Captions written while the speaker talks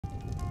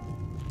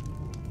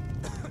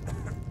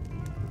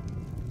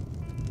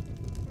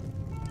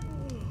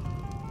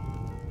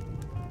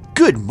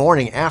Good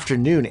morning,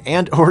 afternoon,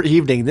 and or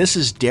evening. This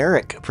is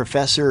Derek,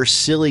 Professor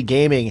Silly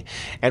Gaming,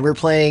 and we're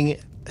playing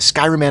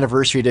Skyrim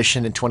Anniversary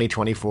Edition in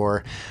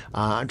 2024.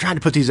 I'm trying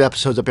to put these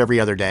episodes up every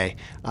other day,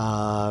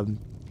 because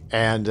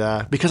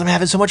I'm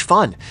having so much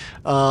fun.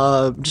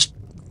 Just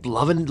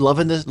loving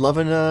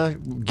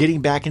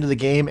getting back into the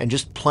game and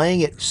just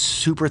playing it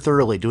super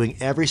thoroughly, doing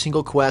every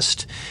single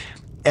quest,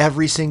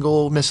 every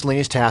single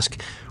miscellaneous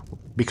task.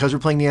 Because we're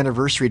playing the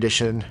Anniversary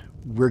Edition,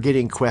 we're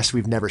getting quests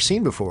we've never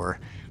seen before.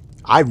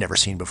 I've never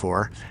seen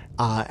before,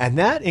 and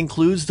that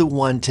includes the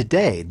one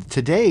today.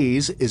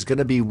 Today's is going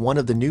to be one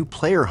of the new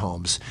player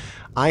homes.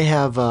 I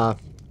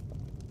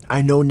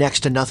know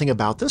next to nothing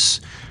about this.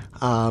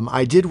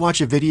 I did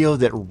watch a video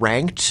that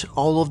ranked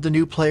all of the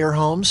new player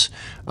homes,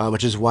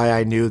 which is why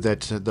I knew that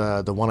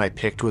the one I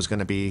picked was going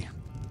to be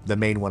the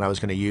main one I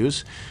was going to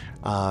use,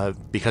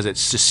 because it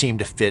just seemed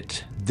to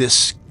fit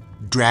this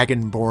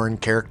Dragonborn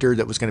character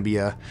that was going to be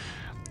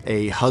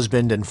a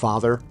husband and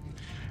father,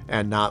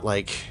 and not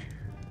like,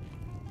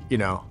 you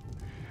know,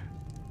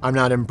 I'm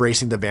not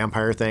embracing the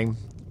vampire thing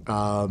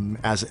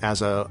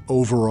as a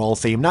overall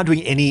theme. Not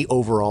doing any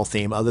overall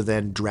theme other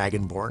than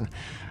Dragonborn.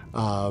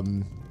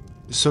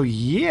 So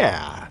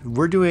yeah,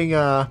 we're doing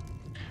the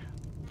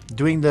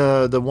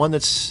one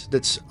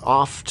that's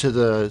off to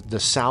the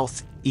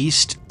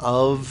southeast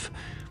of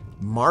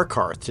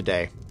Markarth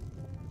today.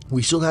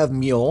 We still have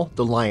Mule,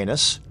 the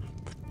lioness,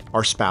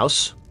 our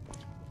spouse,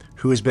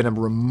 who has been a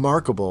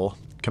remarkable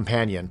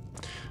companion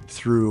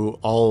through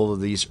all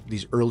of these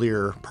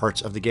earlier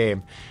parts of the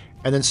game.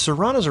 And then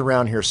Serana's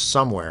around here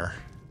somewhere.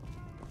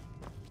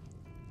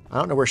 I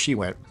don't know where she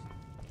went.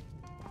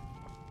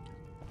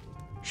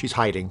 She's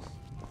hiding.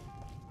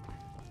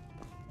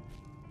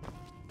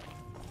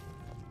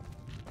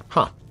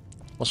 Huh.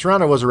 Well,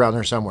 Serana was around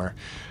here somewhere.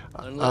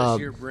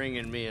 Unless you're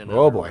bringing me another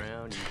oh boy.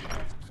 round.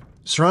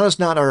 Serana's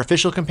not our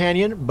official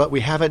companion, but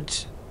we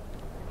haven't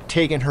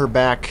taken her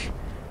back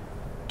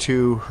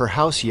to her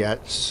house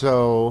yet,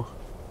 so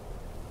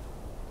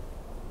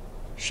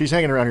she's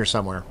hanging around here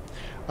somewhere.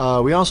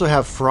 We also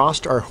have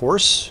Frost, our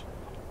horse,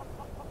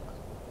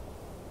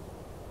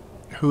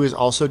 who has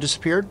also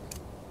disappeared.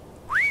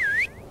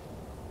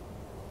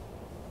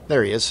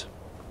 There he is.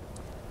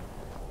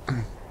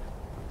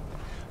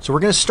 So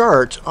we're going to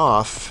start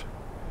off.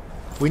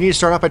 We need to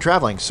start off by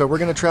traveling. So we're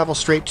going to travel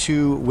straight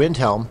to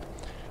Windhelm,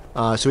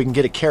 so we can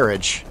get a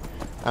carriage.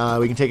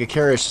 We can take a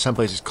carriage to some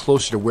places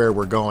closer to where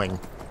we're going.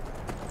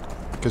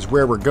 Because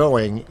where we're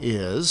going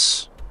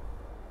is...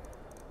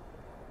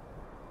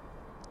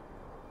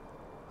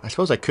 I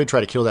suppose I could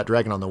try to kill that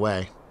dragon on the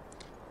way.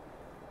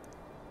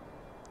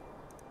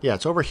 Yeah,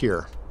 it's over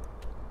here.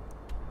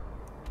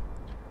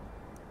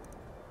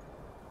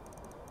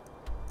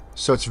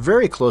 So it's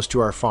very close to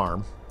our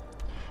farm,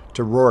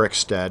 to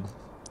Rorikstead.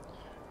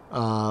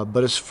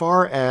 But as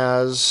far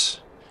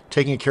as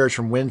taking a carriage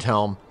from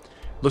Windhelm,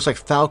 looks like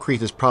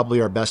Falkreath is probably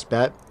our best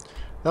bet.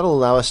 That'll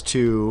allow us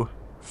to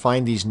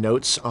find these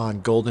notes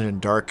on golden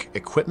and dark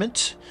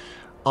equipment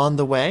on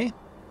the way.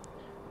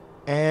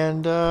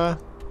 And,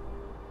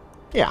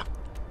 yeah.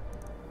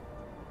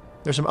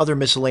 There's some other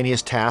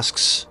miscellaneous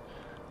tasks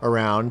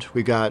around.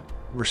 We're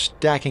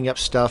stacking up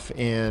stuff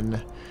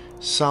in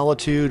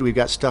Solitude. We've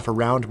got stuff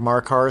around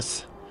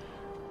Markarth.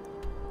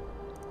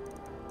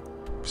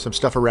 Some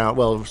stuff around,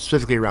 well,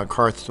 specifically around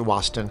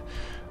Karthwasten.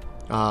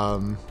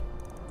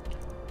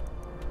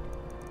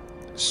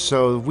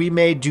 So we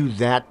may do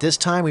that this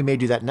time. We may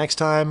do that next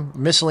time.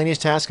 Miscellaneous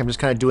task, I'm just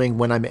kind of doing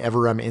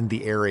whenever I'm in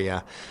the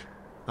area.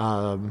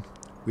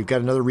 We've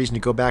got another reason to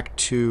go back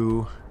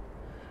to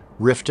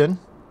Riften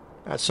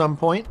at some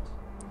point.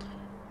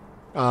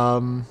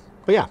 But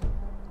yeah.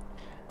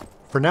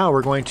 For now,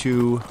 we're going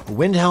to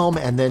Windhelm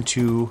and then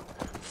to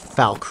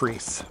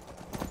Falkreath.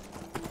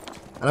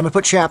 And I'm going to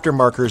put chapter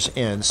markers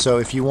in, so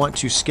if you want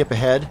to skip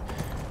ahead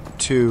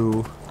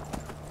to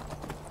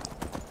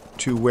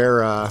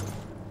where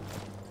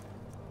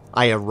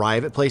I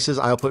arrive at places,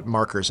 I'll put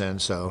markers in,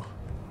 so...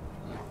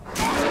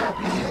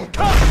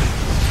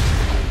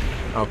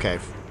 Okay.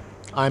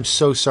 I'm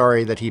so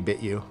sorry that he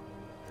bit you.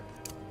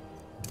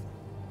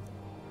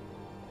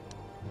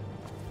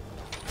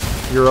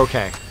 You're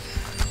okay.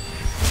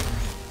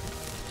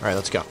 Alright,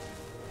 let's go.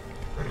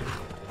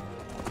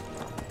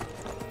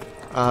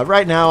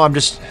 Right now, I'm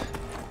just...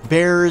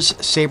 bears,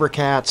 saber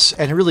cats,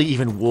 and really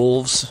even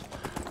wolves.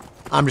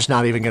 I'm just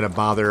not even going to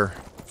bother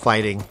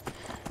fighting.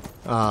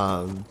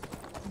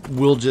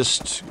 We'll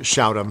just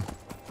shout them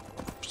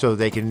so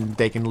they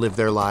can live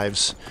their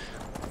lives.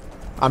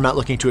 I'm not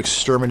looking to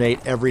exterminate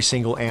every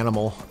single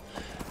animal.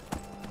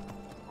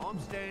 I'm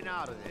staying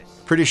out of this.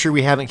 Pretty sure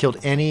we haven't killed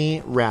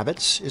any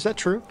rabbits. Is that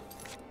true?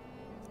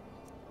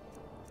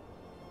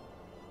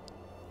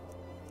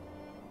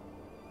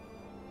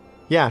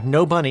 Yeah,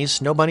 no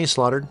bunnies. No bunnies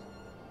slaughtered.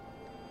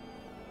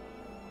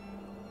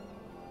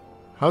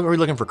 How are we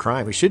looking for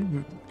crime? We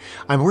should...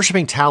 I'm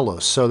worshipping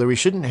Talos, so that we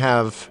shouldn't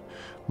have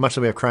much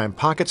in the way of crime.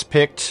 Pockets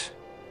picked.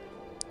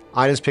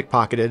 Items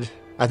pickpocketed.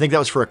 I think that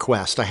was for a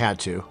quest. I had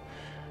to.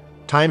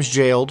 Times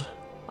jailed.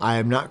 I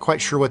am not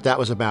quite sure what that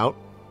was about.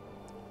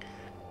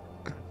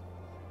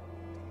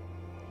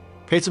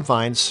 Paid some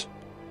fines.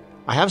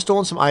 I have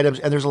stolen some items,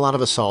 and there's a lot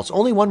of assaults.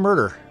 Only one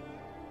murder.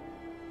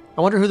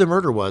 I wonder who the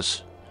murder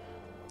was.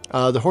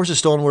 The horses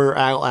stolen were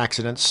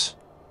accidents.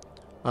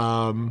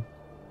 Yeah,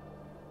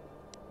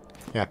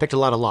 I picked a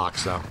lot of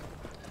locks, though.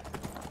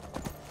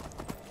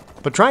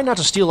 But trying not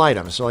to steal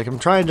items. So, like, I'm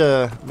trying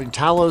to... I mean,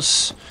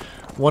 Talos,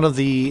 one of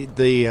the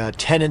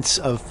tenets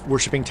of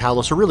worshipping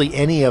Talos, or really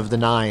any of the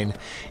 9,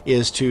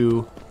 is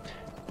to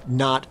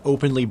not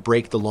openly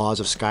break the laws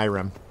of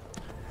Skyrim.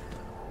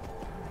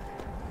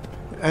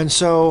 And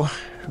so,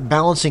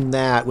 balancing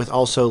that with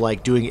also,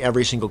 like, doing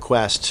every single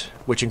quest,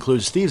 which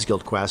includes Thieves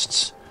Guild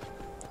quests,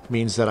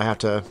 means that I have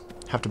to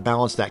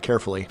balance that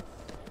carefully.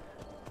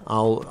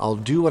 I'll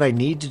do what I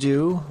need to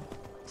do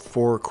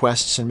for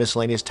quests and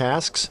miscellaneous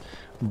tasks,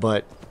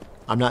 but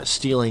I'm not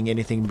stealing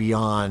anything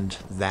beyond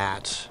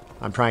that.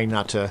 I'm trying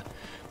not to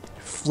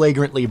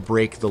flagrantly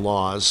break the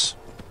laws.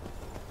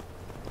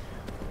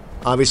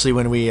 Obviously,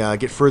 when we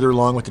get further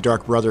along with the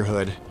Dark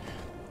Brotherhood,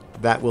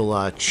 that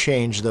will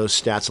change those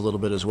stats a little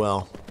bit as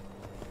well.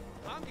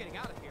 I'm getting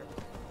out of here.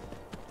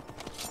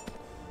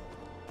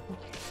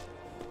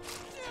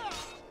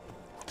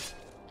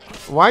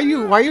 Why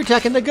are you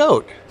attacking the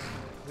goat?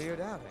 Cleared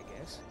out, I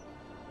guess.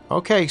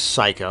 Okay,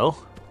 psycho.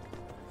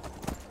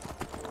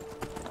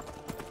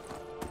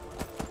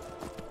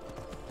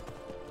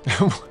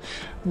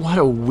 What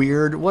a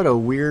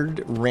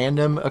weird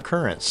random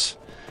occurrence.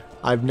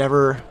 I've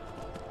never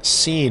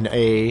seen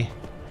a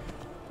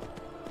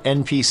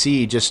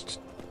NPC just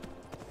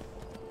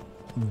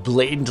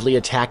blatantly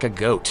attack a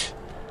goat.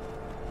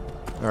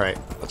 Alright,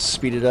 let's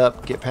speed it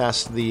up, get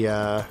past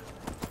the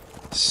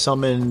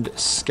summoned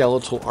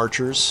skeletal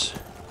archers.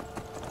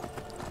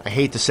 I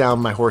hate the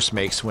sound my horse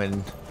makes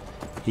when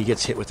he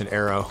gets hit with an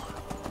arrow.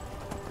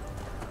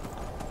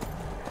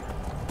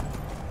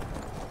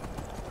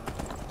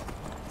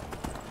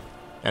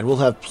 And we'll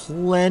have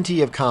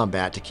plenty of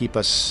combat to keep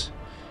us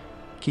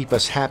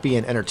happy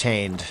and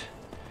entertained,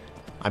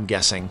 I'm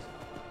guessing.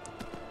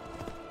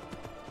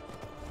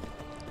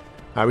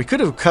 We could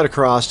have cut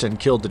across and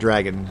killed the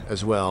dragon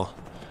as well,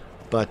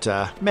 but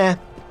meh.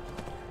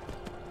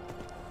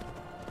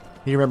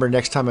 You remember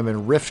next time I'm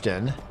in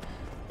Riften,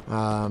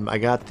 I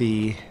got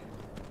the...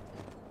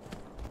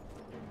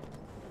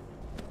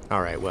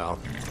 Alright, well,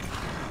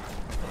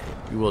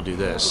 we will do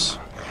this.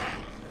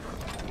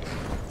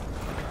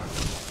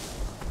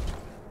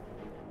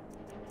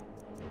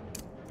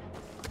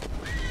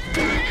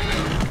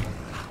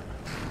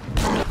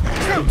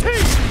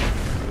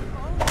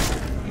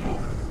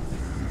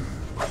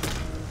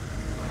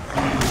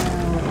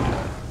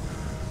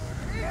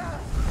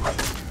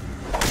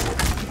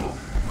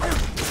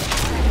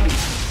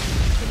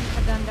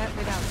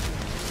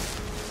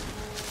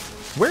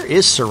 Where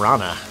is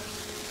Serana?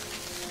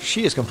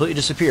 She has completely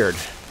disappeared.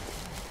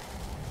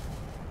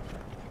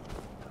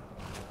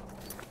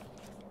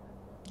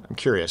 I'm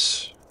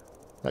curious.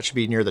 That should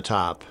be near the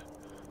top.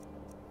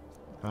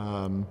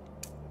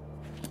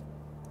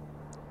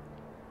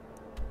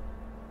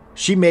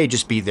 She may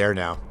just be there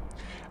now.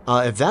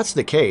 If that's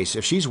the case,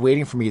 if she's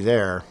waiting for me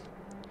there,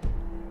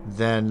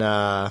 then,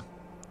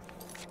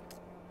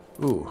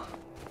 ooh.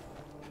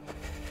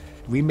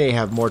 We may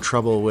have more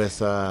trouble with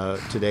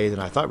today than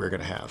I thought we were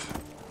going to have.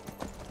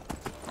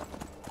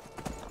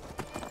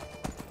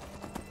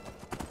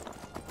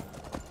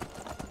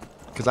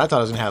 Because I thought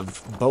I was going to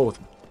have both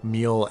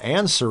Mule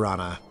and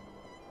Serana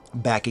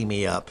backing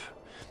me up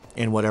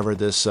in whatever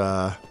this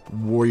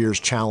Warriors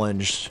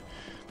Challenge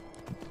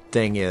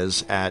thing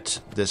is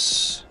at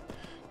this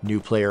new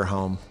player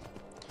home.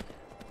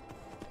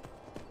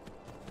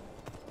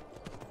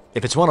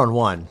 If it's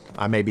one-on-one,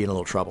 I may be in a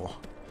little trouble.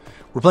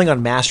 We're playing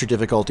on Master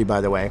difficulty,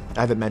 by the way. I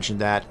haven't mentioned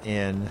that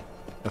in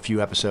a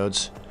few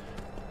episodes.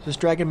 Does this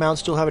dragon mount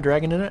still have a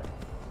dragon in it?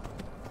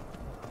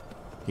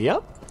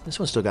 Yep. This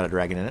one's still got a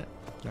dragon in it.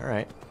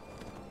 Alright.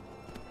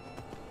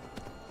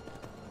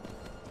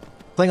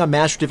 Playing on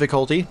Master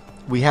difficulty.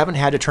 We haven't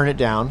had to turn it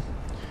down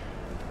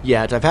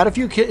yet. I've had a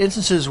few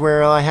instances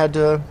where I had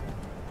to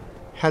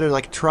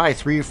like try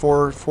 3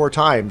 or 4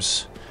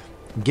 times.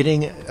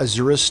 Getting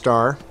Azura's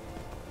Star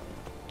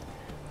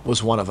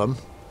was one of them.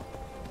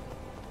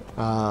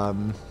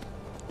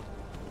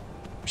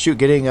 Shoot,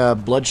 getting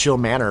Bloodshill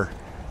Manor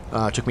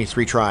took me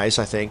 3 tries,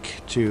 I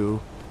think, to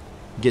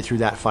get through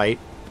that fight.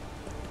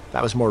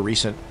 That was more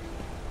recent.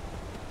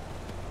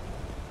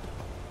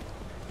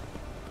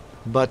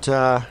 But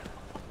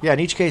yeah, in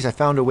each case, I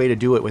found a way to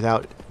do it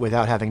without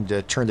having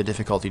to turn the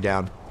difficulty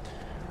down.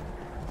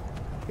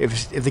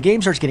 If the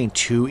game starts getting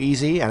too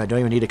easy and I don't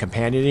even need a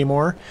companion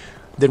anymore,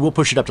 then we'll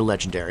push it up to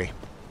Legendary.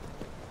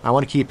 I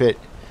want to keep it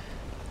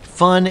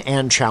fun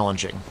and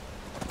challenging.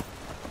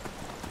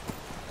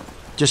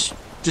 Just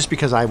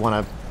because I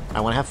want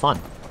to have fun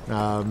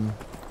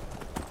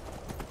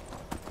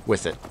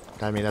with it.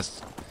 I mean,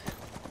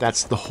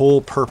 that's the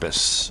whole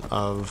purpose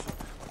of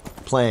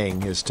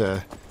playing, is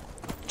to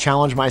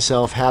challenge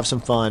myself, have some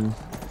fun,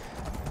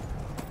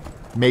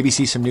 maybe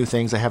see some new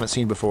things I haven't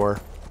seen before.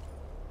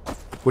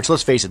 Which,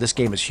 let's face it, this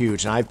game is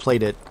huge, and I've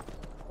played it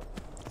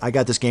I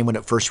got this game when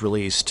it first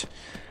released,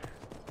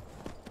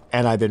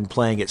 and I've been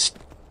playing it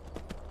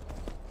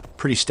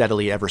pretty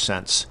steadily ever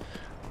since.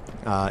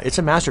 It's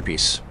a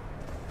masterpiece,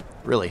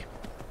 really.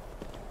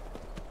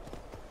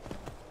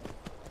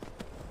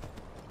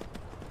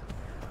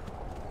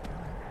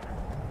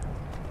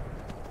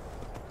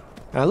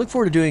 I look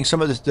forward to doing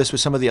some of this with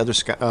some of the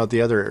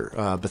other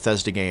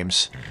Bethesda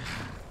games,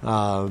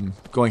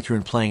 going through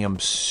and playing them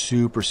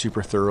super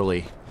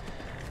thoroughly,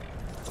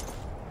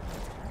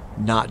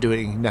 not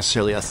doing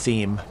necessarily a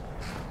theme.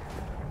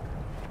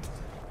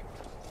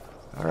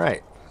 All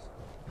right.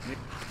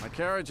 My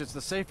carriage is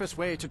the safest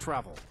way to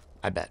travel.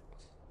 I bet.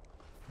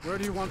 Where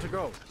do you want to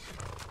go?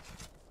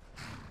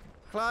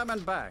 Climb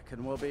and back,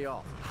 and we'll be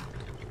off.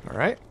 All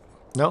right.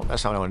 No,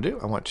 that's not what I want to do.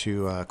 I want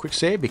to quick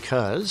save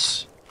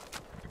because...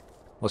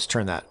 Let's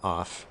turn that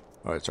off.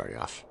 Oh, it's already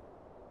off.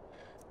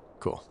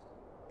 Cool.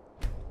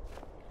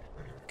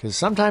 Because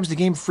sometimes the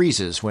game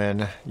freezes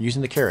when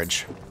using the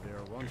carriage.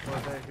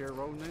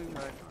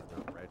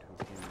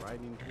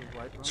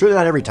 Certainly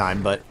not every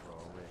time, but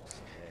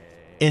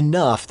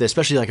enough that,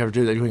 especially like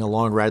after doing a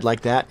long ride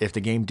like that, if the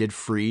game did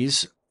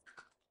freeze,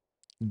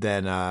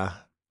 then I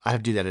have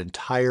to do that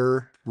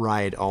entire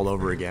ride all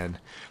over again.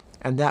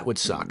 And that would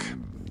suck.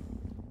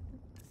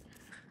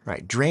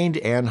 Right, drained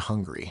and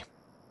hungry.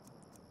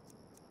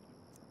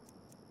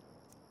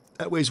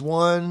 That weighs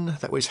 1,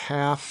 that weighs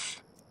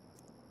half.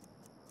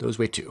 Those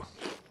weigh 2.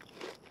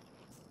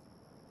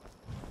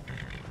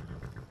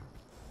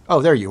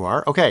 Oh, there you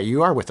are. Okay,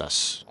 you are with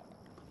us.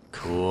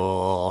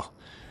 Cool.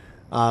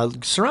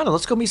 Serrano,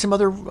 let's go meet some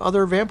other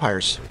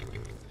vampires.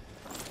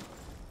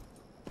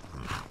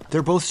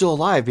 They're both still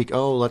alive.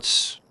 Oh,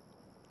 let's...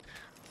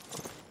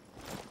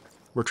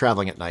 We're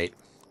traveling at night.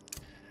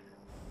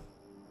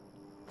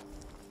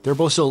 They're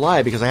both still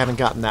alive because I haven't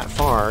gotten that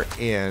far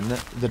in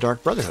the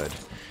Dark Brotherhood.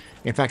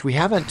 In fact, we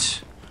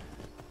haven't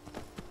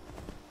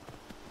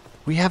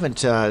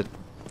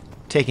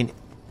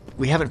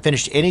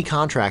finished any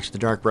contracts with the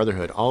Dark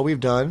Brotherhood. All we've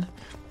done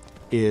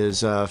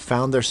is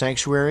found their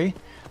sanctuary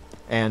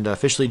and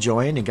officially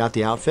joined and got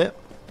the outfit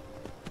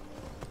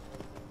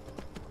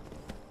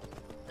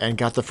and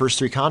got the first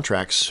 3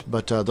 contracts,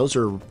 but those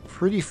are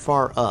pretty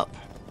far up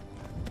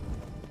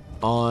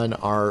on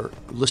our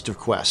list of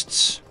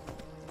quests.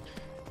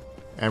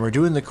 And we're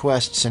doing the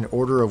quests in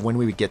order of when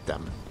we would get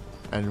them.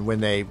 And when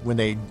they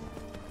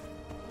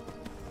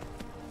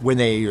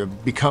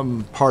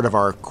become part of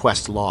our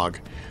quest log.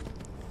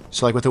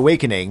 So like with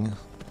Awakening,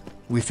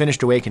 we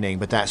finished Awakening,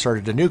 but that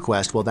started a new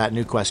quest. Well, that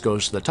new quest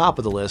goes to the top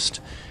of the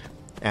list,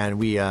 and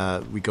we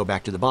go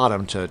back to the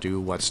bottom to do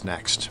what's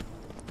next.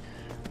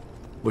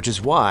 Which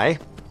is why,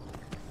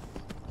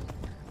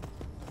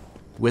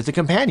 with the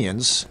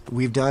companions,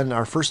 we've done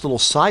our first little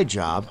side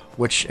job,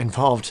 which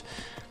involved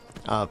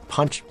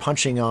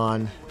punching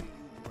on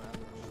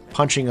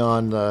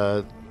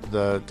the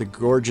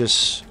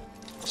gorgeous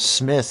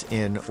Smith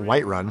in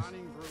Whiterun,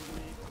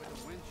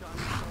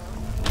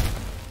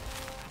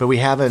 but we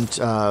haven't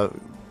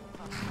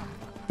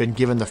been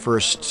given the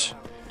first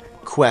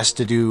quest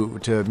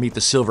to meet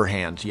the Silver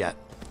Hand yet,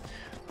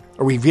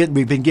 or we've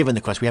been given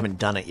the quest, we haven't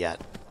done it yet.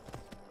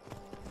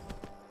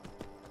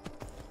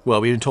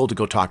 Well, we've been told to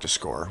go talk to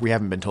Score. We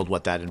haven't been told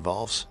what that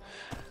involves.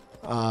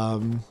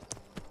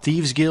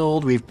 Thieves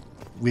Guild,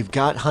 we've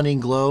got Hunting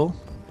Glow.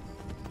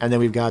 And then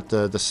we've got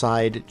the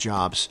side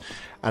jobs.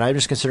 And I'm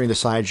just considering the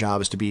side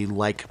jobs to be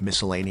like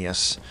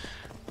miscellaneous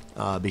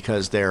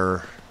because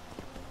they're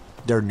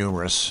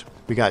numerous.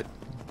 We got,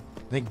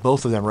 I think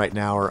both of them right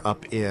now are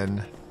up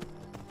in...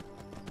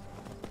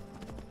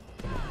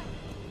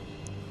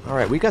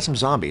 Alright, we've got some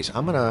zombies.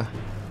 I'm going to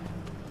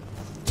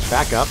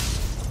back up.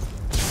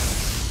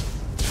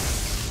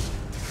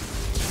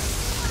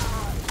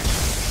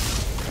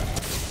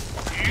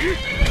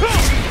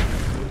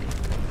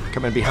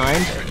 Come in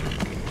behind.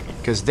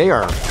 Because they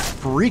are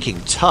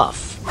freaking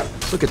tough.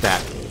 Look at that.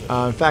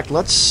 In fact,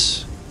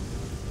 let's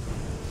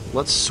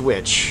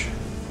switch.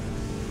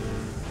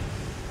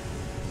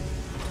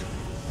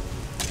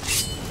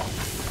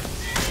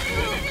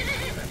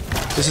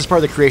 This is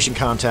part of the creation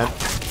content.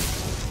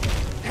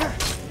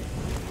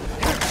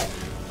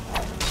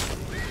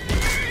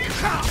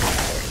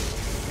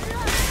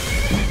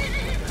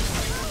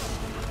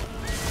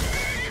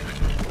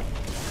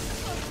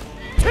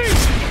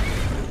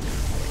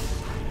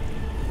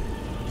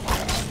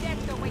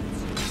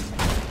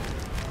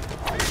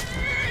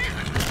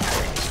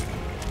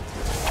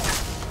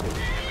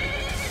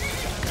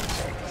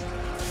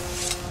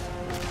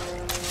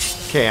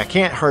 Okay, I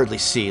can't hardly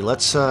see.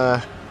 Let's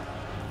get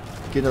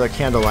another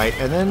candlelight,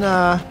 and then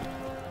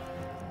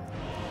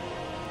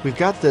we've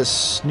got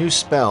this new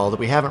spell that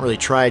we haven't really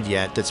tried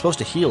yet that's supposed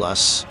to heal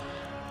us.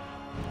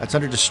 That's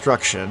under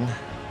destruction.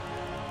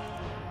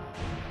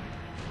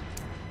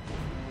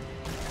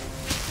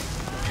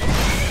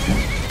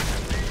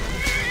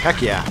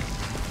 Heck yeah.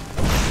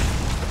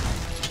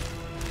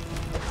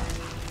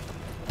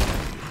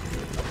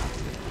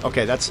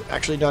 Okay, that's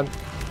actually done.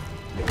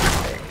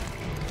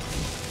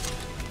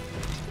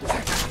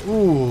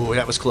 Ooh,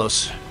 that was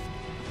close.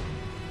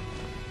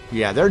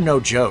 Yeah, they're no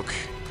joke.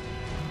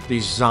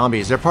 These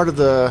zombies. They're part of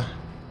the...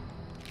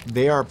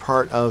 They are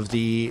part of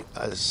the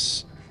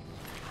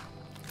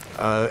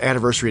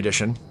Anniversary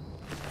Edition.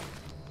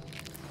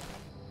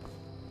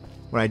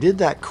 When I did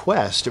that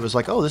quest, it was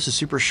like, oh, this is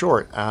super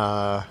short.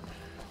 Not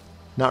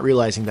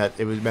realizing that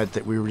it meant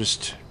that we were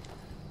just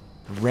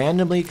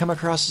randomly come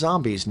across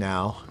zombies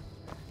now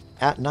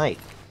at night.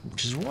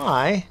 Which is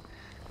why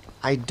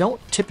I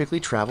don't typically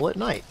travel at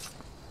night.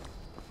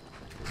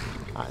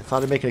 I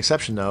thought I'd make an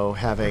exception, though,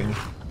 having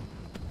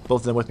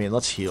both of them with me. And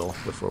let's heal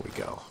before we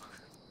go.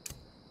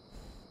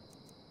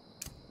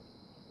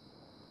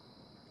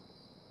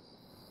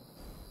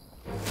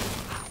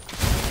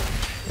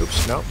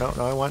 Oops, no,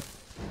 I want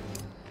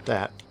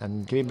that.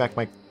 And give me back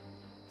my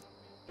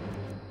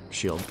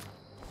shield.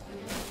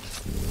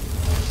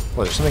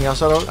 What, there's something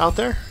else out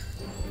there?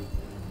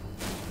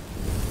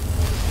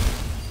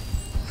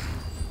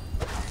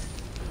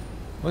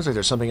 Looks like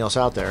there's something else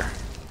out there.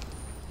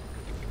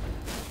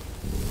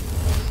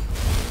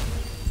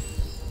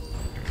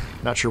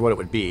 Not sure what it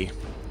would be.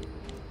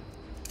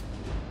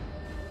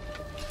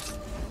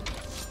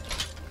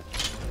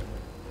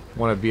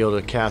 Want to be able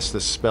to cast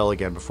this spell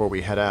again before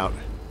we head out.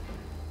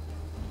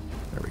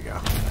 There we go.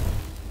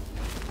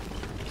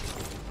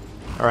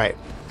 Alright.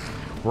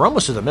 We're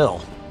almost to the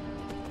mill.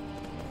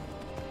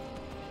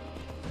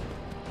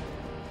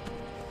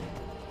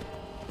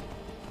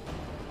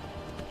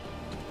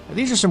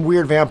 These are some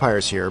weird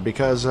vampires here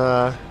because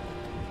I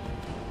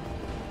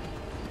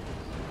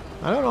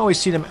don't always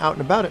see them out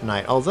and about at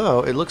night,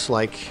 although it looks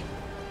like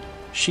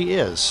she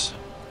is.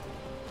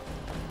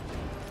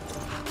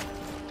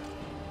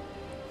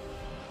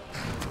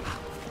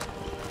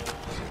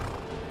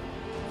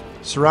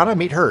 Serana,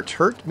 meet Hurt.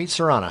 Hurt, meet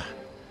Serana.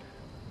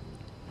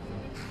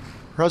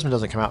 Her husband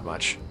doesn't come out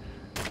much.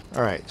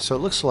 Alright, so it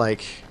looks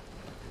like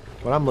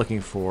what I'm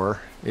looking for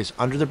is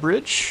under the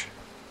bridge.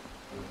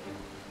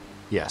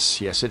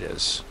 Yes, yes it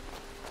is.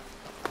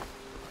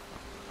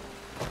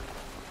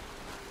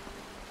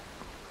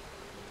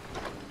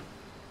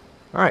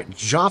 Alright,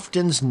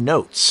 Joftin's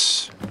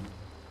Notes.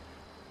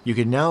 You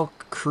can now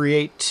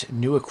create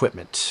new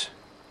equipment.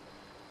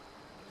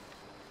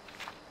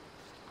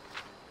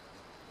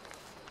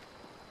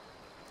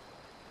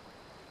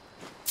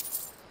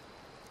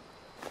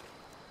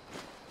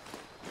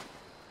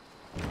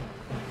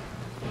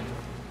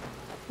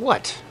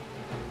 What?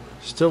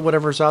 Still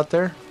whatever's out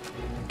there?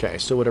 Okay,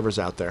 still whatever's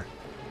out there.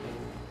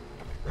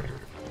 I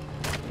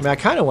mean, I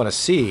kind of want to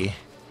see...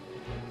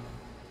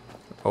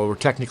 Oh, we're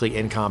technically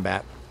in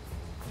combat.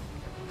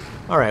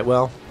 Alright,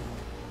 well...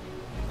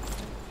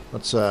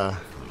 Let's, turn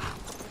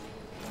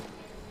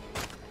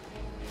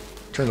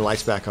the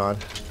lights back on.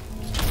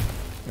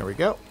 There we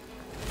go.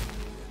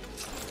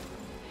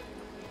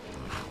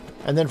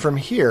 And then from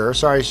here...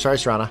 Sorry,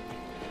 Serana.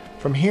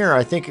 From here,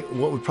 I think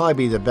what would probably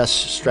be the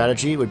best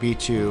strategy would be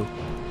to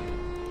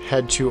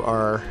head to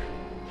our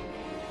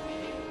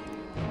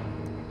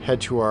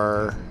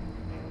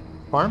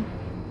farm.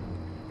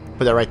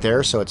 Put that right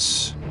there, so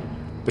it's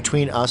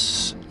between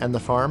us and the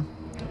farm.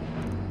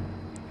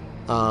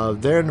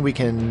 Then we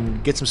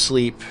can get some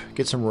sleep,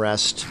 get some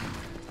rest,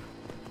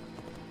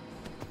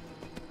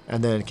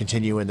 and then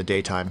continue in the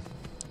daytime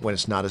when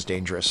it's not as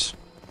dangerous.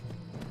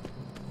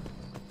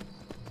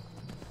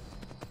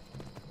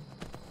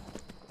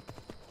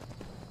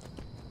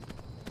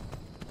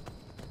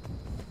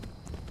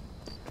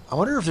 I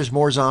wonder if there's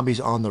more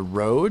zombies on the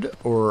road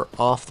or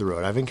off the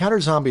road. I've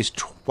encountered zombies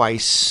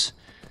twice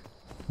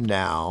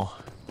now.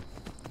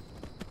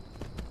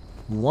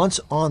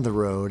 Once on the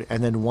road,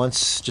 and then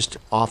once just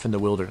off in the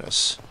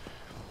wilderness,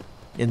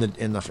 in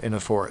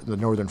the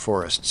northern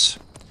forests.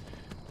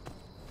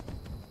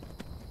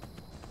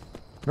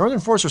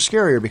 Northern forests are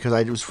scarier because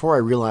it was before I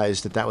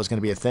realized that was going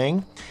to be a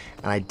thing,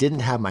 and I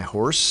didn't have my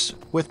horse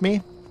with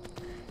me,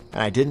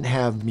 and I didn't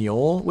have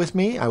Mule with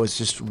me. I was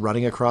just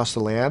running across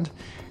the land.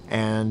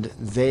 And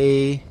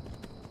they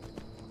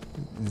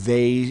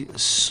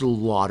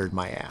slaughtered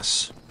my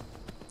ass.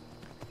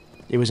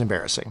 It was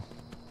embarrassing.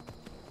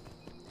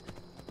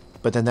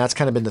 But then that's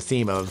kind of been the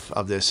theme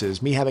of this,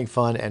 is me having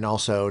fun and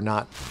also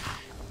not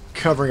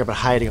covering up and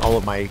hiding all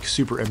of my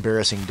super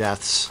embarrassing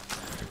deaths.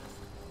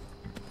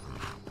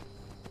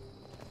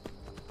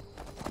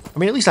 I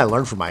mean, at least I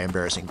learned from my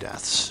embarrassing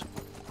deaths.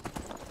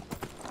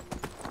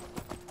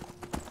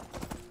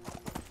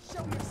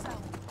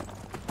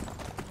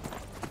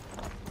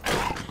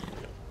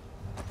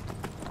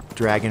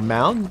 Dragon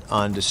Mound,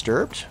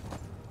 undisturbed.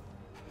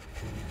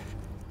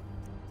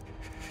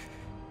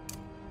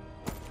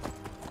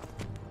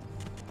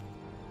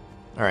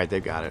 Alright,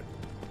 they've got it.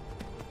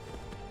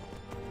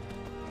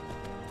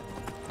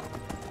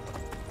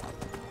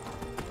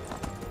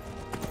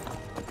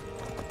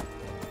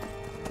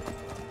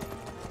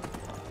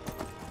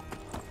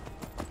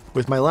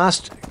 With my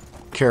last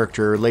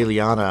character,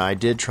 Leliana, I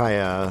did try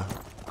a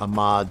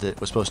mod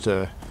that was supposed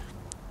to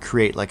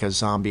create like a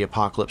zombie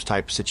apocalypse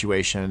type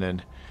situation,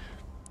 and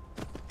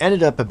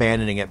ended up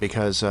abandoning it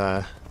because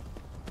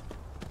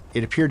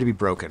it appeared to be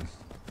broken.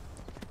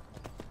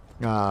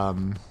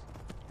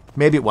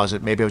 Maybe it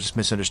wasn't. Maybe I was just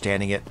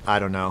misunderstanding it. I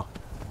don't know.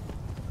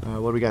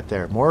 What do we got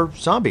there? More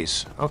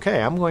zombies.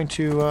 Okay, I'm going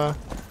to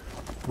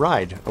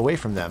ride away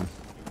from them.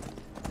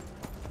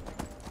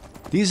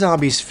 These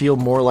zombies feel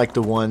more like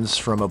the ones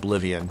from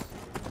Oblivion.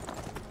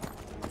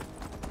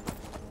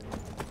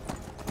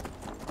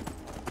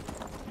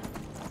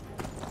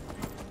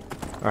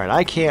 Alright,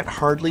 I can't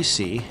hardly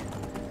see.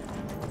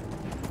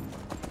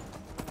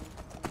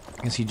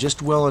 I can see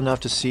just well enough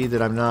to see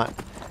that I'm not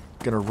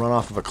going to run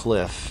off of a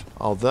cliff.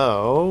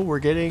 Although, we're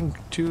getting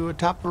to the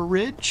top of a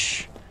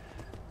ridge.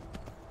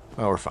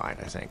 Oh, we're fine,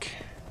 I think.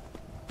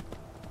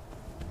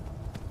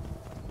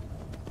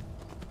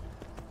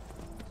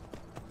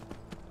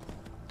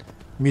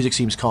 Music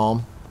seems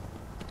calm.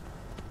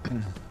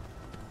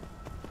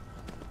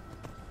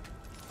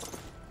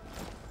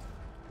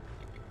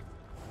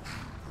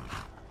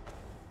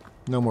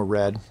 No more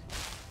red.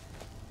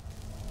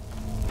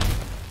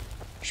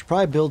 Should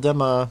probably build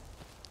them a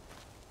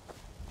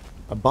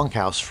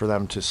bunkhouse for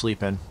them to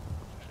sleep in.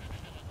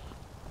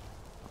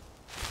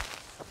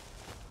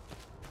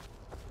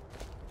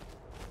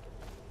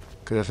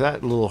 Because if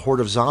that little horde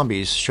of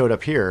zombies showed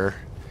up here,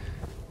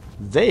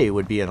 they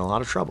would be in a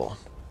lot of trouble.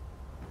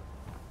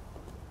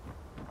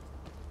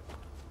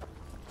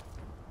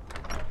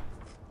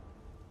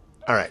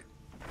 All right.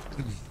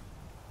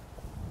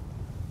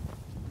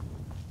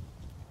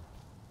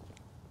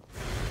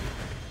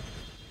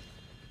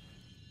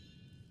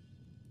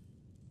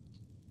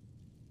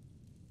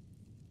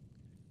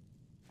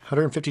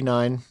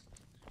 $159.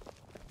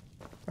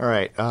 All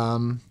right.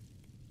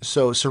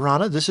 So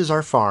Serana, this is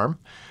our farm.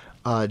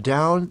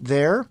 Down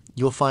there,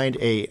 you'll find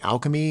a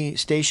alchemy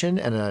station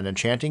and an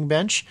enchanting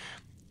bench.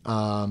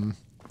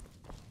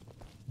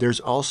 There's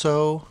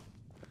also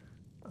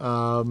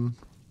no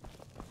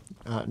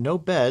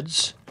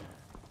beds,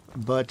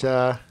 but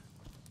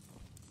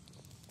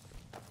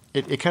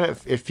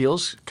it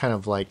feels kind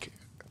of like.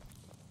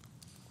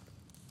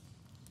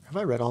 Have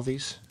I read all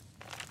these?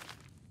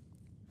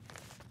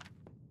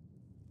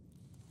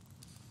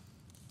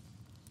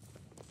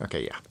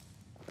 Okay, yeah.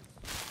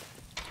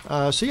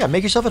 So yeah,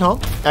 make yourself at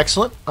home.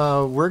 Excellent.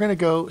 We're going to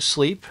go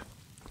sleep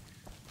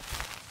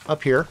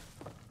up here.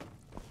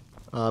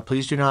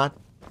 Please do not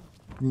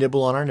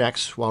nibble on our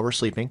necks while we're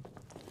sleeping.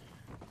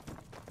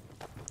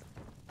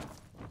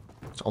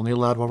 It's only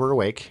allowed while we're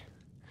awake.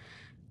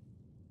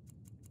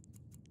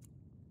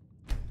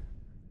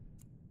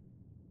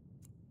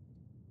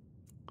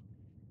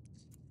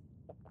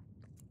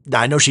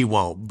 I know she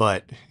won't,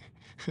 but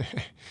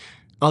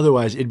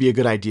otherwise it'd be a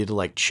good idea to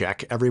like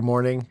check every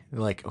morning.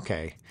 Like,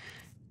 okay,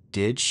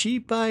 did she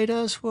bite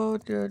us? Well,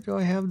 do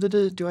I have the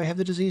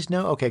disease?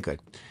 No. Okay,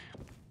 good.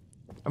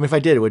 I mean, if I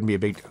did, it wouldn't be a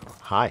big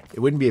It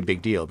wouldn't be a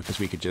big deal because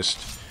we could just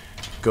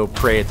go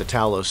pray at the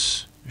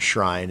Talos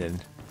shrine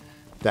and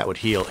that would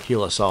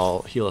heal us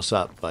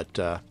up.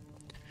 But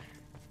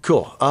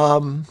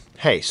cool.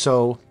 Hey,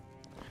 so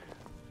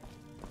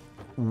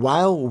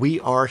while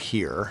we are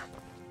here,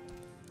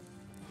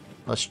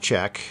 let's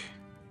check.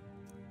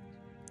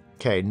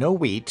 Okay, no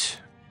wheat.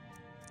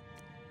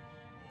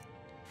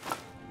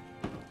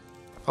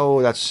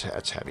 Oh, that's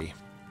heavy.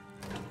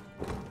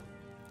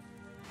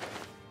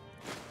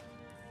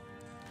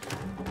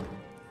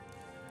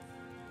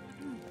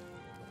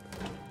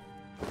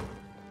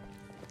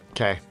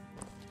 Okay.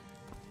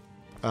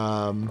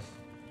 Can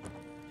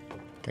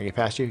I get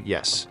past you?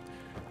 Yes.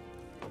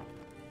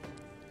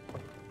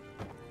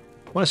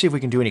 I want to see if we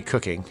can do any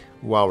cooking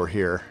while we're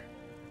here.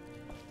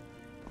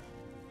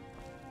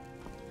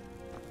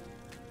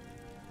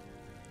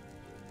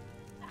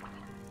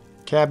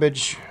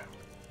 Cabbage.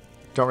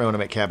 Don't really want to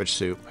make cabbage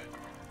soup.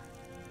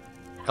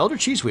 Elder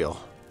cheese wheel.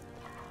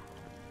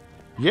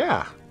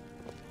 Yeah.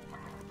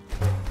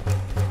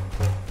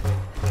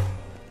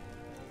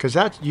 Because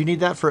you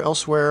need that for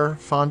elsewhere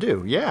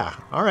fondue. Yeah.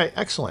 All right.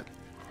 Excellent.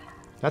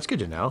 That's good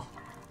to know.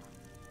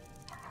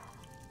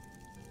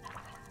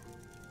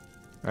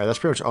 All right. That's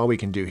pretty much all we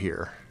can do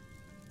here.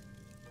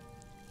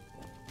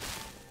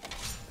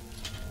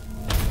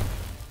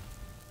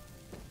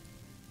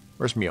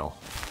 Where's Mule?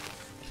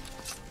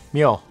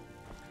 Mule.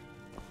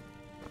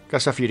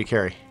 Got stuff for you to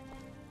carry.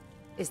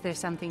 Is there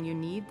something you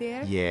need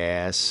there?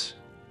 Yes.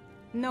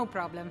 No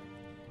problem.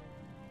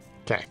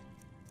 Okay.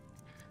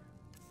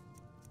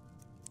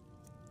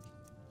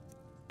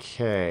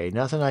 Okay,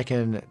 nothing I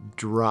can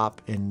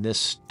drop in this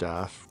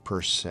stuff,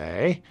 per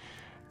se.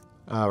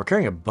 We're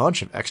carrying a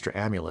bunch of extra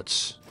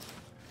amulets.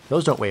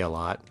 Those don't weigh a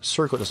lot.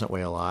 Circlet doesn't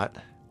weigh a lot.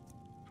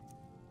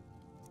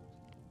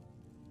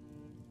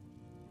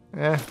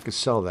 Could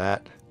sell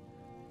that.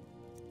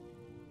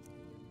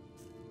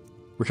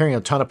 We're carrying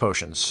a ton of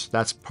potions.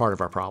 That's part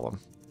of our problem.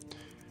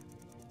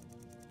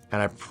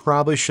 And I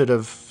probably should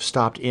have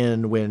stopped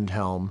in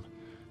Windhelm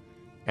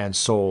and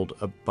sold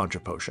a bunch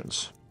of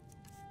potions.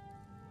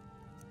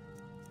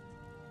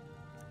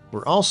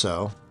 We're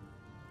also...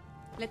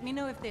 Let me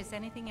know if there's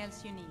anything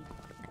else you need.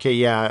 Okay,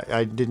 yeah,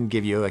 I didn't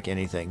give you, like,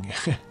 anything.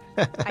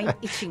 I'm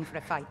itching for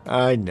a fight.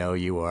 I know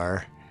you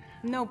are.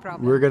 No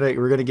problem. We're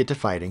gonna get to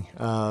fighting.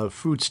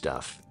 Food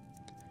stuff.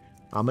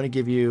 I'm going to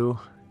give you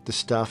the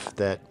stuff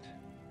that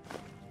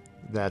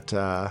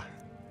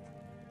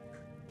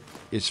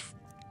is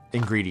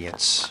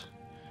ingredients.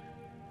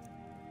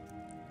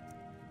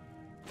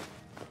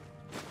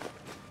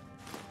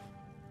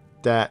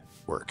 That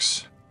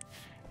works.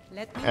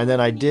 And then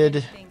I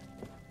did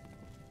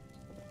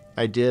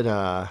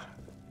thought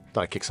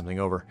I kicked something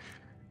over.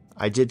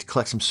 I did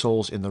collect some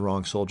souls in the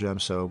wrong soul gem,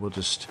 so we'll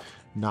just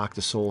knock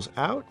the souls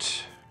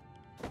out.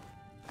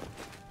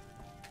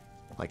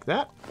 Like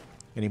that.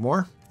 Any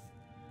more?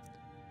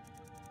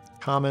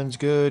 Commons,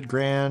 good,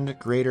 grand,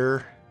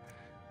 greater.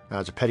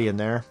 There's a petty in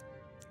there.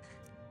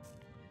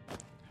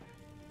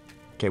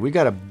 Okay, we've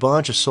got a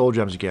bunch of soul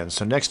gems again,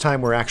 so next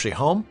time we're actually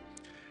home.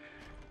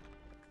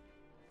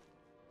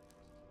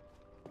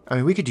 I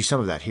mean, we could do some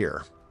of that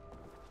here.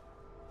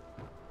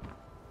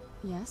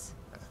 Yes?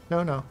 No.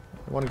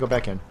 I want to go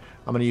back in.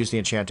 I'm going to use the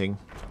enchanting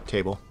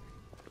table.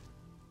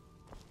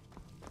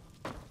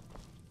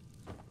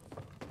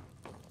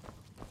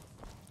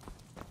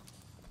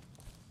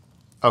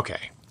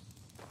 Okay.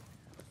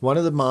 One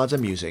of the mods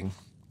I'm using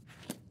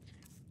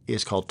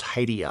is called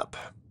Tidy Up.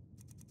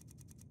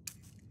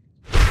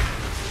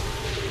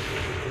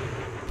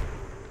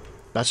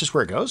 That's just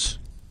where it goes?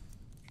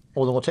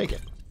 Well, then we'll take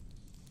it.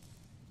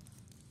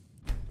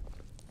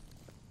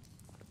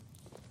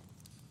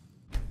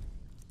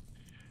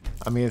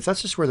 I mean, if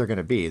that's just where they're going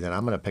to be, then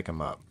I'm going to pick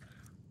them up.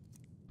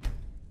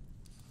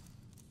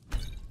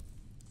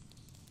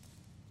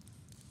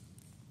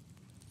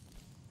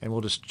 And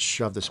we'll just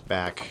shove this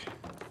back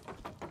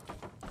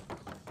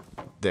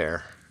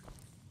there.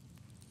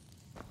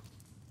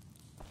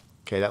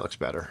 Okay, that looks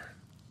better.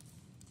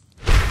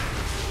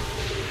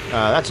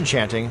 That's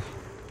enchanting.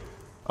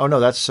 Oh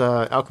no, that's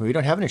alchemy. We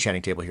don't have an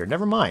enchanting table here.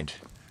 Never mind.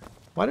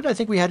 Why did I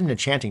think we had an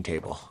enchanting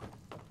table?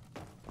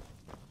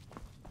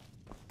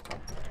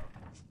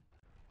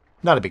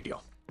 Not a big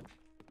deal.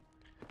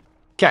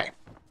 Okay.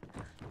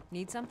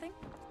 Need something?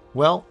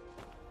 Well,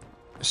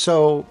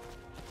 so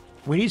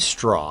we need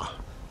straw.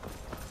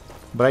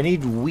 But I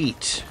need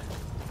wheat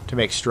to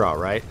make straw,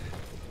 right?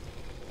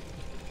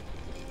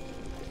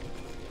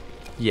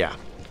 Yeah.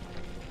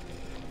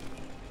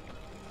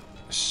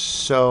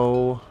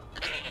 So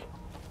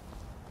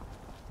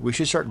we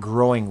should start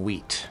growing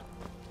wheat.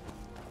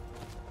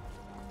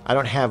 I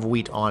don't have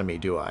wheat on me,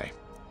 do I?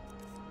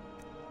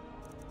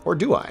 Or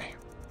do I?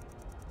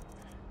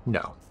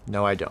 No.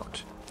 No, I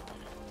don't.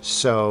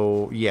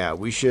 So, yeah,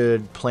 we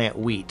should plant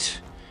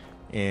wheat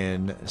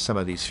in some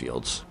of these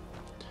fields.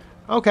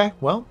 Okay,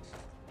 well.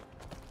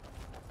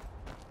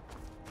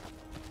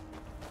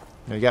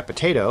 Now we got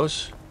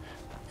potatoes,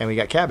 and we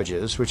got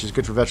cabbages, which is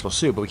good for vegetable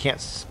soup, but we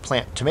can't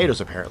plant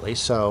tomatoes apparently,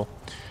 so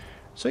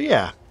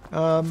yeah.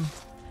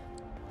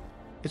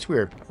 It's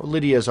weird. Well,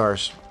 Lydia's our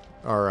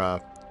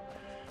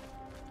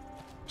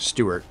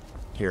steward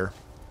here.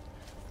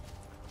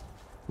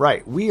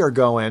 Right, we are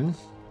going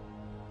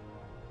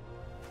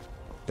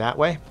that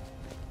way?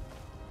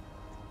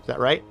 Is that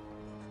right?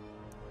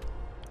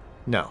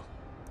 No.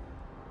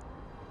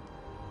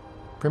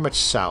 Pretty much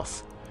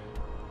south.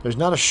 There's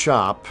not a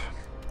shop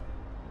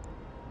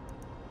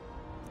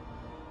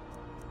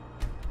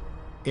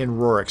in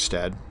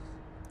Rorikstead,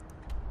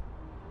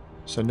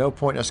 so no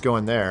point in us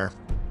going there.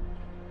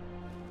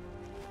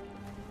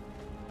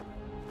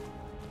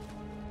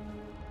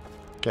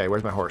 Okay,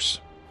 where's my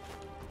horse?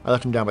 I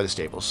left him down by the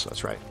stables,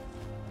 that's right.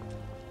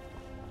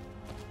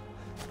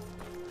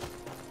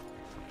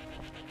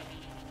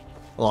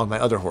 Along my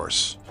other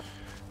horse,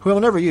 who I'll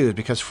never use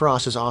because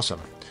Frost is awesome.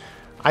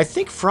 I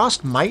think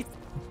Frost might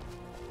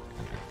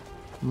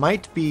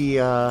be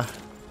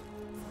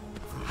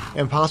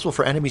impossible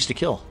for enemies to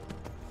kill.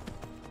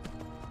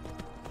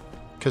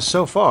 Because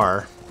so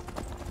far,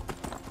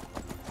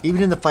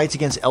 even in the fights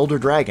against Elder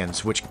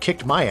Dragons, which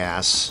kicked my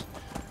ass,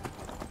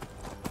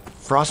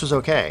 Frost was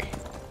okay.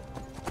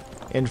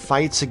 In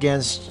fights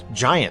against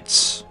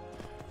Giants,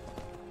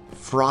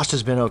 Frost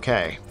has been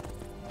okay.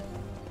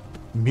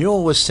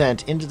 Mule was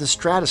sent into the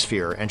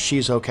stratosphere, and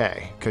she's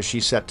okay, because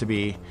she's set to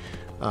be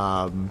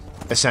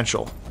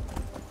essential.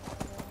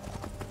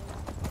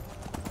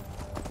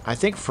 I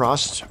think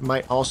Frost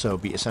might also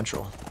be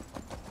essential.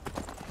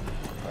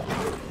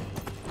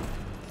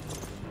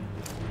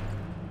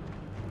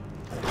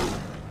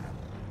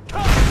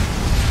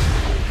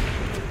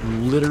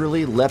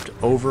 Literally leapt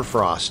over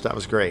Frost. That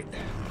was great.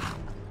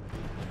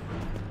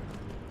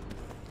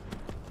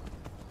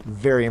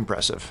 Very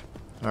impressive.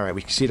 Alright,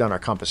 we can see it on our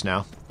compass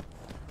now.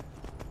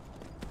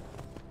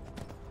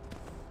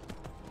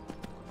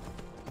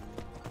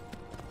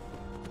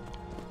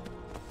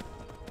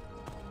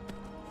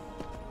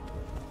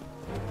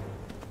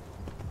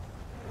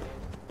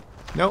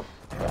 Nope.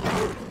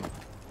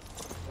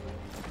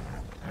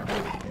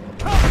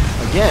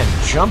 Again,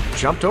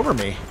 jumped over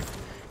me.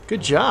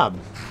 Good job,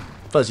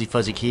 Fuzzy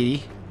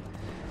Kitty.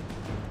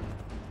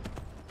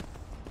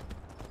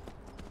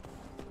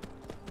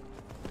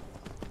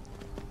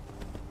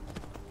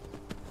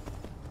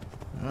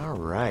 All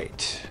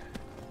right.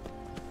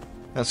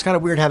 Now, it's kind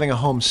of weird having a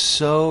home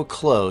so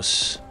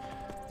close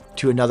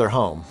to another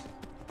home.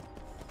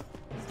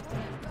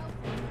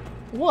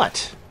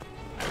 What?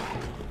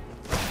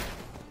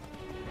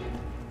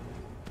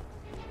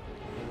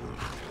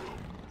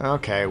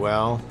 Okay,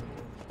 well...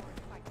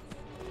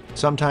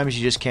 sometimes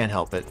you just can't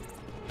help it.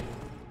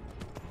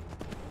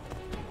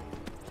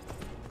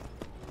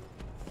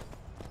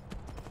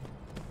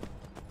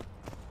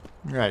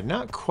 Right,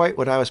 not quite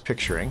what I was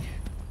picturing.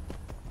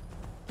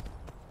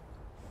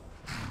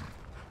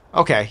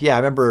 Okay, yeah, I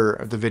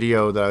remember the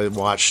video that I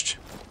watched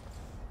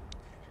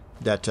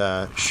that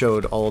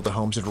showed all of the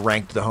homes and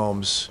ranked the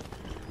homes.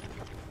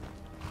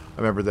 I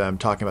remember them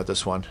talking about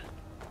this one.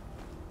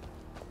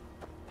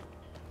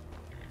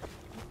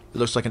 It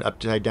looks like an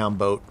upside-down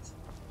boat.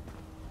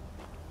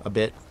 A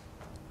bit.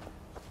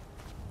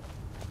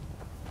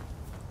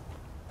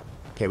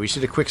 Okay, we just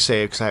did a quick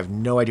save because I have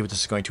no idea what this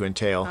is going to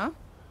entail. Huh?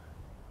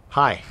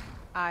 Hi.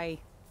 I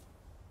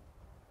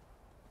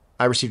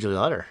received your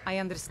letter. I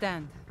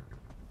understand.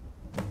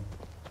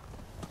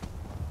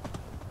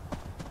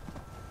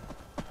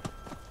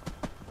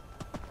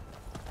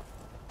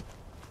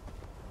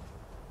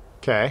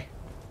 Okay.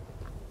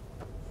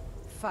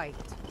 Fight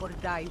or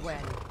die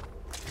well.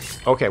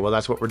 Okay, well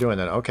that's what we're doing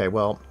then. Okay,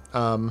 well,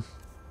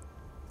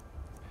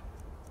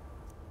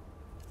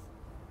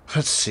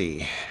 let's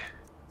see.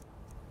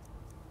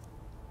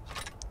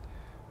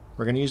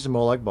 We're gonna use the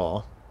Molag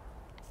Ball.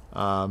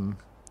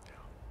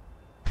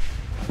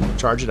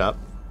 Charge it up.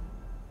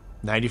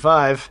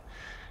 95.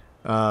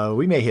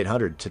 We may hit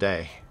 100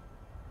 today.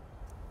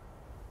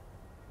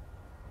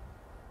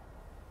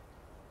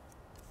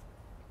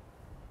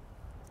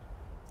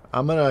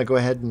 I'm gonna go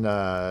ahead and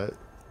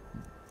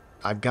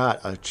I've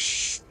got a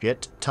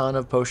shit ton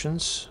of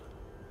potions.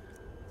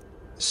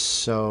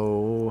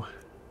 So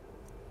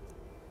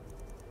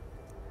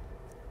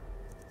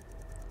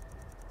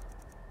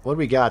what do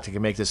we got to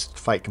make this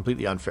fight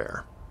completely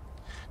unfair?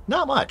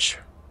 Not much.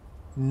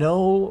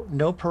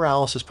 No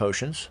paralysis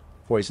potions,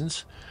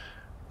 poisons.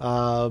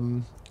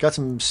 Got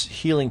some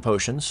healing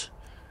potions.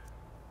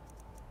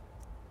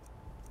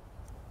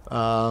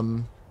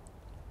 And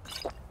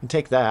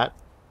take that.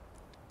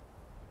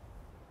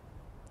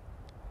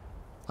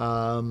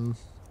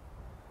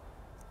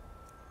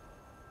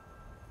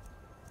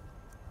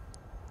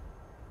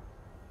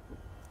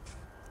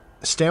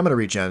 Stamina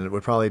regen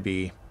would probably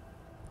be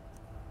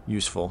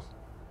useful.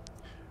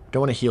 Don't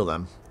want to heal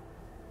them.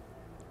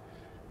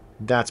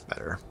 That's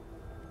better.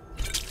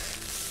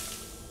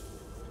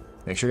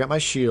 Make sure I got my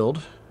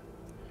shield.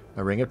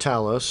 A ring of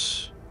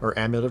Talos. Or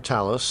amulet of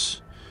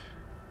Talos.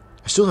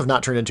 I still have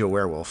not turned into a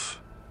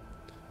werewolf.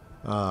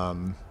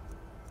 Not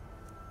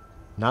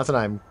that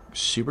I'm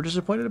super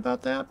disappointed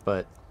about that,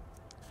 but...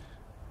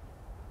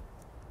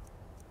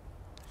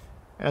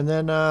 And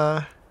then,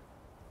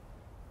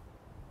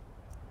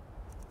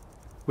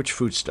 which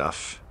food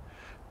stuff?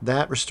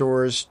 That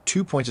restores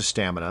 2 points of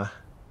stamina.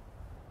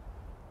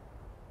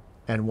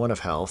 And 1 of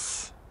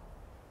health.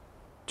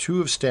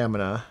 2 of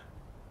stamina.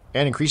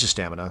 And increases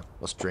stamina.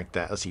 Let's drink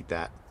that. Let's eat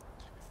that.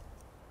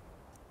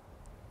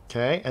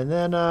 Okay, and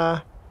then,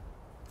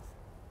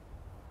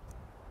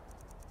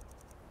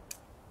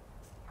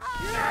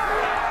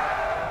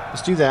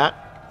 let's do that.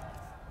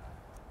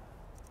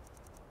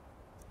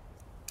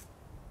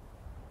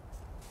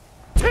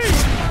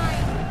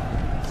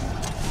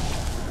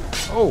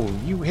 Oh,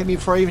 you hit me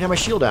before I even had my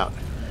shield out.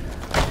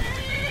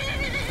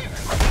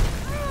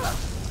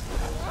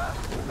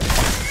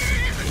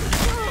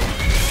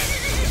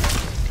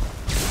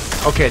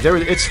 Okay,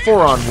 it's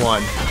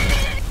 4-on-1.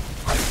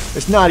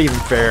 It's not even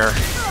fair.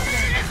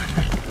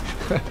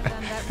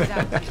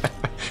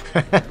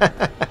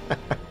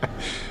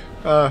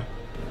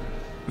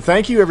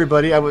 Thank you,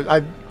 everybody.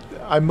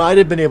 I might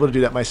have been able to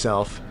do that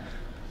myself,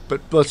 but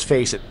let's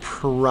face it,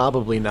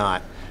 probably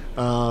not.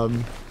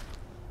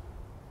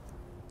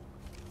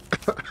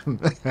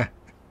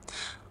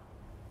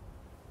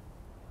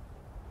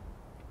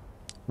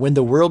 When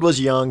the world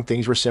was young,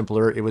 things were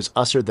simpler. It was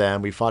us or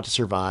them. We fought to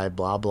survive.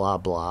 Blah blah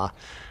blah.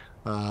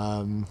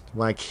 When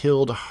I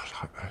killed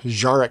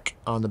Jarek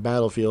on the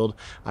battlefield,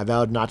 I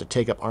vowed not to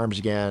take up arms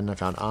again. I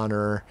found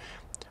honor.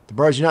 The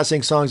bards do not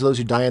sing songs of those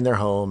who die in their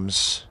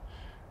homes.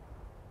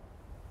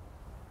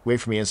 Wait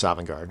for me in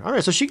Sovngarde. All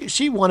right, so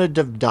she wanted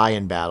to die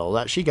in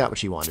battle. She got what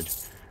she wanted.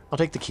 I'll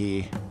take the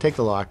key, take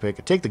the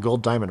lockpick, take the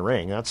gold diamond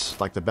ring.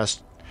 That's like the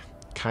best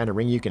kind of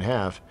ring you can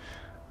have.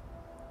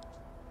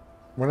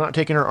 We're not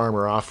taking her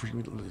armor off.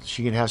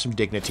 She can have some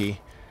dignity.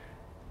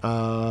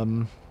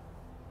 Okay,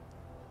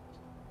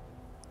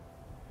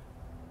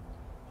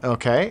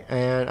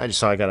 and I just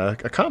saw I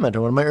got a comment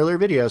on one of my earlier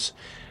videos.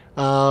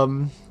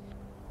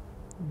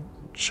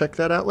 Check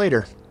that out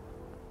later.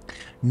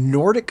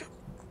 Nordic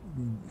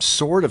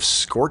Sword of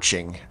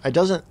Scorching.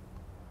 It's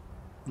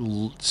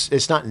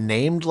not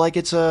named like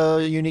it's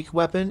a unique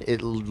weapon.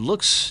 It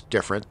looks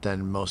different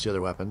than most of the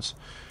other weapons.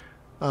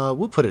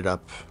 We'll put it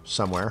up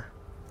somewhere.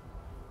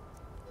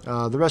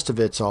 The rest of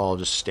it's all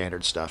just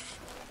standard stuff.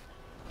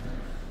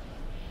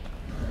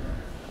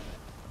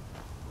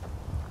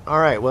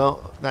 Alright,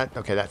 well,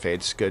 that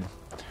fades. Good.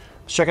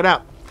 Let's check it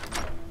out.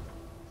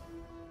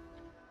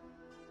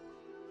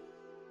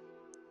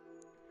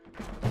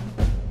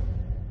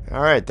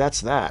 All right,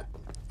 that's that.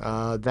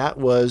 That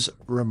was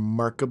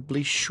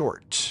remarkably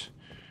short.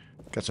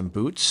 Got some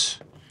boots.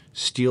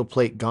 Steel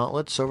plate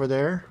gauntlets over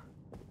there.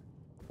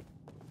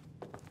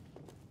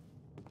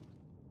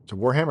 It's a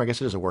warhammer? I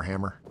guess it is a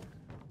warhammer.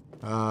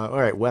 All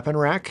right, weapon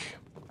rack.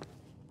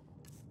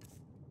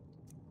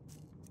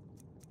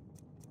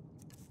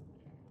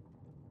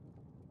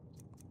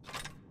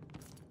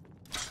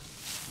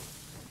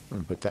 I'm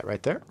going to put that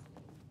right there.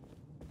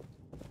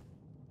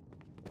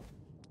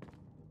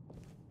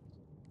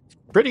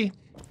 Pretty.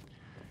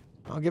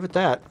 I'll give it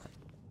that.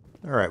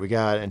 All right, we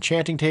got an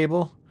enchanting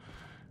table.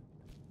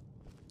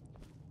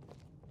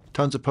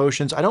 Tons of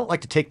potions. I don't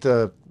like to take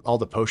all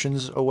the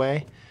potions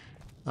away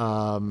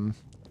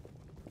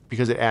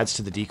because it adds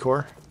to the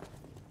decor.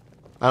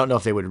 I don't know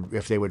if they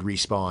would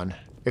respawn.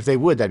 If they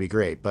would, that'd be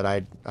great, but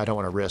I don't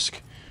want to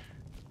risk.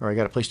 All right,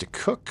 got a place to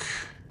cook.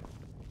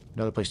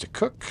 Another place to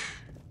cook.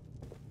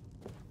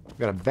 We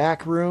got a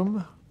back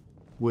room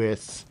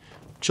with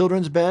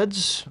children's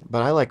beds,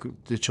 but I like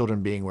the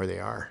children being where they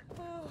are.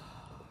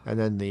 And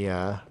then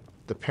the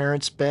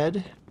parents'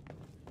 bed,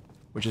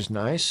 which is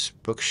nice.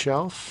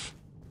 Bookshelf.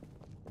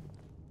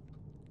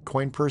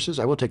 Coin purses.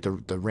 I will take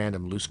the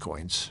random loose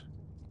coins.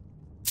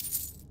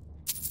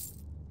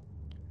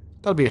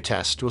 That'll be a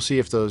test. We'll see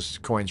if those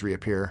coins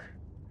reappear.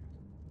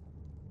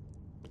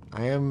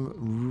 I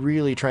am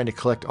really trying to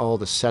collect all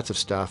the sets of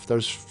stuff.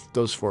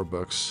 Those 4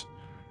 books,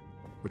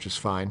 which is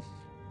fine.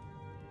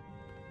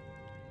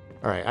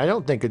 All right, I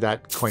don't think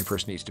that coin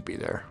purse needs to be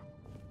there.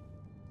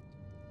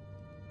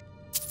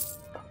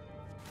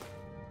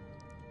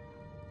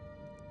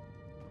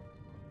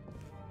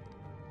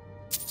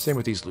 Same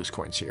with these loose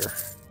coins here.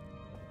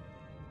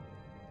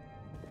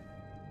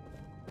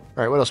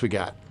 All right, what else we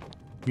got?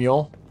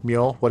 Mule.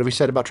 Mule. What have we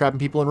said about trapping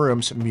people in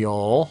rooms?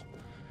 Mule.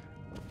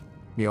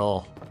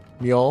 Mule.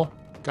 Mule.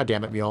 God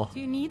damn it, Mule. Do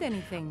you need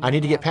anything? I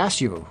need to get past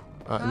you.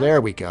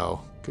 There we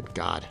go. Good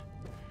God.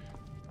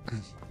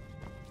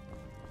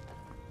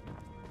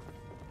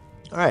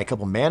 All right, a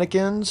couple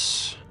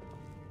mannequins.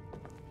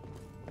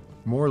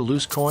 More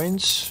loose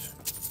coins.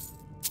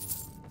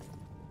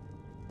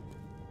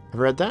 Have you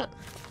read that?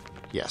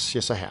 Yes.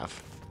 Yes, I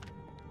have.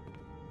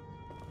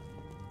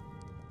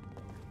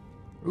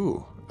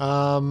 Ooh.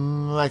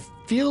 I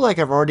feel like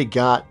I've already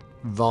got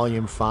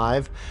Volume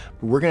 5,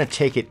 but we're going to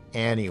take it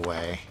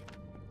anyway.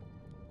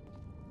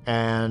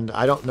 And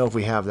I don't know if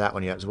we have that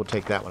one yet, so we'll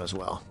take that one as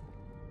well.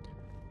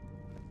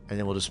 And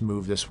then we'll just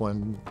move this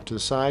one to the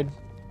side.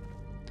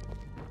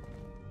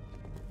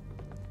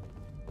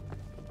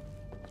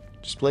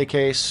 Display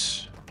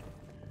case.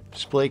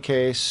 Display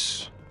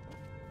case.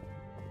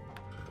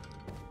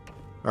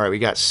 All right, we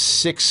got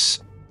 6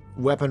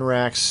 weapon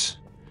racks.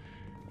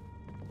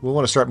 We'll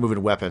want to start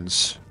moving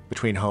weapons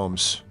between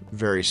homes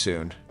very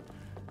soon.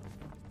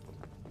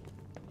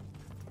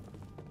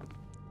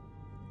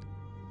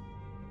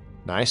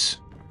 Nice.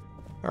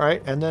 All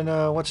right, and then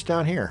what's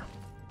down here?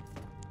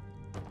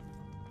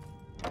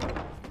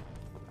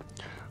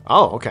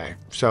 Oh, okay.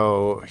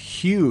 So,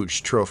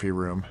 huge trophy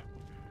room.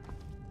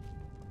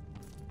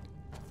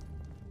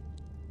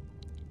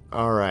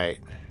 All right.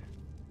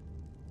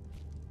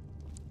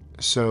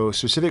 So,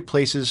 specific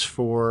places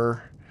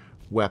for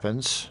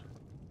weapons.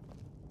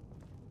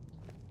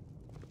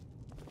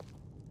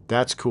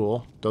 That's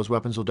cool. Those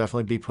weapons will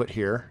definitely be put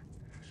here.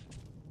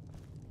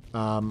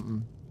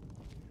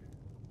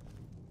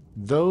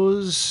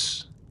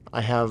 Those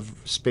I have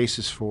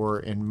spaces for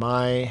in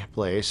my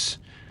place.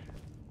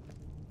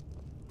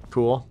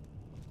 Cool.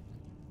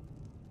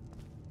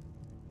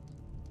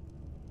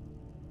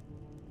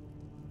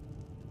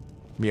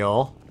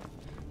 Mule.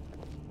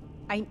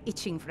 I'm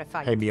itching for a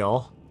fight. Hey,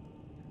 Mule.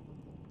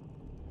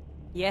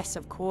 Yes,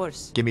 of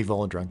course. Give me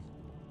Volendrung.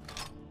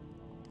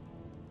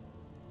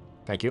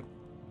 Thank you.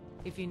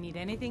 If you need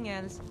anything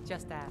else,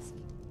 just ask.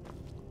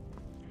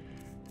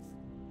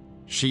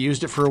 She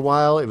used it for a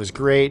while. It was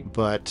great,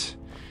 but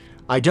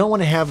I don't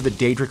want to have the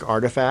Daedric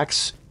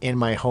artifacts in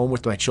my home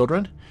with my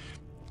children.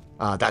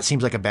 That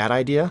seems like a bad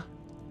idea.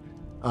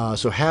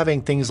 So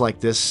having things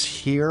like this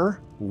here,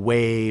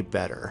 way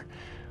better.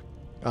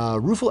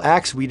 Rueful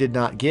Axe we did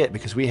not get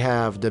because we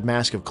have the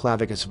Mask of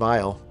Clavicus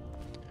Vile.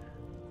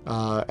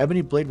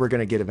 Ebony Blade we're going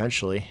to get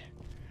eventually.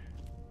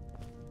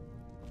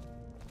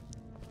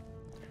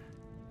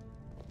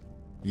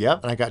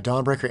 Yep, and I got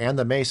Dawnbreaker and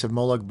the Mace of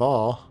Molag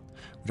Bal.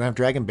 We don't have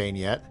Dragonbane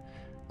yet.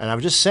 And I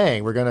was just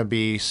saying, we're going to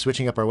be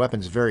switching up our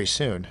weapons very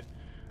soon.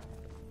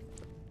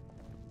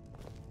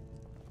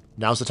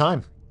 Now's the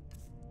time.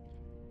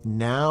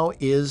 Now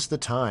is the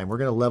time. We're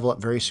going to level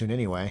up very soon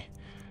anyway.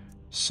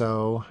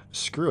 So,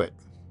 screw it.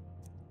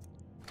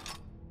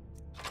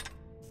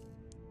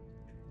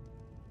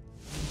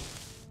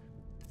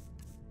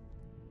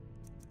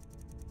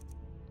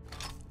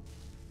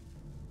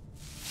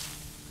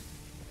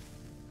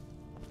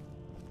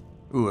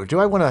 Ooh, do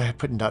I want to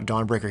put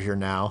Dawnbreaker here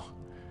now?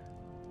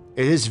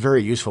 It is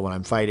very useful when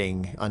I'm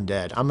fighting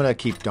undead. I'm going to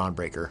keep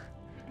Dawnbreaker.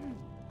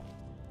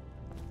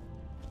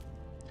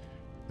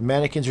 The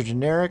mannequins are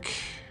generic.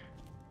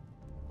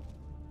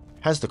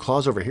 Has the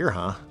claws over here,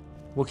 huh?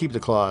 we'll keep the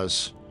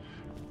claws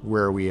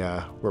where we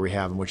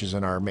have them, which is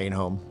in our main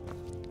home.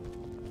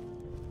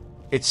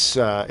 It's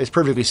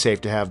perfectly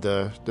safe to have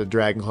the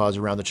dragon claws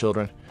around the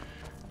children.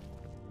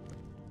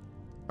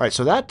 All right,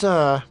 so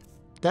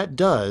that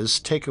does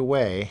take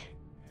away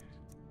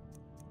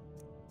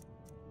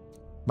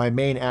my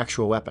main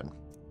actual weapon.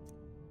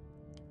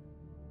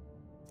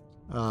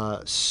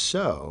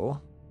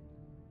 So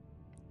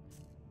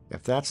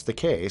if that's the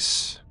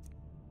case,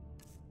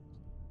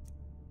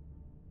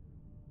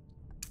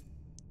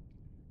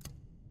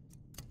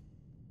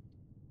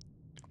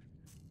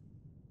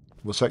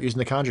 we'll start using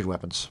the conjured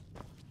weapons.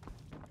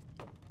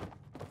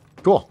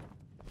 Cool.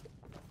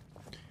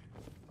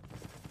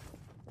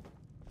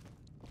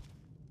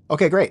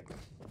 Okay, great.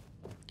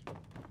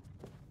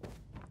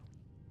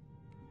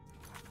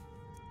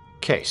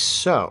 Okay,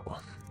 so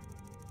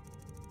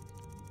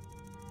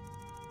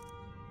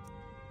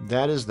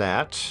that is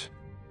that.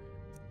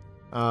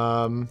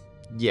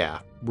 Yeah,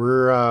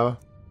 we're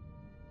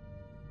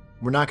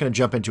not going to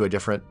jump into a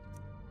different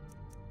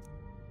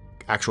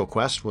actual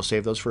quest. We'll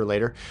save those for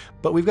later.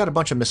 But we've got a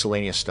bunch of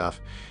miscellaneous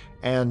stuff,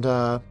 and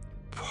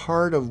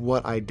part of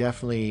what I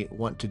definitely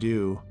want to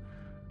do.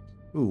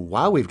 Ooh,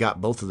 while we've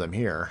got both of them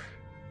here,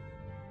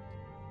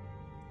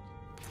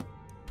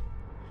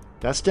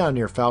 that's down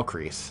near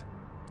Falkreath.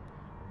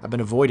 I've been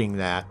avoiding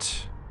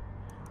that.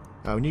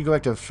 We need to go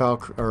back to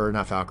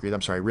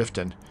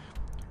Riften.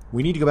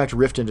 We need to go back to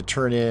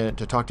Riften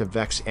to talk to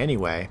Vex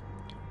anyway,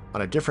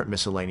 on a different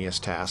miscellaneous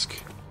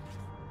task.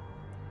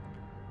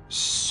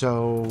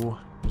 So,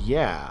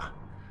 yeah.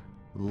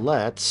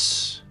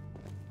 Let's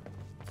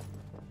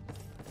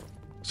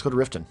go to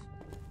Riften.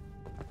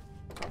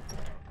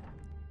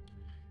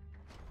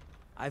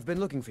 I've been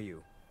looking for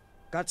you.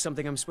 Got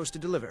something I'm supposed to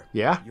deliver.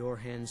 Yeah? Your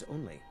hands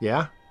only.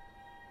 Yeah?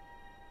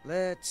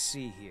 Let's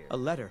see here. A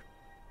letter.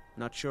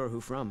 Not sure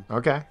who from.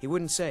 Okay. He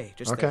wouldn't say,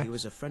 just Okay. that he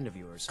was a friend of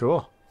yours.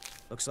 Cool.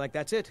 Looks like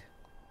that's it.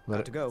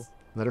 Got to go.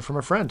 Letter from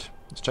a friend.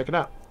 Let's check it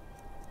out.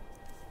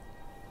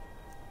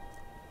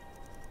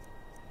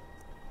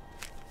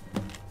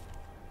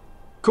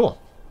 Cool.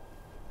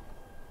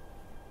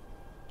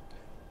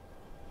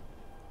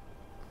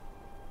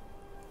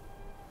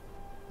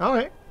 All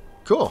right.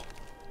 Cool.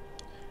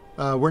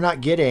 We're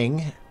not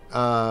getting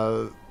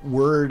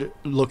word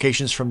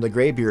locations from the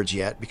Greybeards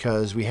yet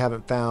because we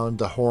haven't found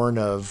the horn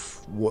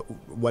of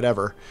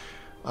whatever.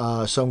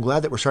 So I'm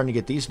glad that we're starting to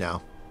get these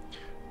now.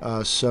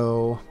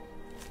 So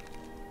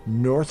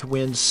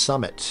Northwind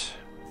Summit.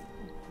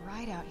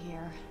 Right out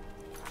here.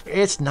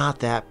 It's not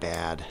that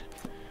bad.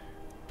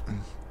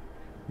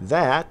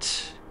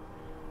 That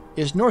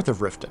is north of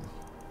Riften.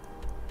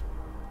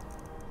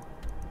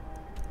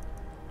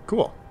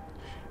 Cool.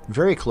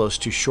 Very close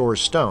to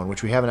Shore's Stone,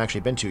 which we haven't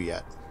actually been to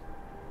yet.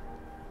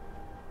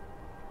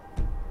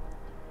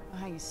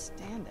 How you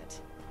stand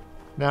it?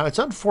 Now, it's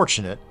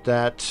unfortunate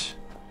that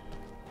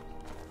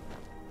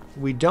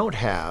we don't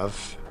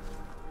have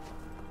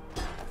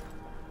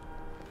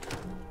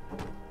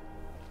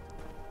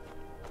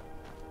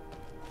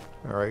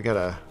Alright, got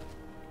a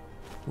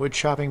wood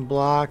chopping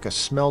block, a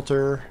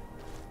smelter.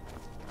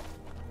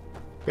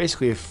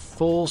 Basically a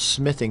full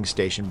smithing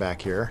station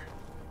back here.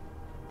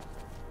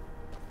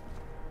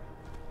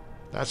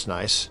 That's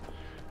nice.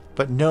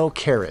 But no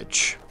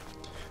carriage.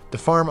 The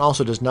farm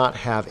also does not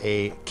have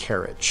a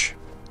carriage,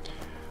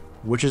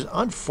 which is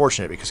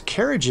unfortunate because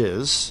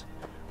carriages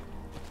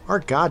are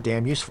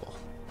goddamn useful.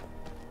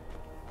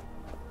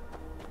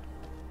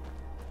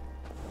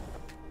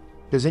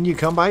 Because then you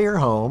come by your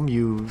home,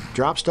 you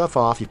drop stuff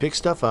off, you pick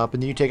stuff up,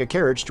 and then you take a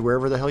carriage to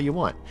wherever the hell you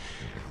want.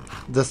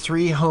 The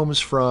 3 homes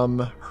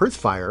from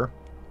Hearthfire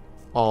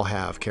all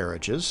have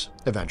carriages,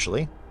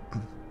 eventually.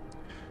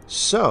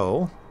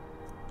 So,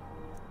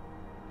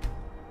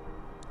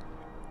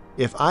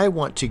 if I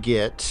want to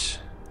get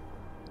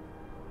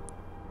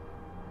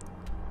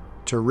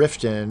to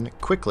Riften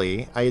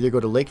quickly, I either go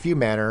to Lakeview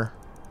Manor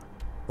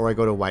or I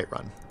go to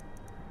Whiterun.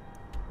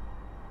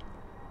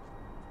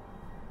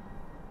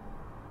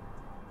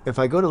 If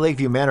I go to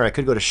Lakeview Manor, I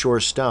could go to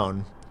Shore's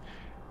Stone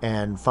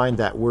and find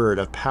that word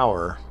of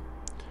power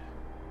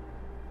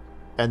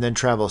and then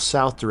travel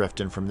south to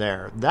Riften from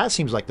there. That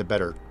seems like the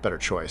better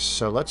choice.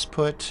 So let's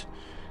put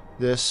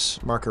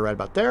this marker right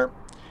about there,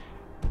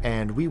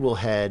 and we will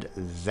head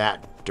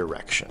that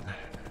direction.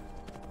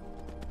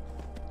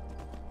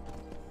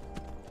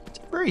 It's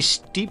a very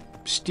steep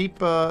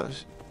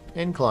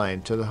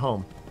incline to the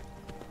home.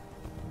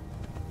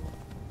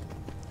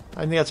 I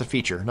think that's a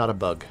feature, not a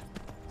bug.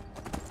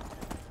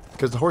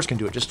 Because the horse can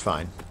do it just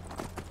fine.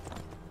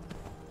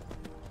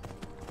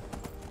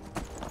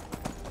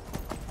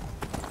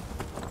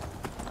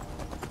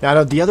 Now, out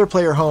of the other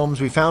player homes,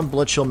 we found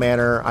Bloodshill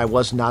Manor. I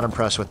was not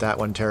impressed with that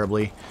one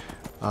terribly.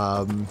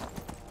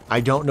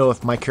 I don't know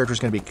if my character is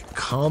going to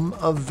become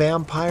a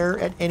vampire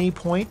at any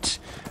point.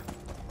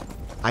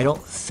 I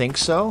don't think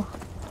so.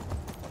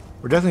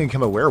 We're definitely going to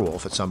become a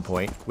werewolf at some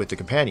point with the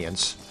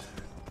companions.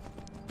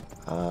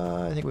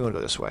 I think we want to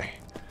go this way.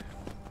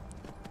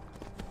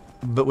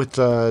 But with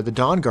the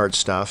Dawn Guard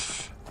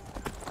stuff,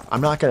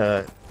 I'm not going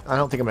to I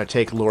don't think I'm going to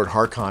take Lord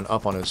Harkon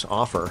up on his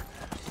offer.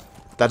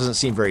 That doesn't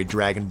seem very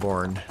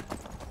Dragonborn.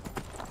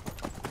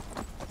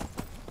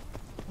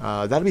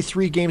 That'll be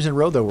 3 games in a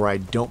row, though, where I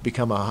don't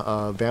become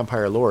a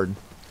vampire lord.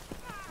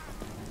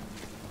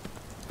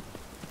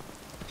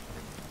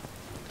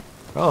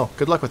 Oh,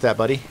 good luck with that,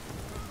 buddy.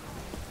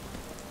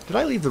 Did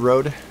I leave the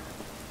road? I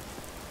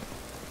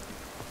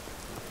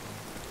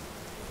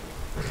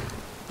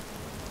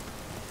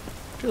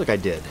feel like I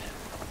did.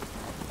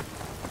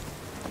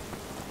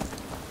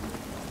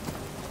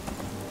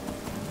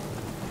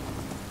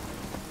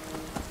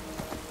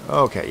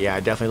 Okay, yeah, I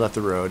definitely left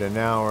the road, and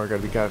now we're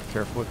going to be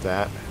careful with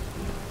that.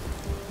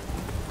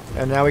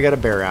 And now we got a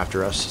bear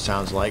after us,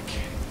 sounds like.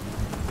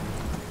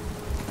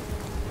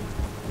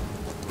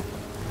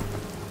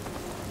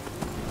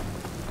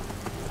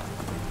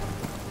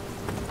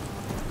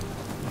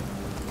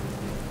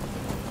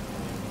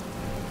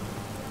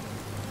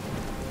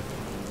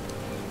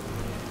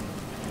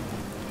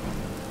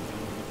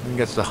 And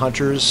gets the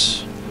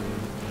hunter's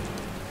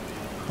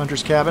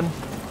cabin.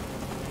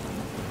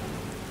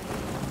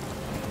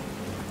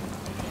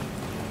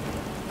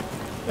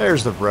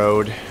 There's the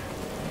road.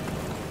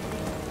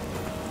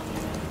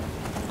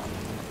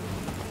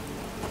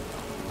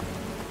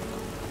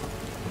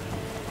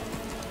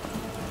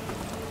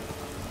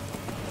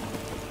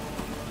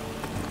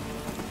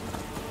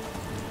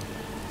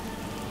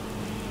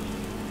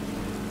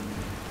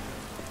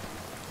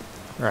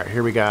 Alright,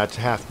 here we got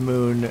Half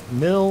Moon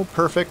Mill.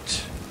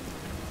 Perfect.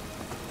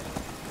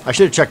 I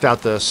should have checked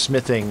out the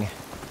smithing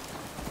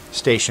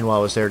station while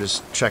I was there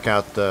to check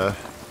out the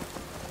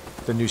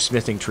new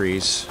smithing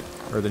trees,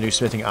 or the new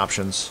smithing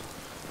options.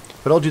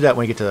 But I'll do that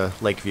when we get to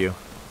Lakeview.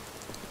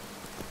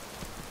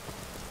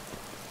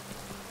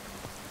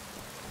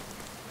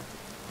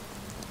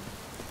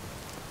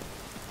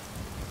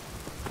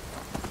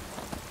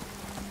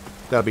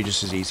 That'll be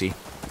just as easy.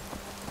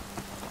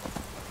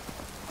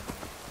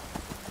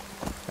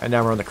 And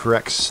now we're on the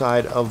correct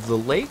side of the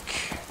lake.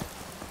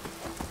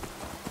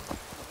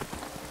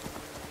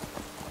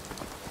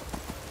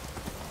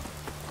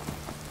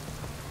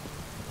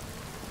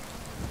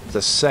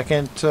 The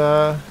second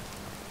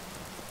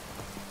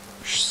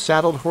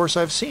saddled horse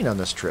I've seen on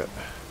this trip.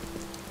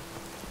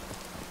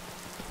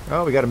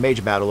 Oh, we got a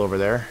mage battle over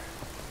there.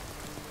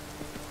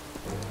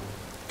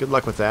 Good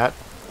luck with that.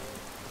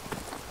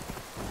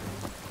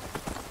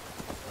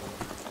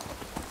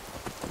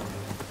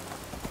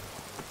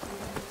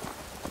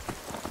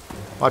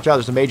 Watch out,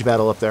 there's a mage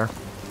battle up there.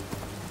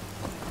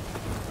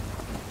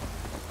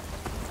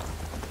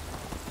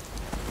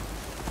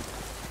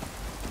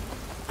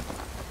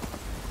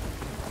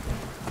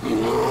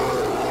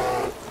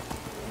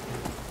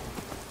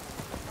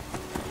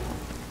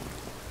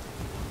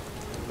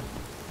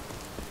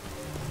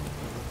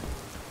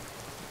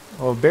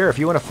 Well, Bear, if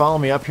you want to follow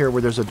me up here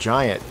where there's a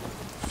giant,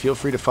 feel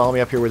free to follow me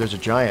up here where there's a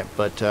giant,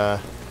 but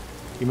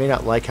you may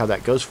not like how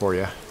that goes for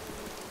you.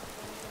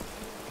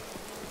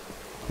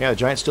 Yeah, the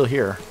giant's still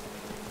here.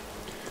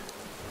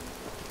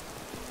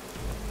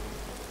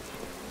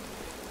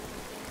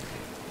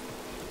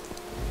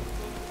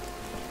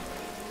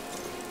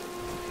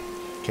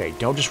 Okay,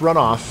 don't just run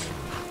off.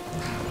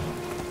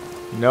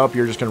 Nope,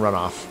 you're just gonna run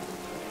off.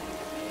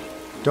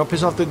 Don't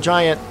piss off the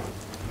giant.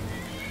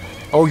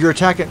 Oh, you're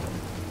attacking.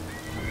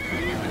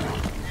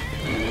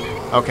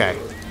 Okay.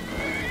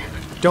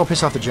 Don't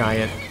piss off the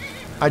giant.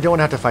 I don't want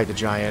to have to fight the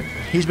giant.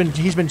 He's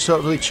been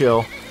totally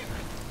chill.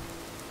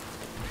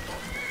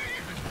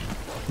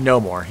 No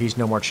more. He's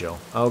no more chill.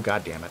 Oh,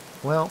 god damn it.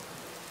 Well.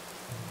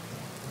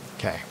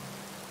 Okay.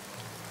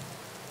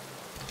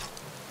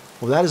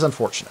 Well, that is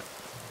unfortunate.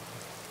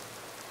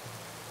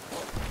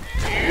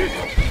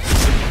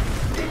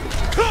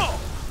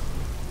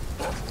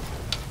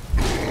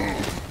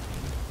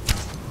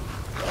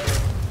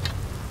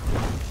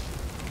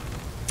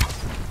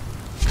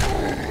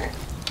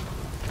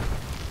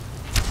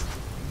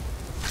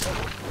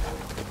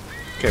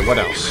 Okay, what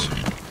else?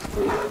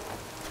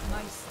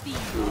 My speed.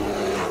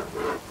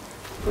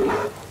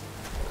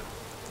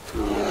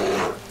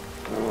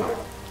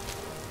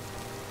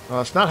 Well,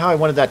 it's not how I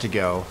wanted that to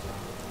go.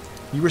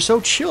 You were so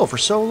chill for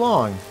so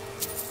long.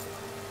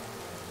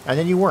 And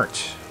then you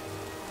weren't.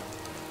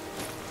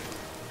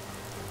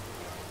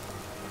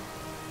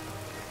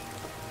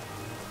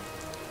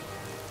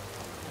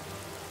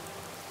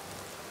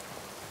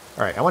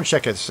 Alright, I want to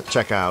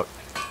check out.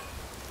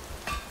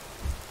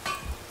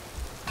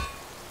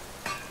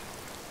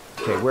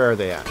 Okay, where are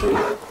they at?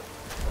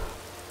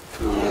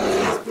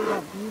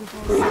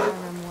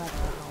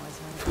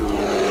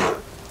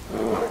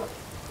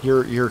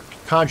 Your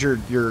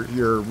conjured,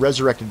 your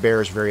resurrected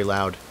bear is very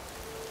loud.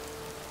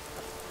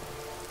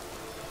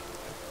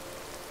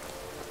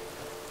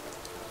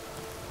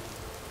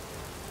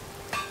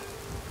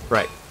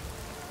 Right.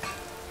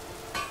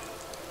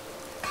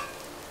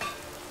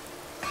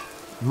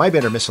 Might be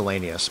under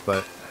miscellaneous,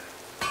 but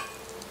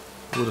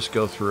we'll just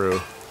go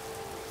through.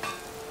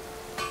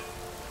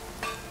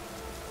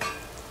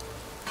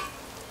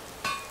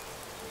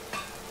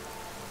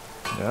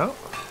 No.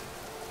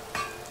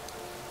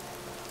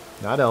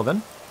 Not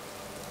Elven.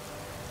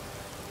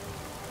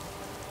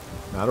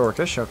 Not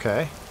Orcish,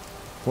 okay.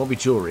 Won't be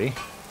jewelry.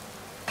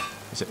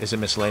 Is it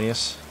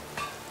miscellaneous?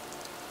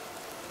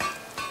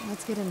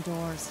 Let's get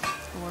indoors.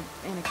 Or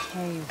in a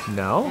cave.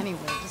 No. Anyway,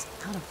 just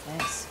out of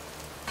this.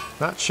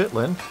 Not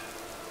chitlin.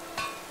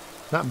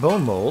 Not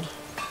bone mold.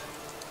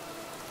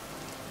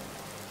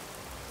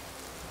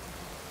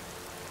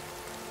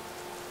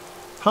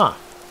 Huh.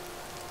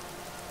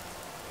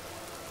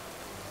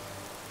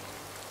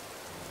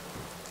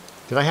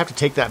 Did I have to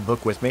take that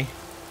book with me?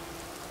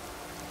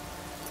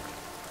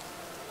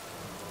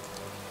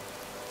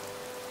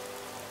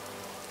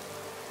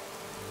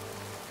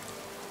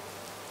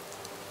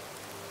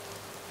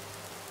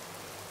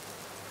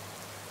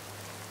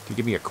 Did you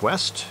give me a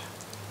quest?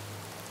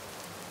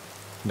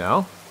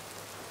 No?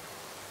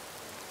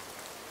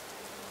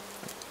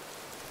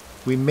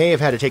 We may have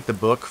had to take the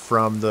book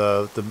from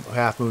the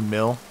Half Moon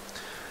Mill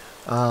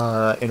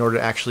in order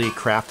to actually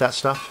craft that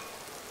stuff.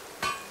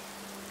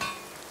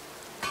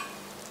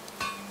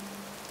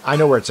 I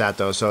know where it's at,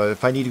 though, so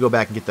if I need to go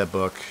back and get that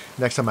book,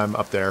 next time I'm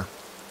up there,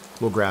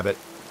 we'll grab it.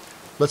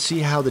 Let's see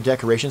how the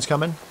decoration's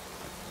coming.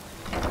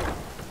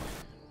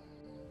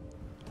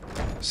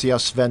 See how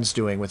Sven's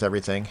doing with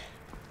everything.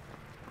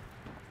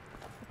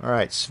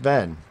 Alright,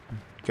 Sven. Do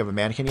you have a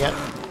mannequin yet?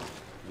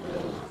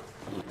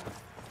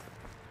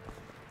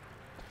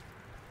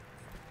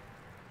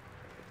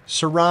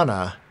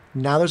 Serana.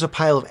 Now there's a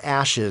pile of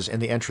ashes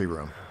in the entry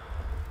room.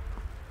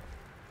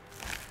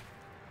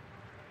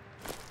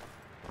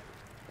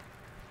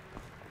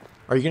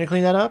 Are you going to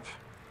clean that up?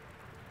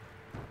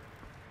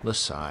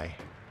 Lesai.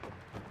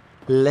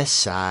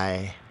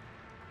 Lesai.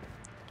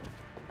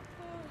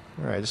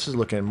 Alright, this is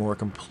looking more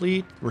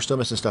complete. We're still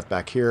missing stuff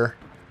back here.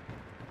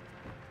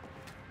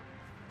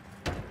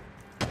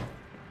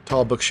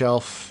 Tall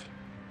bookshelf.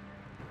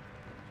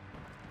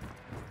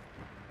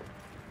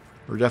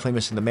 We're definitely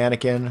missing the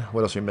mannequin.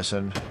 What else are we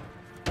missing?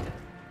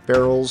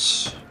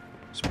 Barrels.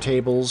 Some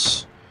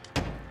tables.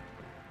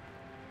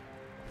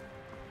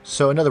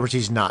 So, in other words,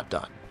 he's not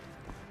done.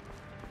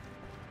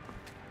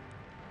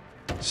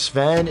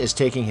 Sven is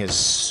taking his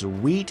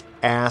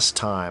sweet-ass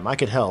time. I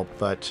could help,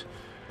 but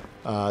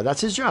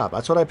that's his job.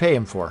 That's what I pay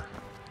him for.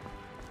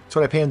 That's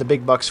what I pay him the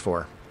big bucks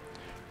for.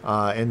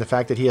 And the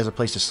fact that he has a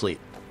place to sleep.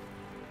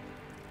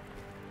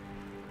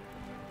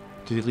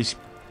 Did he at least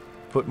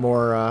put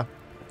more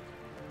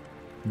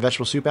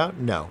vegetable soup out?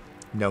 No.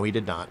 No, he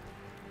did not.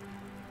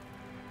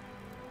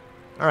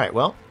 Alright,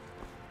 well.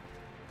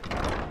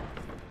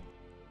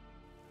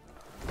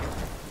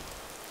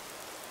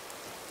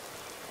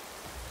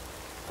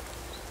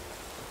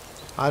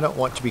 I don't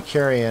want to be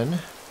carrying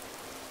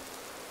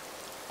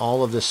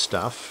all of this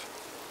stuff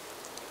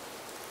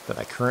that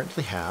I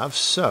currently have,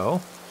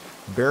 so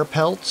bear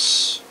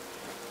pelts,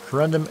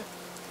 corundum,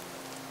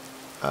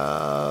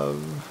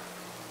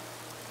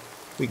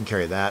 we can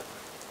carry that.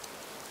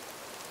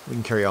 We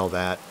can carry all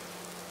that.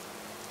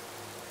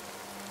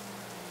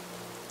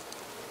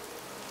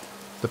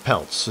 The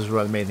pelts is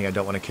the main thing I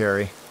don't want to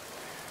carry.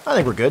 I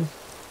think we're good.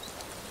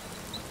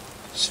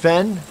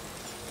 Sven,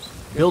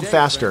 build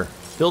faster.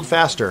 Build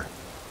faster.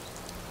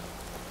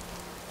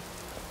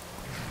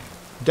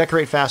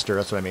 Decorate faster,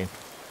 that's what I mean.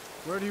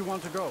 Where do you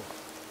want to go?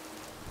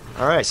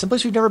 Alright,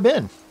 someplace we've never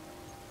been.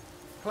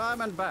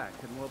 Climb and back,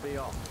 and we'll be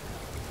off.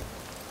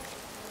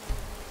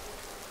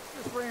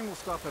 This rain will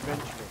stop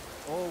eventually.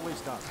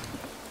 Always does.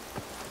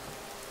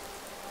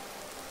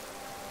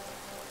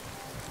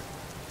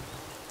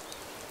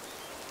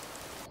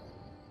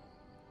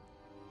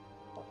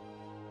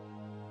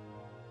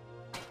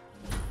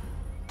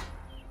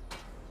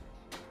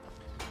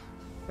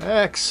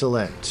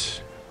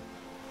 Excellent.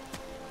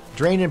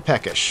 Drain and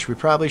peckish. We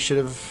probably should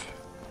have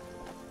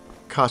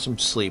caught some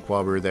sleep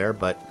while we were there,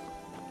 but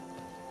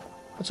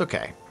that's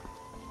okay.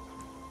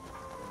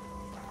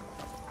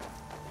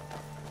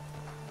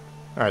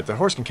 Alright, the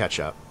horse can catch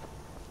up.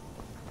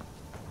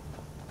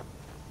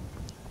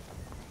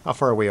 How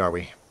far away are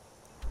we?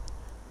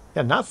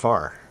 Yeah, not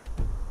far.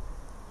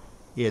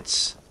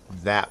 It's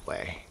that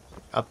way.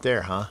 Up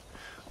there, huh?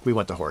 We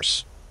want the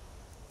horse.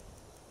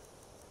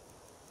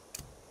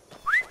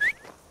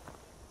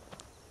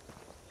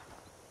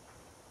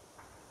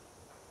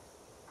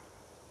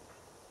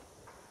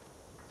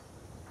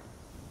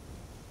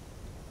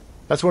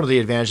 That's one of the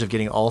advantages of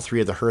getting all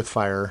three of the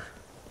Hearthfire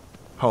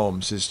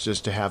homes, is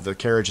just to have the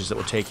carriages that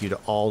will take you to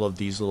all of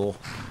these little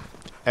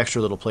extra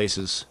little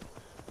places.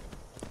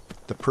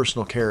 The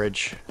personal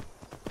carriage.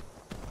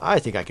 I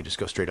think I could just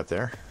go straight up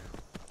there.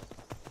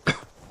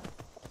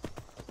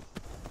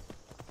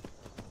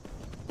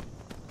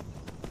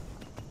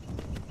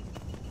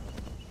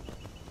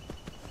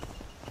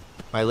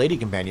 My lady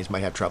companions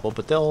might have trouble,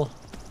 but they'll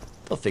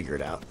figure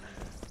it out.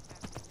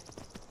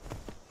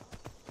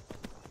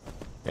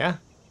 Yeah?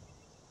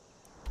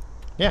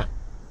 Yeah.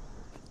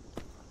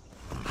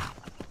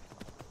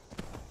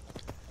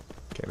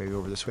 Okay, maybe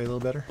over this way a little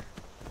better.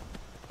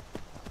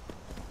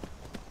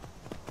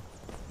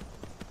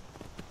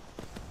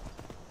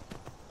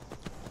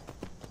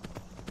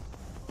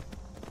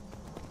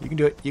 You can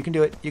do it. You can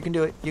do it. You can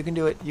do it. You can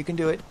do it. You can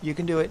do it. You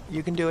can do it.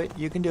 You can do it.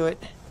 You can do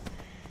it.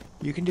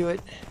 You can do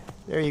it.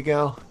 There you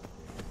go.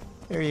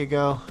 There you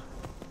go.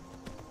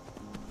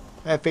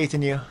 I have faith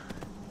in you.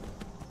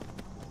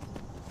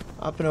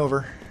 Up and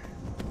over.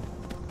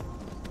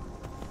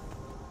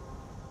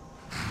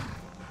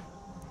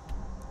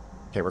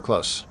 Okay, we're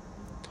close.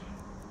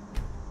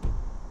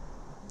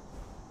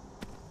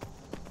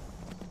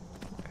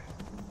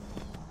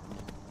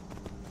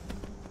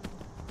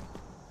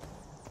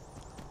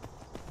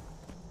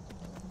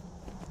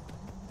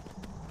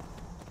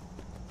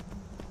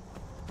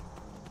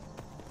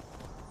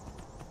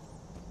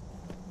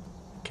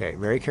 Okay,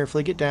 very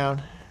carefully get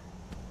down.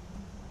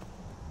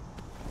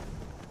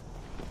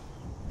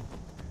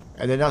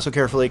 And then not so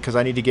carefully because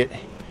I need to get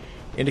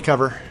into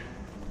cover.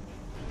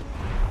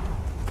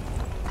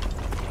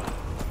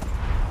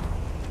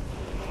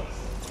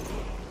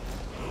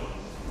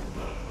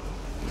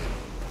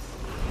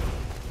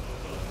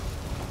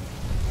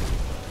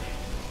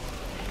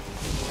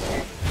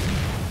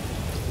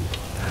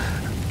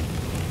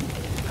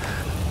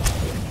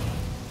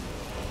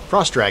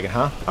 Frost Dragon,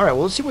 huh? Alright,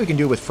 well, let's see what we can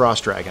do with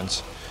Frost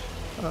Dragons.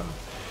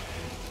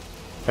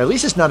 At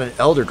least it's not an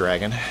Elder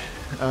Dragon.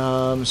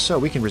 So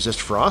we can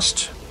resist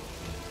Frost.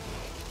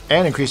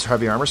 And increase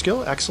heavy armor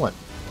skill. Excellent.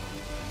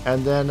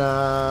 And then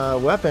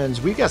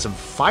weapons. We've got some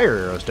fire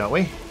arrows, don't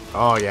we?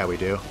 Oh, yeah, we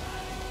do.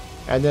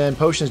 And then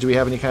potions. Do we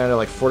have any kind of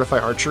like fortify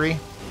archery?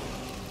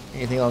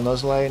 Anything along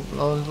those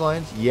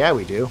lines? Yeah,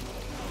 we do.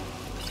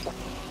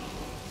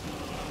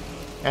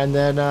 And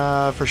then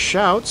for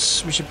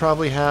shouts, we should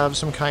probably have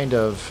some kind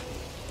of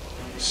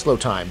slow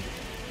time.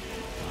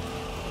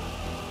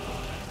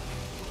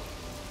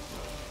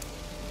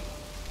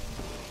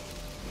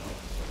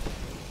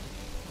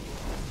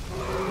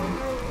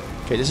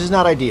 Okay, this is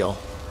not ideal.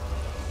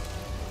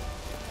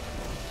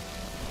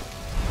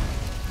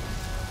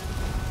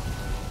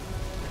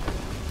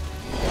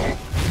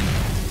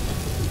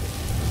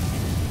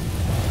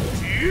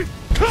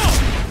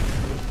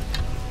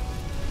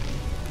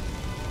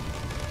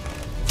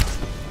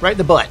 Right in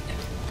the butt.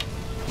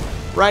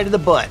 Right in the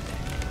butt.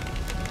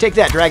 Take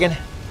that, dragon.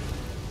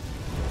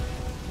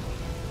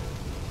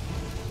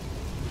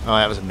 Oh,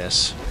 that was a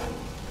miss.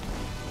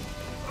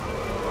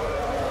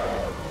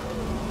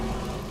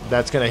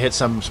 That's going to hit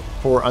some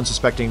poor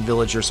unsuspecting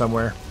villager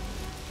somewhere.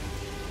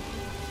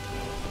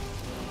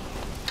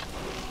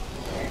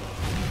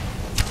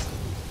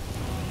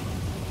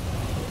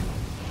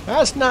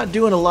 That's not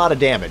doing a lot of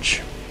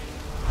damage,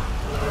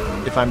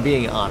 if I'm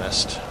being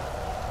honest.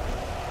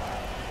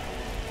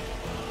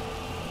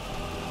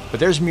 But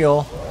there's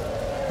Mule.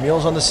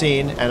 Mule's on the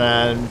scene,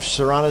 and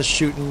Serana's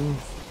shooting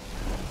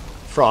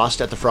Frost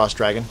at the Frost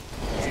Dragon.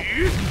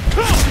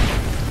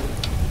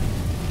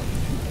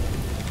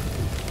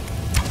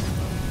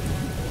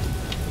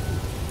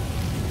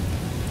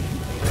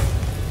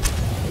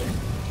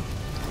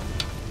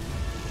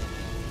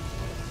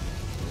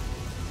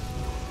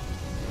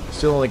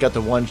 Still only got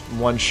the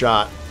one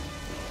shot.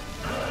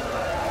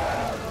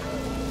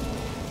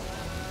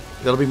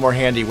 That'll be more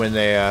handy when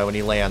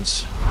he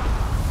lands.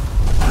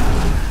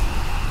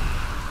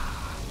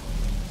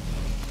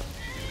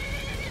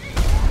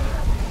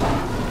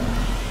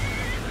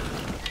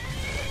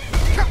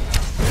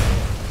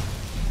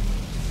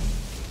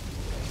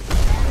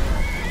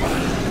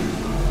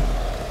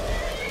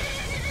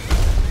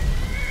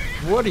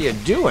 What are you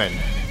doing?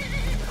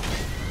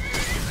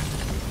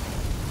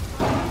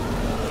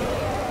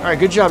 Alright,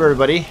 good job,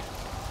 everybody.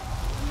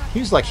 He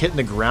was like hitting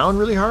the ground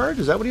really hard?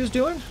 Is that what he was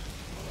doing?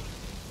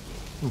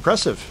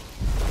 Impressive.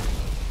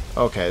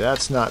 Okay,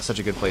 that's not such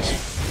a good place.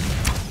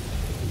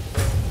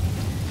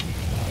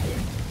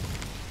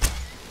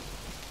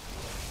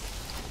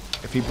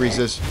 If he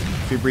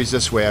breathes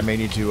this way, I may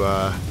need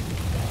to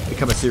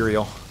become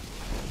ethereal.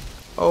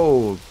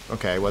 Oh,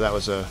 okay, well that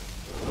was a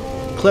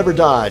clever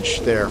dodge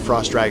there,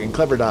 Frost Dragon.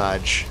 Clever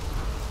dodge.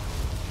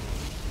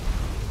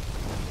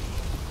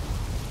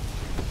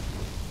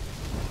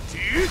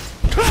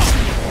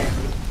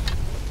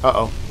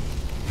 Uh-oh.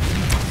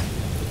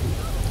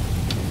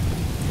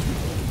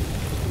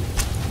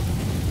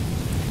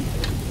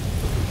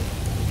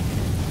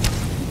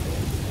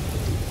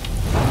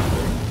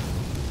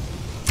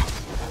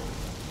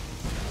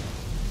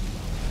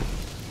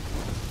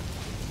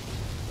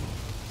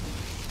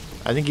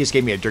 I think he just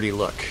gave me a dirty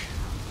look.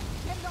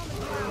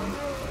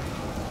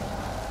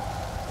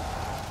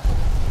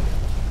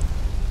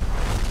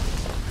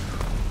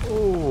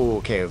 Oh,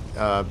 okay.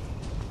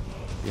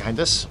 Behind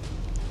us?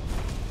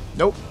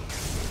 Nope.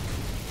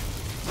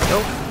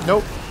 Nope.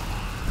 Nope.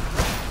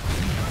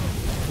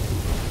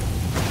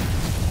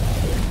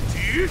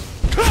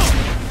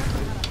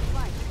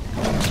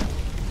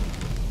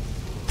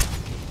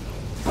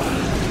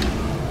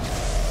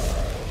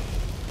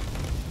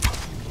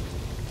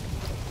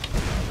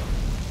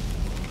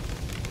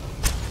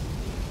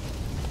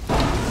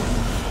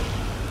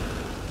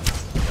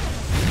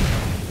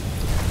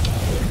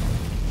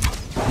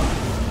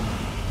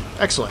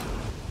 Excellent.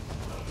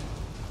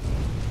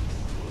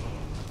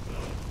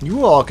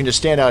 You all can just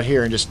stand out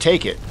here and just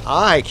take it.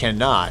 I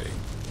cannot.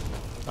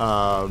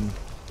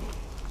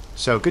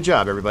 So, good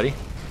job, everybody.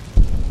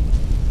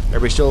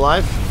 Everybody still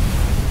alive?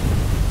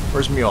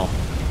 Where's Mule?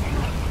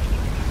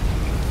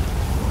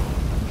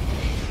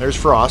 There's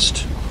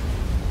Frost.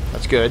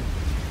 That's good.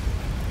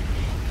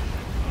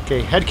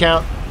 Okay, head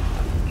count.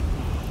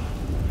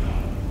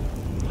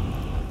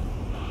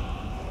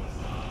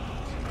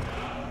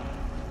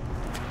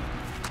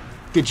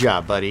 Good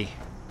job, buddy.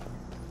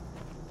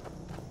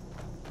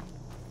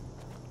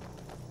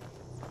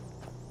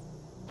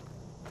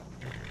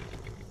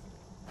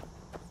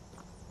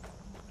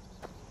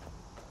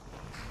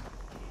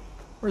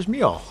 Where's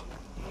Mule?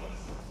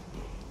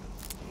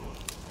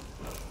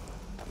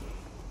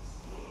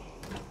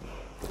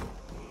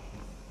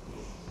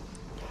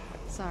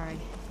 Sorry.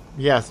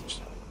 Yeah, at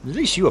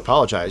least you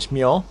apologize,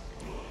 Mule.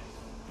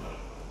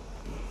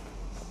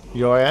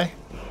 You alright?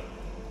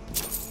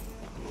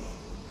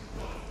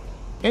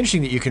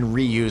 Interesting that you can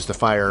reuse the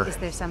fire. Is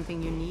there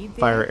something you need?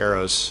 Fire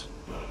arrows.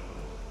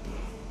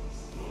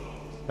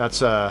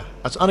 That's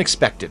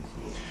unexpected.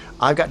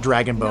 I've got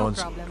dragon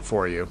bones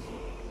for you.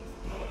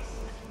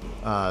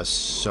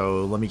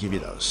 So let me give you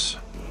those.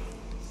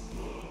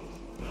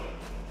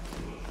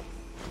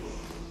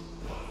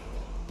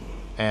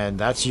 And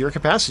that's your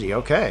capacity,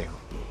 okay.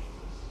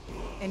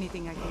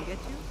 Anything I can get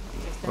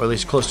you? Or at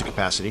least close to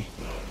capacity.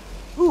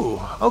 Ooh,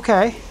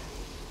 okay.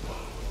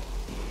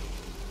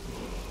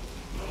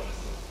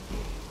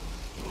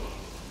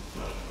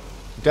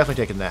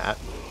 Definitely taking that.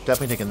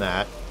 Definitely taking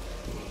that.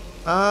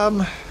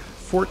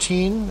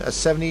 14,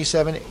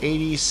 77,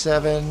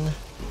 87,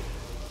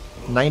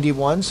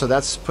 91, so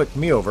that's put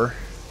me over.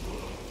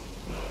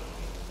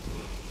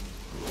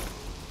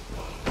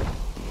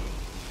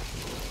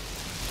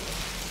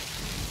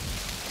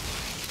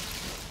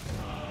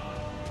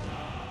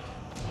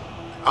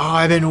 Oh,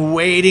 I've been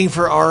waiting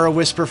for Aura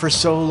Whisper for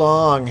so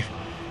long.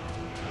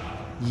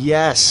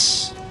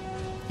 Yes.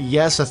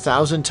 Yes,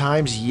 1,000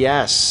 times,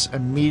 yes.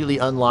 Immediately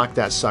unlock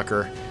that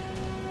sucker.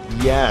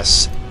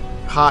 Yes.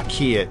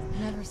 Hotkey it.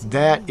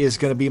 That is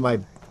going to be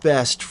my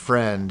best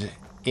friend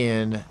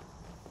in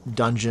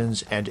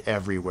dungeons and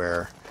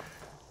everywhere.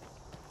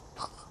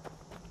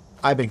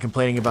 I've been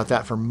complaining about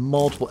that for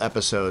multiple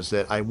episodes,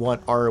 that I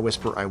want Aura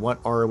Whisper, I want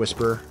Aura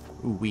Whisper.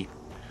 Ooh, wheat.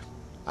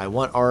 I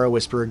want Aura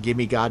Whisper, give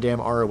me goddamn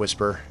Aura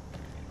Whisper.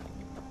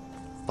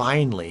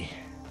 Finally.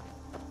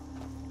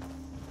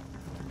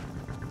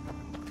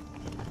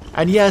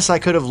 And yes, I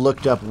could have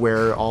looked up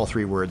where all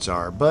three words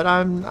are, but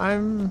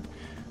I'm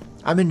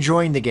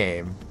enjoying the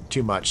game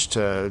too much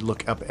to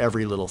look up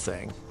every little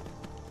thing.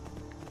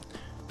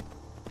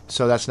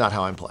 So that's not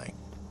how I'm playing.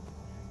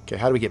 Okay,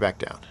 how do we get back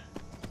down?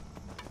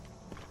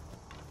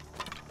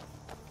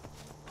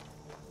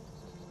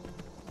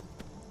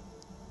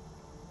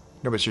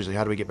 No, but seriously,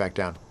 how do we get back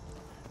down?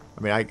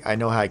 I mean, I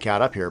know how I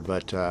got up here,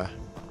 but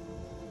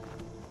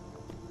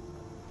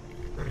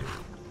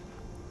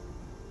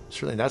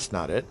certainly that's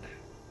not it.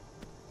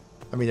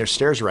 I mean, there's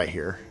stairs right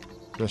here.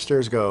 The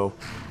stairs go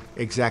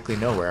exactly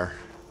nowhere.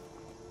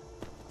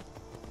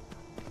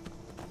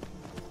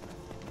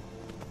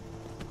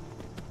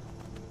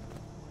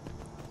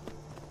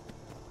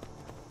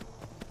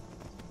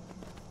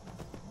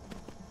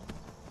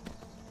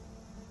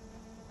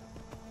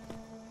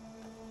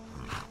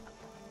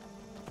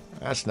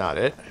 That's not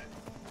it.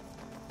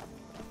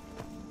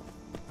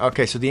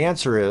 Okay, so the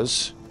answer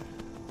is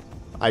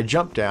I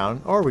jump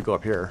down, or we go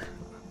up here,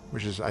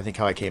 which is, I think,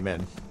 how I came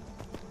in.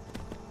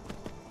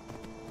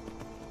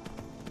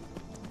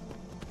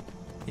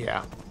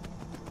 Yeah.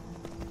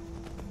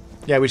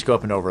 Yeah, we just go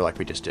up and over like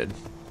we just did.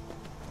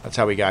 That's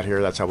how we got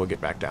here. That's how we'll get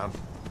back down.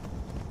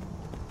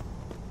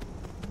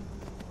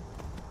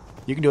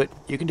 You can do it.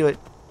 You can do it.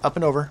 Up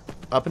and over.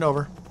 Up and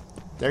over.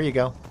 There you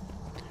go.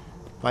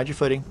 Find your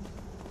footing.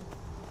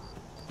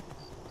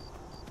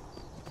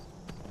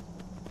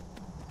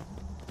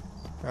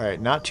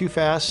 Alright, not too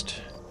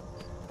fast.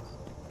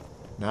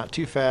 Not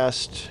too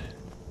fast.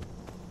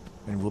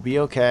 And we'll be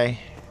okay.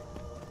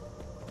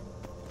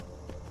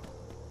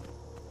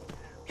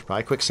 Should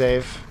probably quick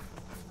save.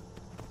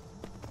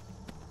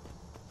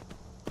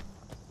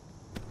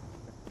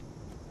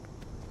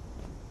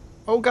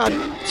 Oh god!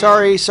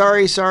 Sorry,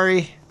 sorry,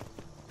 sorry.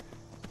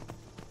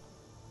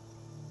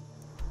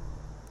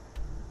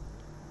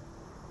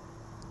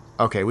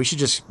 Okay, we should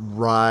just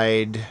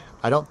ride.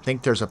 I don't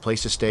think there's a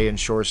place to stay in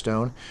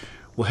Shorestone.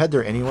 We'll head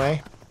there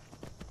anyway.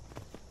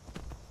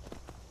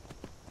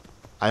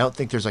 I don't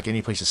think there's like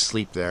any place to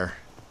sleep there.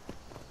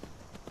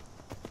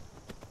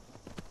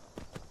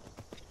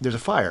 There's a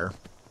fire.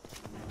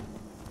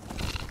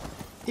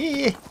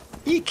 Eek,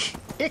 ick,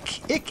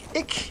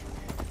 ick.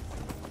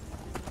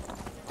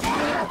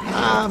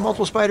 Ah,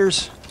 multiple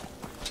spiders.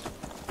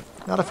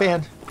 Not a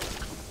fan.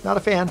 Not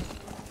a fan.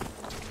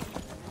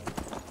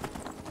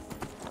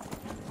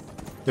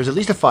 There's at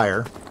least a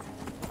fire.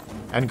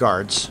 And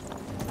guards.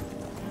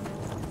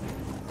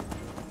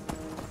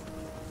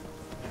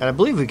 And I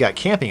believe we've got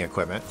camping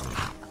equipment.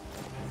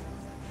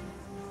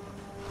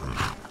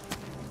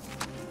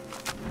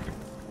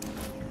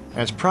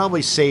 And it's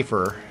probably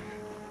safer.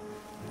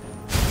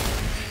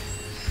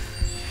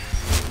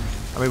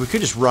 I mean, we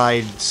could just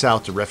ride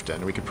south to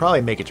Riften. We could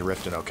probably make it to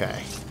Riften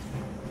okay.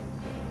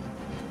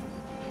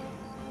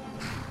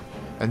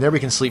 And there we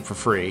can sleep for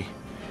free.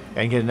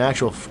 And get an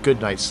actual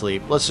good night's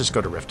sleep. Let's just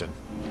go to Riften.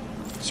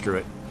 Screw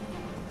it.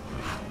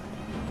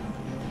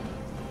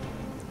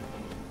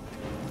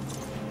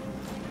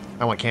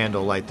 I want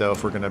candlelight, though,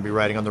 if we're going to be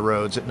riding on the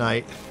roads at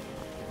night.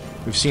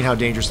 We've seen how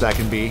dangerous that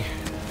can be.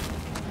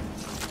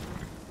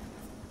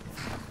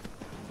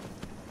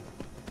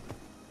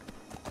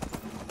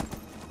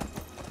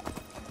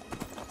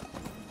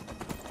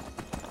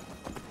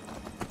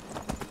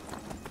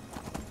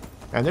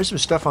 And there's some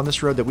stuff on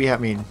this road that we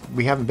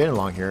haven't been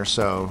along here,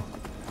 so...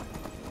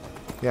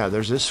 Yeah,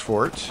 there's this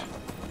fort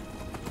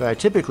that I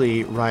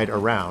typically ride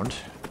around.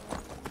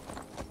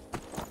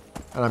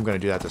 And I'm going to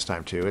do that this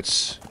time, too.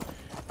 It's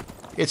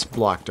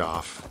blocked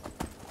off.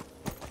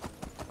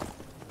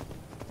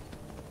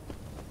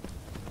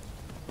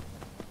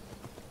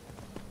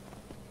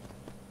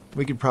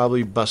 We could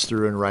probably bust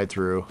through and ride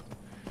through.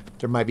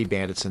 There might be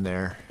bandits in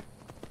there.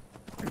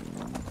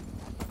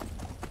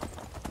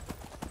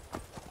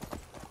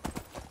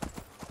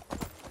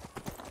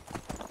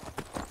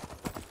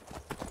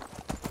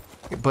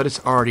 But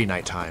it's already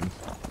nighttime.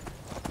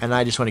 And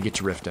I just want to get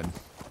to Riften,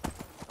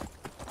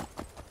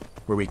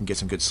 where we can get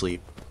some good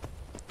sleep.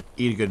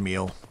 Eat a good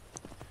meal.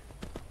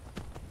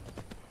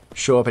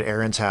 Show up at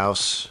Aaron's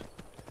house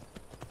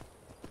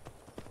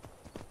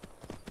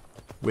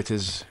with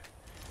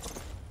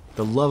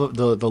the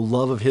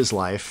love of his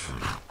life,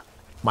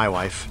 my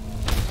wife,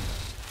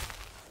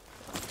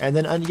 and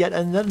then yet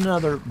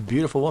another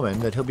beautiful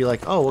woman that he'll be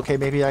like, oh, okay,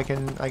 maybe I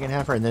can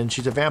have her, and then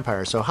she's a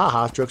vampire, so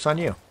haha, joke's on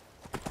you.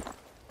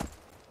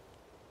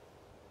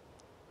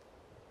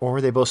 Or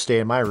they both stay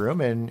in my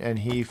room and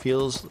he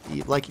feels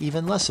like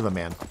even less of a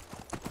man.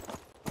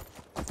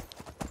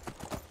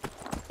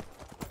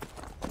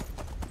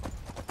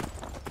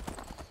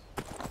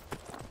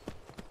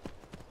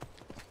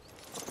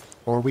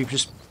 Or we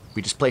just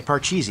play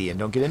Parcheesi and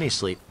don't get any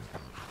sleep.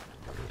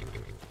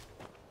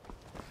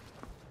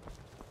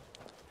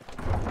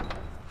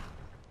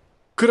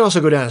 Could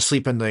also go down and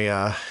sleep in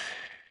the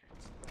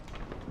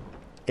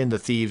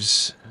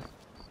Thieves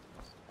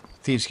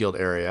Guild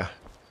area.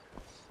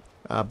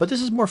 But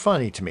this is more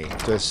funny to me,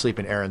 to sleep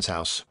in Aaron's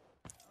house.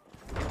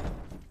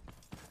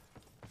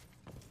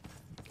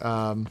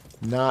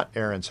 Not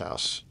Aaron's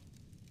house.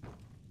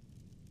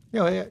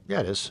 Yeah, it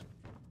is.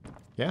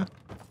 Yeah?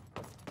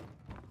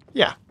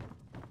 Yeah.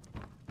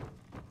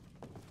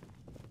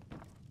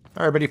 All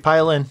right, everybody,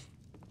 pile in.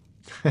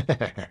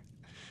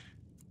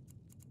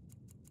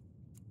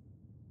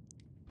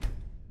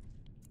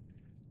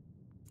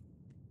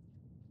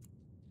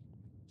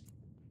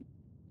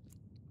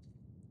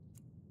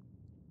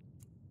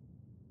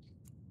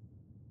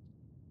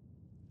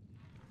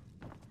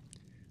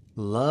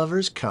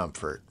 Lover's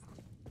comfort.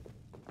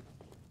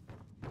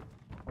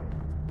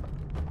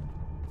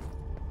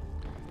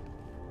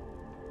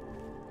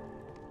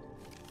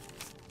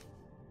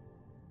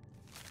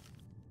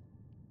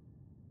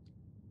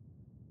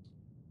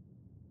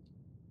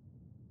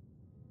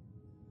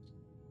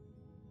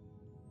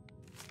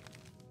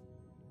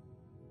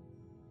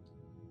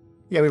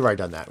 Yeah, we've already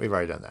done that. We've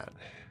already done that.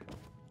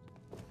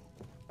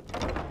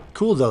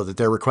 Cool, though, that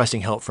they're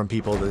requesting help from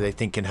people that they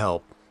think can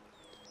help.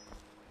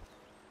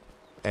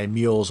 And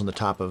mules on the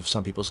top of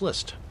some people's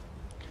list.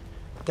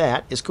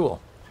 That is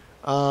cool.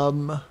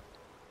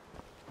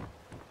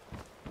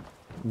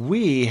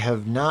 We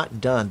have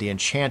not done the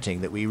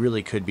enchanting that we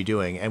really could be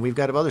doing, and we've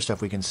got other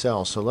stuff we can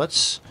sell, so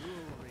let's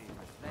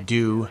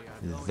do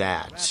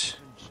that.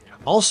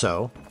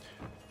 Also,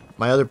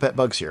 my other pet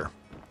bug's here.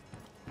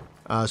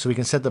 So we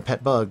can send the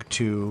pet bug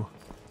to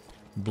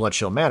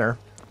Bloodshill Manor,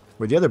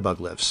 where the other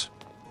bug lives.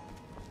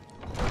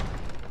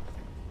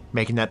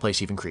 Making that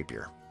place even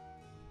creepier.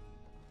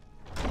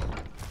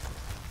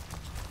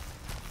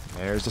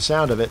 There's the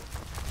sound of it.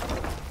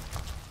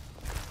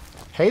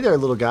 Hey there,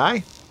 little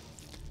guy.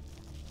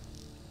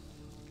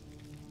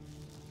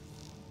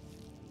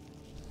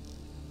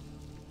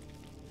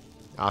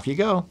 Off you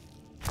go.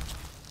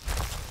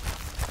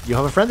 You'll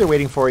have a friend there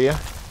waiting for you.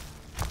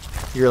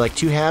 You're like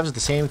two halves of the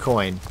same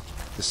coin.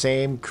 The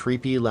same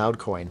creepy, loud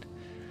coin.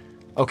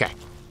 Okay.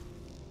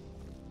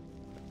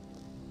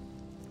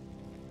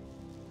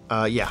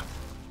 Yeah.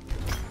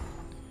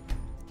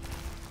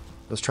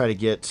 Let's try to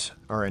get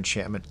our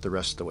enchantment the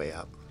rest of the way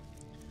up.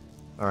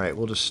 Alright,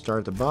 we'll just start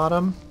at the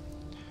bottom.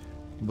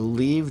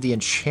 Believe the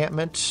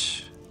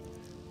enchantment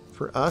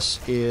for us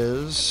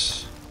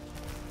is...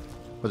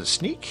 Was it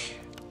Sneak?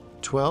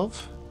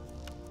 12?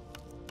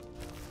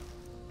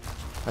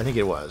 I think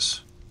it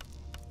was.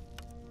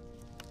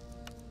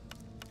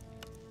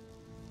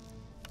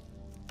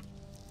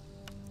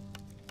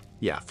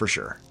 Yeah, for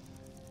sure.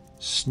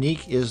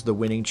 Sneak is the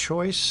winning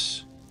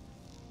choice.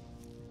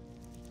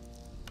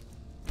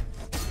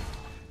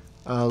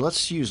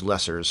 Let's use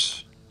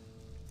lessers.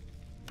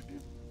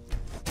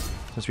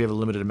 Since we have a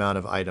limited amount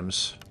of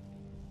items.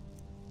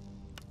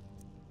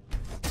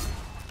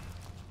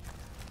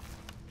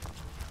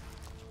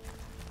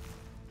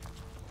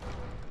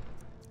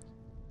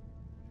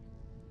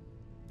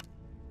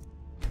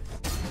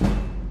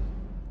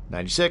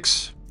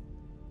 96.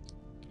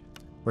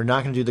 We're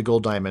not going to do the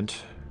gold diamond.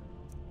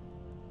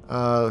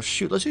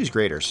 Shoot, let's use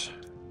graders.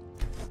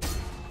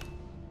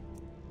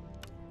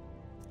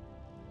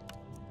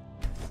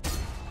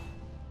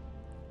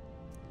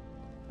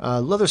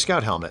 Leather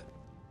scout helmet.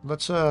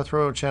 Let's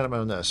throw a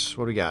enchantment on this.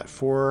 What do we got?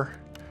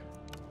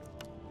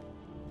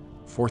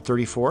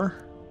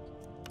 434,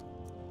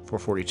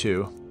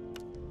 442,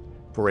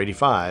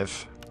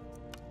 485.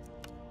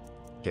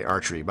 Okay,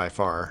 archery by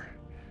far.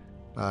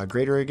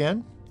 Greater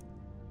again.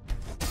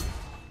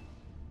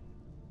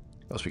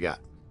 What else we got?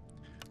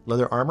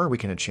 Leather armor, we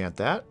can enchant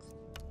that.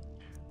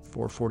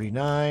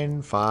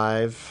 449,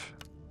 5.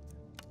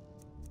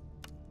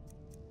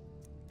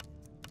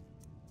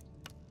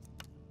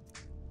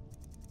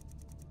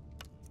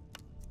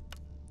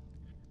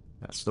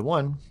 That's the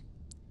one.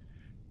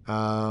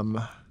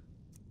 Yeah,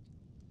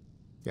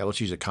 let's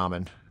use a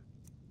common.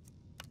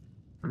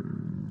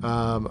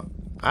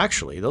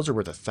 Actually, those are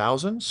worth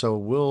 1,000, so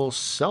we'll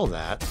sell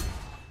that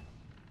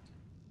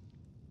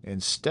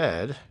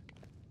instead.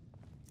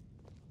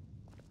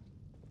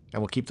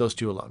 And we'll keep those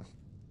two alone.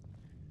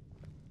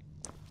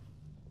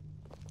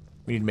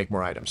 We need to make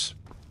more items.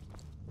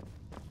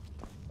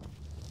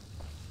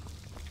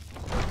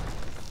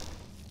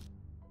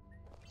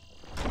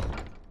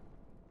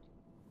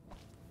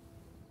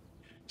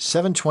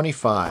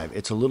 $7.25.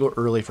 It's a little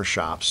early for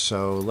shops,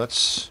 so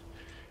let's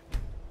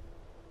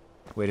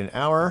wait an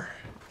hour.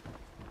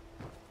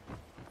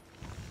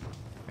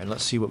 And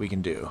let's see what we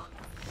can do.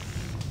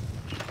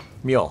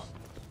 Mule.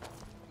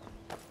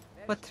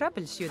 What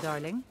troubles you,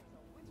 darling?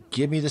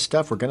 Give me the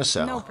stuff we're going to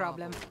sell. No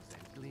problem.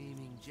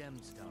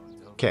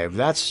 Okay, if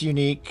that's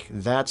unique,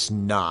 that's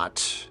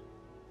not.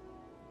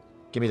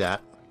 Give me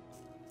that.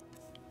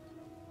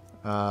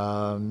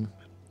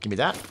 Give me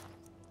that.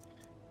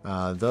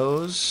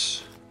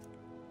 Those.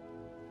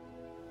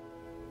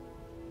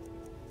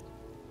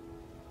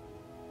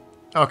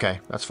 Okay,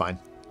 that's fine.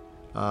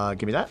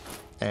 Give me that,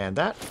 and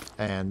that,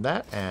 and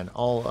that, and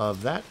all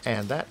of that,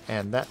 and that,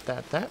 and that,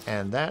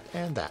 and that,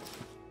 and that.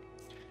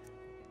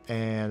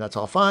 And that's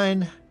all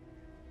fine.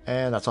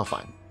 And that's all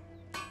fine.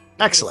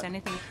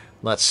 Excellent.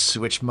 Let's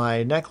switch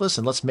my necklace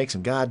and let's make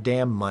some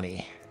goddamn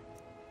money.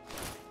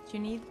 What you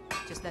need,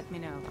 just let me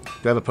know. Do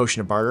I have a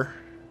potion of barter?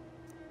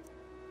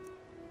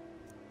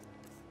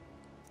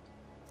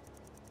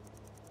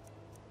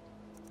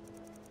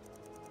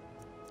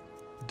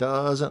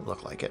 Doesn't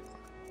look like it.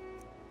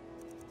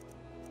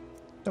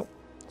 Nope.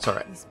 It's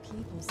alright.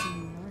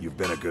 You've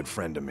been a good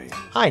friend to me.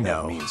 I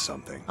know. That means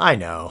something. I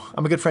know.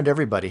 I'm a good friend to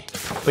everybody.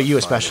 But you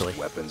especially.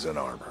 Weapons and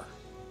armor.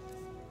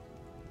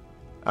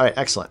 Alright,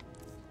 excellent.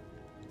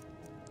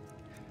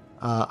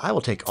 I will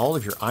take all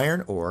of your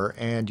iron ore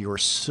and your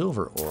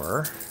silver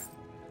ore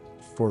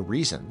for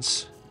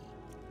reasons.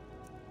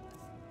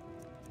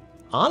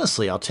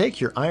 Honestly, I'll take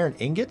your iron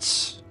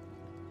ingots.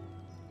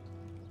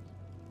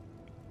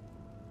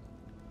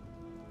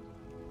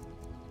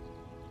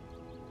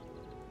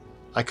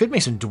 I could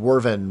make some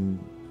dwarven...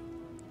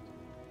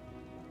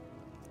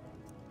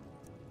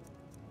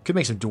 Could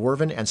make some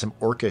dwarven and some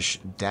orcish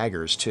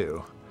daggers,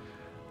 too.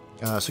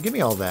 So give me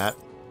all that.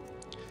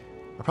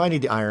 I probably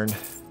need the iron.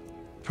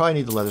 Probably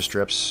need the leather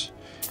strips.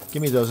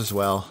 Give me those as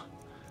well.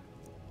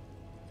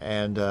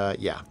 And,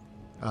 yeah.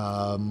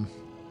 We'll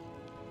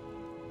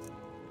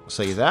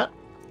sell you that.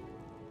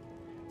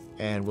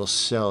 And we'll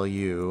sell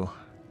you...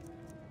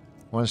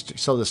 I want to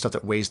sell the stuff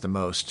that weighs the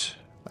most,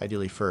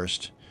 ideally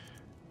first.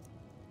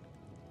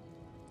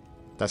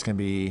 That's going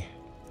to be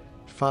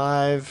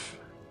 5.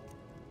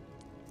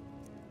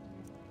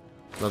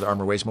 Leather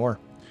armor weighs more.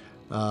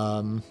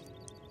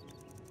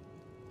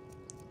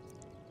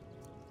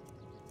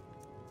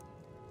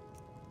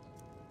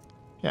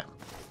 Yeah.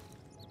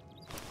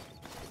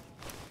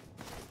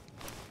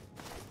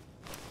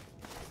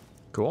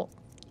 Cool.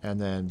 And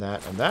then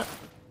that and that.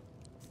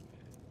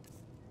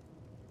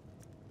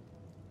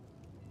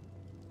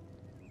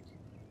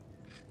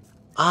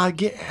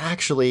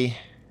 Actually,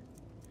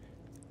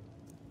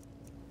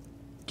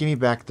 give me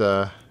back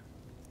the...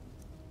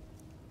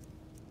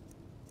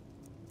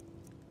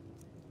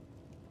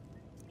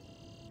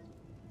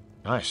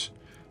 Nice.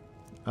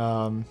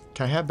 Can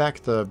I have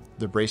back the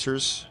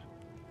bracers?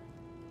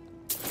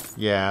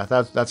 Yeah,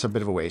 that's a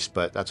bit of a waste,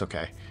 but that's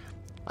okay.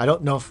 I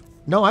don't know if...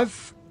 No,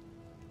 if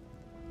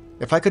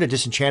I could have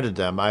disenchanted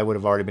them, I would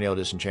have already been able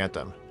to disenchant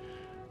them.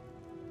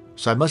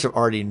 So I must have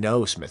already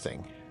know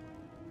smithing.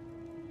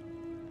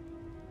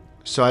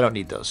 So I don't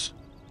need those.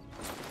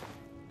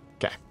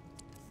 Okay.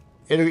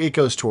 It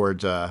goes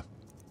towards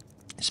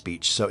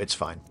speech, so it's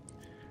fine.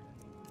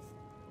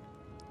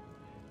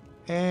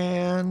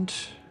 And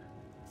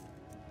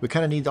we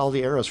kind of need all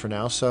the arrows for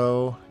now,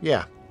 so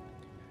yeah.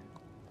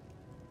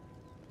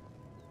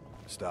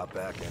 Stop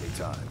back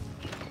anytime.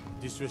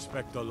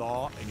 Disrespect the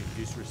law and you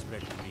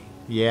disrespect me.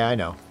 Yeah, I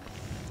know.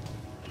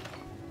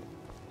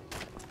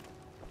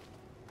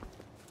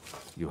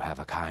 You have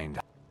a kind.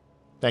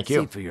 Thank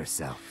you. See for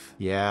yourself.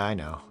 Yeah, I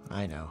know.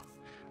 I know.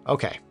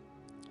 Okay.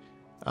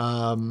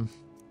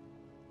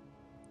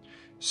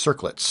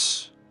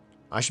 Circlets.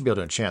 I should be able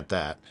to enchant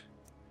that.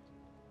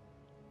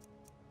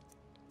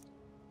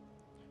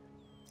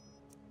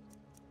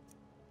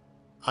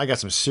 I got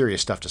some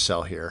serious stuff to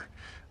sell here.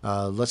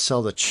 Let's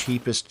sell the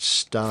cheapest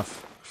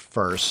stuff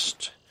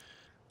first.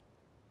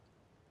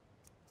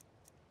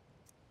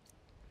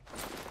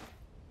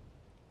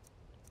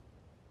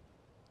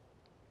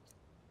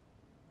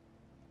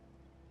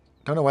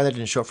 Don't know why that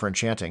didn't show up for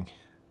enchanting.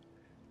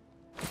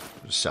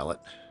 Just sell it.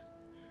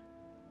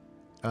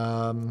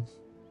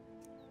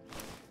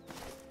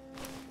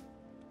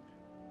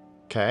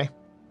 Okay.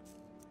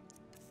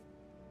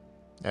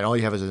 And all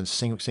you have is a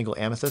single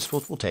amethyst.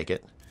 We'll take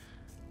it.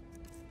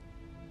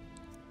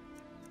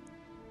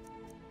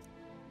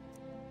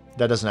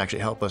 That doesn't actually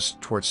help us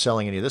towards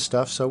selling any of this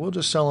stuff, so we'll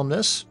just sell them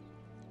this.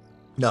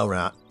 No, we're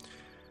not.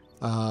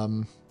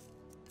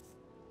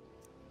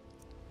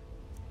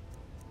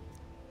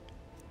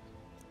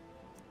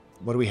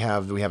 What do we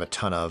have? We have a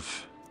ton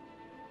of...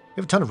 We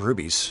have a ton of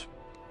rubies.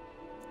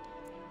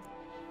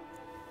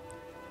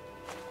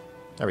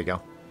 There we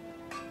go.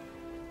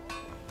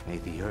 May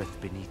the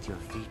earth beneath your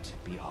feet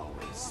be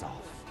always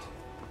soft.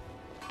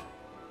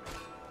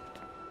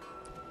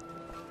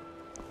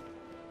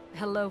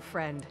 Hello,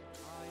 friend.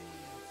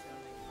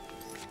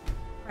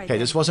 Okay,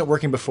 this wasn't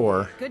working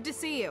before. Good to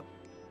see you.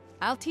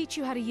 I'll teach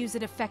you how to use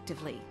it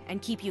effectively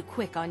and keep you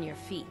quick on your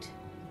feet.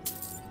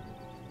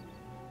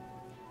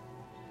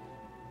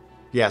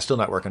 Yeah, still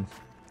not working.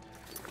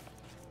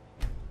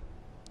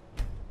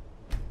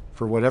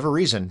 For whatever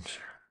reason,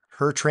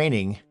 her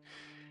training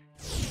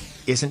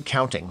isn't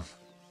counting.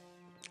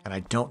 And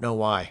I don't know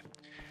why.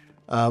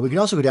 We can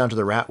also go down to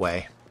the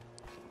Ratway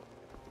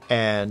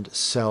and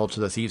sell to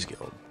the Thieves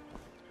Guild.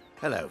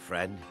 Hello,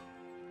 friend.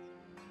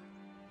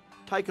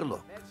 Take a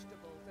look.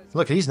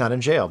 Look, he's not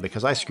in jail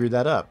because I screwed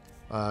that up.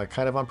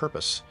 Kind of on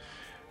purpose.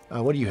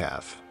 What do you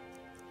have?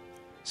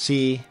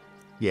 See?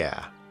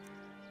 Yeah.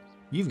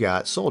 You've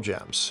got soul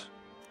gems.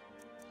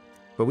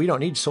 But we don't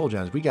need soul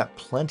gems. We got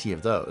plenty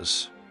of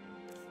those.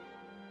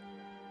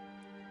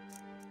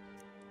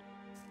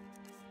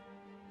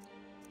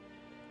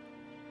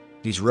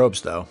 These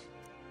robes, though.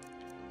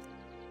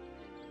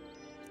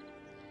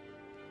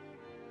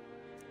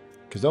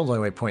 Because those only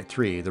weigh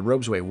 0.3. The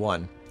robes weigh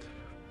 1.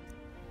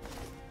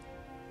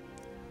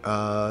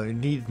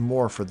 Need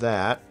more for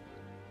that.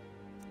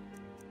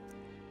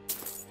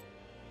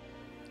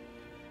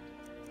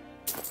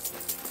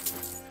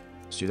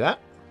 Let's do that.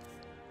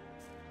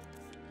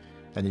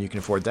 And then you can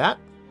afford that.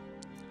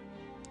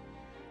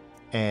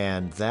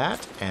 And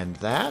that. And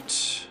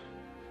that.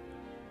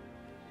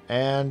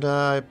 And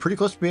pretty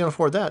close to being able to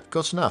afford that.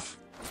 Close enough.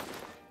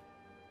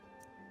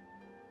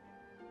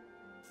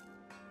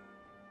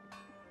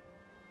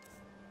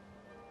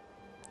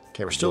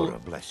 Okay, we're still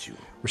bless you.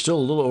 We're still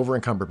a little over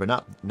encumbered, but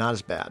not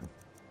as bad.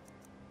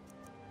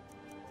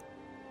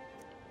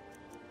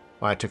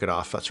 Oh, I took it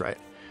off. That's right.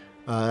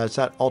 Is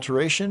that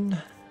alteration?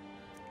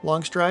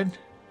 Long stride.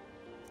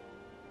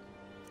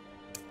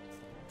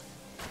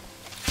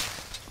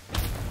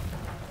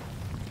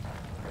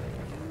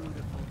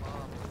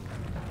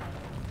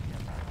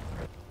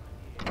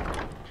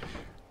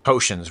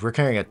 Potions. We're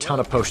carrying a ton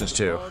of potions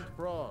too.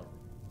 Come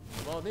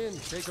on in,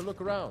 take a look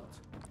around.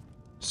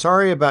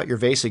 Sorry about your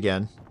vase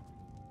again.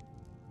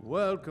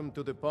 Welcome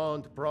to the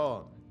Pond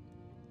Prawn.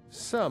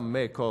 Some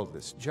may call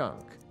this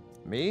junk.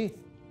 Me?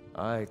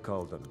 I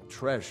call them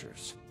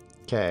treasures.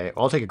 Okay,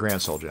 I'll take a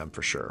Grand Soul Gem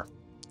for sure.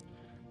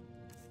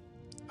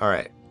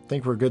 Alright,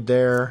 think we're good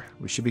there.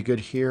 We should be good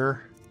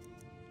here.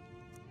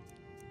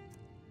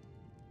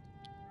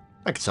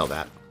 I could sell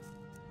that.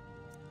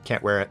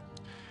 Can't wear it.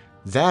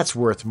 That's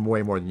worth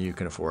way more than you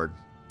can afford.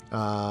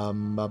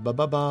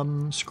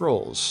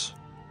 Scrolls.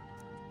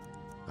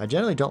 I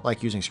generally don't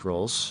like using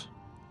scrolls.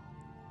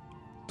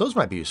 Those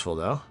might be useful,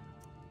 though.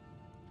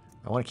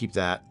 I want to keep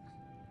that.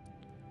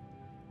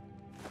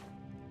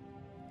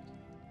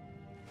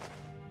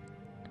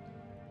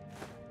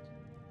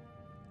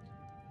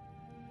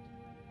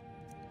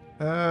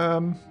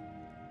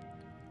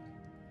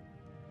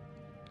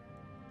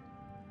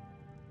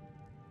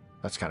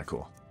 That's kind of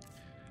cool.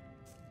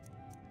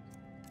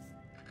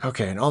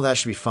 Okay, and all that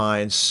should be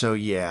fine. So,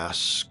 yeah,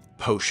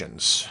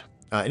 potions.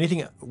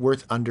 Anything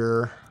worth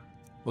under...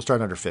 We'll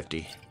start under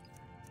 50.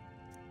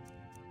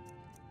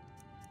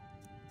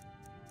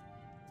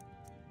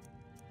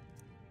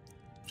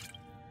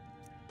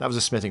 That was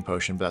a smithing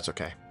potion, but that's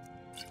okay.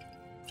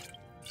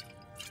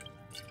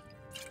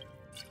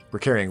 We're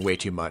carrying way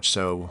too much,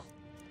 so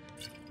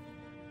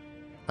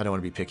I don't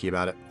want to be picky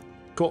about it.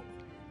 Cool.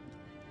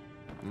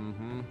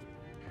 Mm-hmm.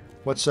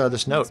 What's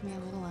this note? Makes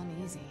me a little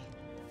uneasy.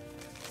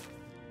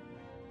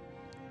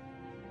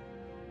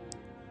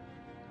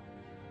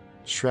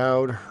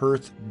 Shroud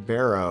Hearth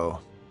Barrow.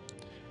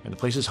 And the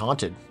place is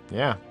haunted.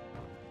 Yeah.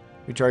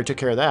 We already took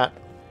care of that.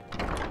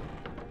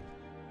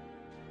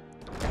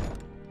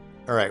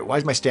 Alright, why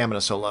is my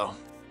stamina so low?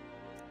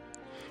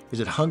 Is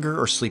it hunger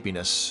or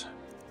sleepiness?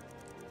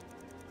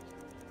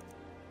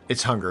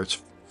 It's hunger.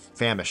 It's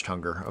famished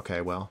hunger.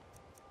 Okay, well.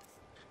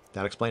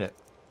 That'll explain it.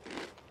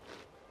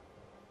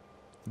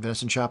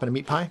 Venison chop and a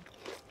meat pie?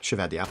 Should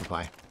have had the apple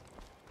pie.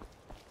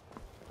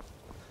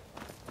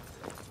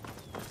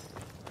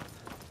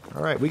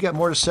 Alright, we got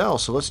more to sell,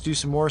 so let's do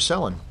some more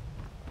selling.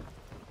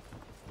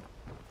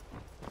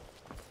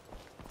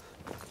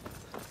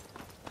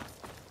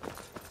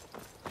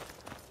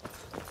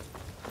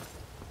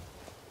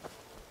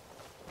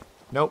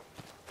 Nope.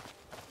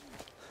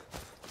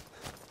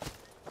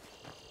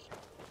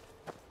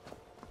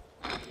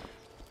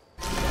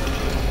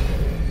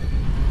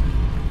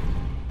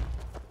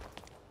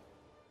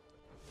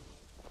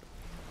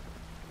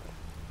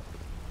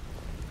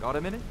 Got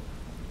a minute?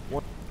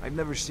 What? I've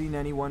never seen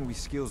anyone with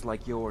skills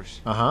like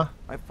yours. Uh-huh.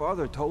 My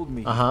father told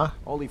me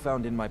all he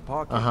found in my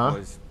pocket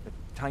was a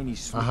tiny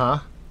sweet.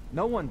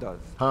 No one does.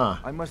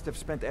 I must have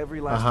spent every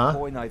last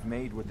coin I've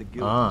made with the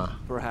guild.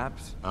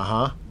 Perhaps.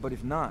 But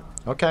if not,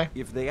 okay.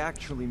 If they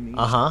actually mean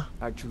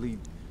actually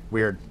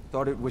weird.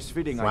 Thought it was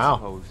fitting, I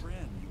suppose.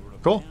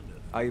 Cool.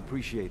 I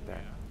appreciate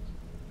that.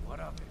 What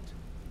of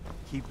it?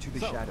 Keep to the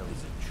shadows.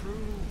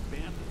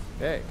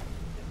 Hey,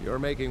 you're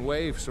making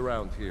waves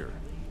around here.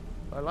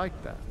 I like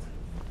that.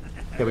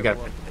 Okay, we got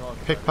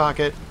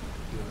pickpocket.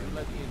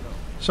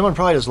 Someone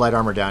probably does light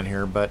armor down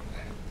here, but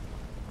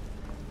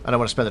I don't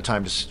want to spend the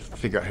time to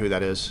figure out who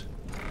that is.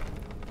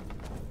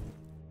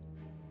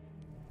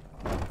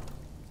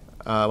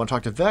 I want to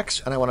talk to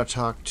Vex, and I want to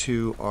talk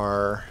to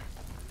our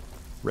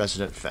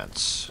resident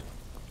fence.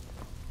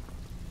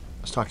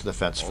 Let's talk to the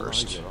fence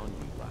first.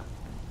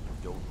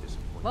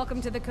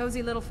 Welcome to the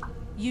cozy little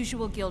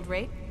usual guild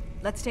rate.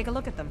 Let's take a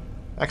look at them.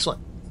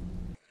 Excellent.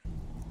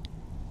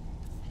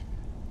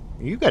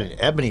 You got an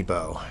ebony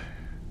bow.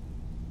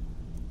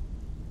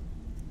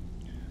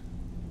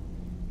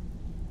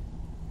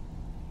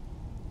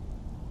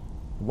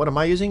 What am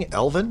I using?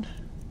 Elven?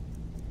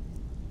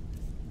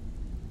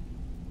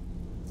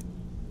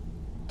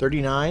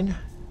 39?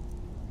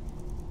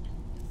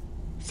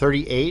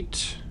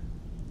 38?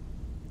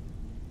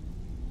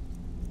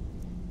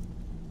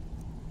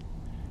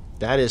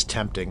 That is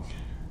tempting.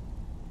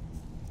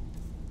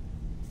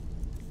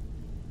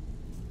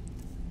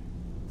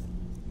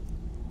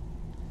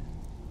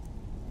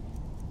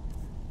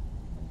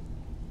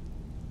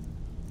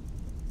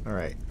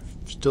 Alright,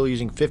 still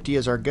using 50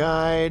 as our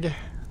guide.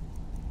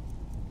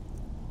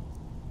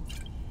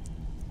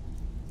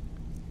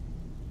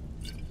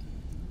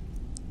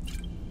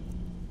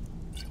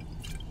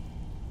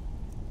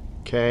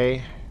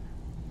 Okay,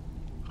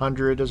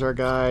 100 as our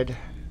guide.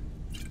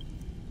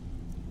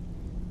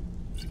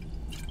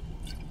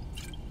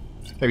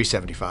 Maybe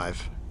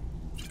 75.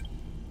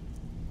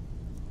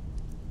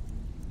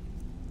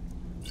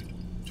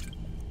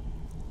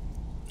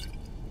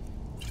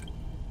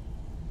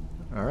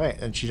 Alright,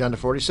 and she's down to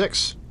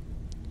 46.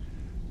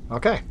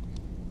 Okay.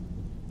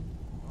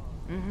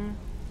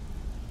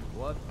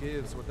 What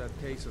gives with that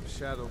case of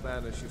Shadow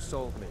Banish you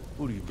sold me?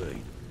 What do you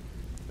mean?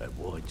 That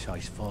wine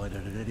tastes finer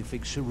than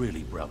anything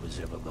Cerilli brothers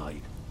ever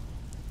made.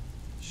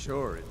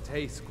 Sure, it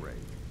tastes great.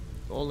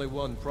 Only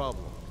one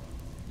problem.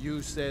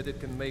 You said it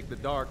can make the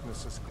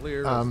darkness as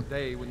clear as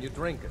day when you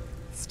drink it.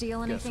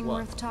 Steal anything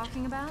worth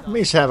talking about? Let me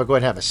just go ahead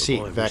and have a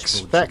seat, Vex.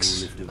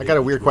 Vex, I got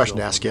a weird question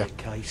to ask you.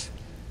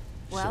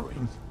 Well,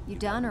 you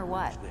done or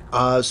what?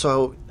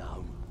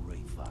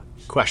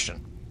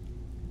 Question.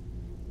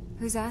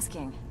 Who's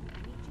asking?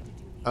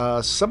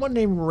 Someone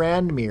named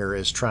Randmere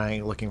is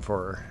looking for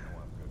her.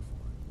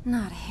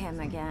 Not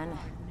him again.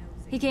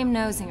 He came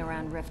nosing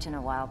around Riften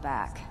a while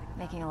back,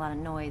 making a lot of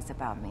noise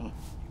about me.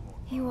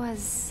 He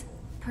was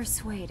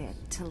persuaded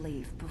to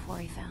leave before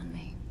he found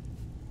me.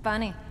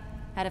 Funny.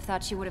 I'd have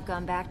thought she would have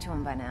gone back to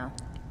him by now.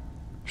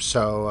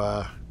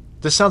 So,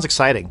 this sounds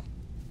exciting.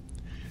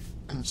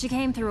 She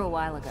came through a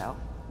while ago.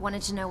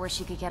 Wanted to know where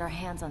she could get her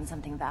hands on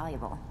something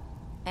valuable.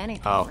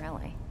 Anything,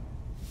 really.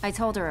 I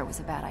told her it was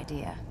a bad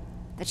idea.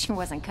 That she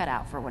wasn't cut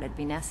out for what'd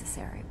be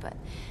necessary, but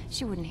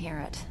she wouldn't hear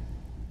it.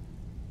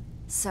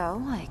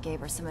 So, I gave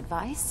her some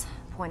advice,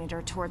 pointed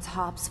her towards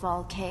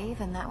Hobsfall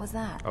Cave, and that was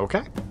that.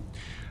 Okay.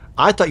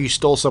 I thought you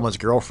stole someone's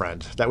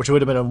girlfriend, which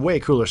would have been a way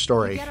cooler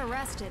story. You get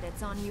arrested,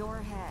 it's on your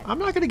head. I'm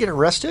not going to get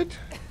arrested.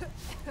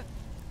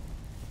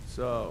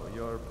 So,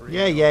 you're free.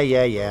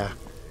 Yeah.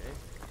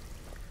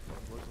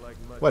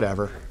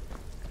 Whatever.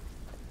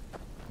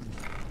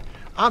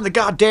 I'm the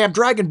goddamn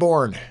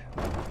Dragonborn.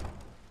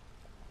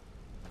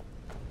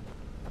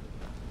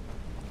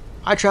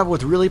 I travel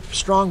with really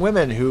strong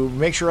women who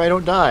make sure I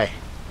don't die.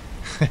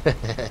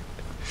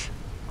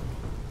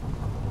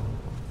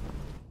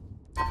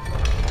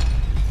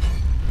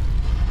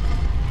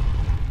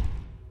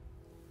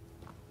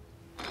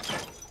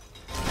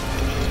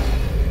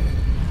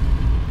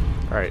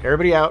 Alright,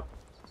 everybody out.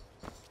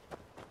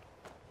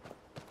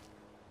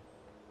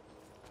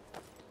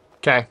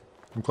 Okay,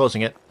 I'm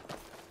closing it.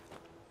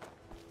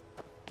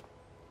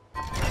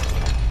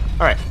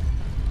 Alright.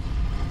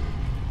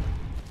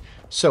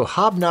 So,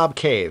 Hobnob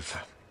Cave.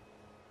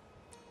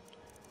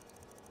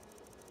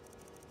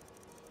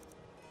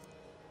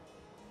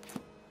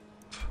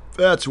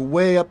 That's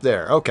way up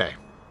there. Okay.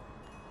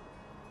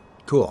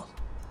 Cool.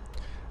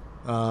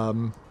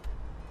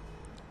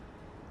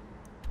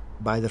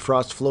 by the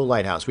Frost Flow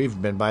Lighthouse.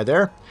 We've been by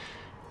there.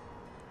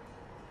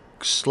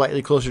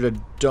 Slightly closer to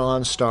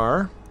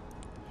Dawnstar.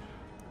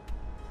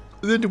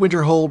 Then to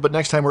Winterhold, but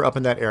next time we're up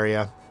in that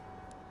area.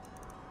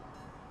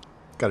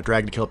 Got a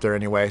dragon to kill up there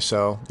anyway,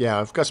 so yeah,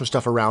 I've got some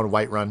stuff around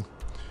around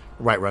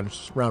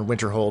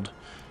Winterhold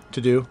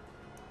to do.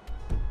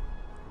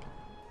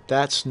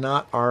 That's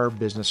not our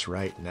business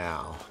right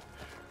now.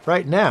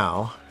 Right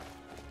now,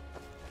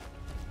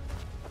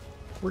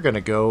 we're going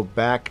to go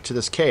back to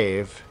this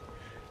cave.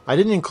 I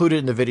didn't include it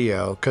in the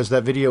video because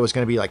that video was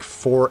going to be like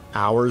 4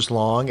 hours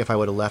long if I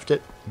would have left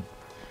it.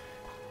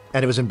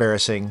 And it was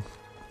embarrassing.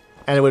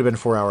 And it would have been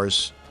 4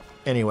 hours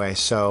anyway,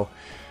 so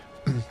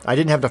I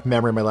didn't have enough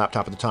memory on my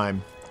laptop at the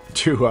time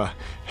to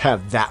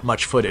have that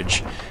much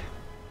footage.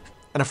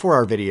 And a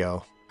 4-hour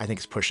video, I think,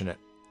 is pushing it.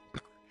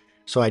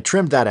 So I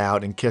trimmed that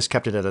out and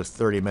kept it at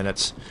 30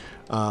 minutes.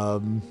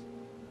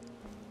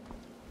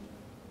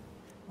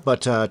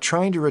 But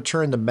trying to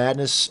return the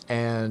Madness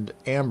and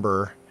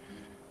Amber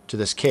to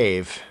this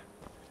cave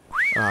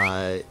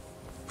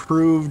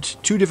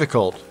proved too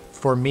difficult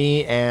for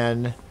me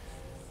and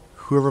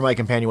whoever my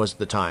companion was at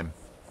the time.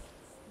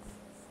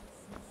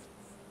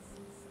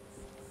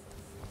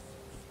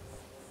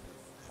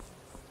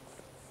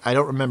 I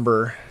don't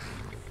remember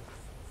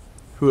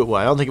who it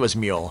was. I don't think it was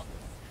Mule.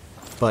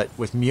 But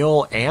with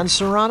Mule and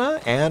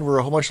Serana, and we're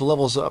a whole bunch of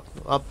levels up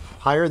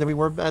higher than we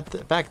were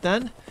back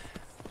then,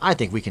 I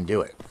think we can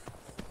do it.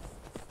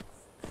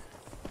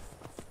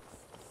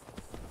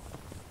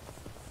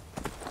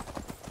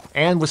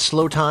 And with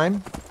slow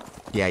time,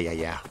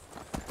 yeah.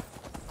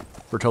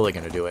 We're totally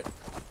going to do it.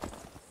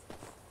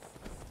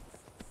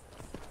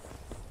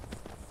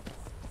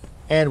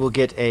 And we'll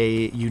get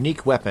a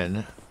unique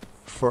weapon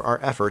for our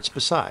efforts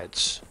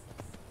besides.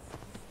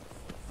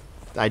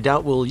 I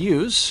doubt we'll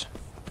use,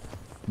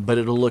 but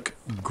it'll look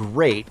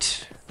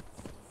great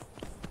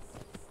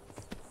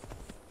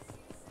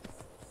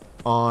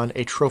on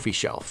a trophy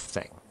shelf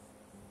thing.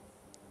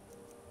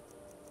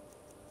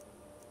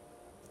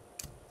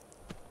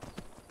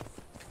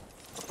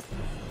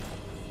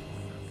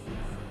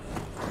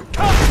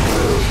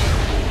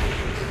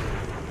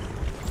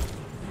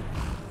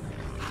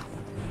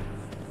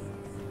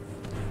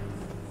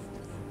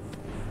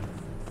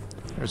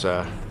 There's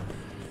a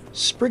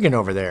Spriggan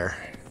over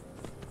there.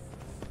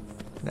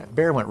 That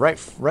bear went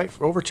right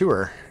over to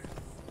her.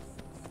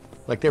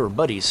 Like they were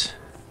buddies.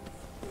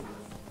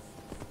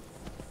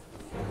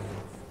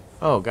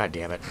 Oh, god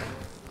damn it.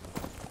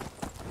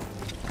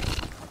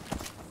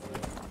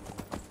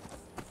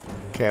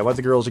 Okay, I want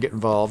the girls to get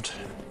involved.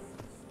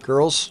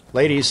 Girls,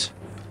 ladies.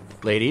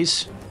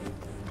 Ladies.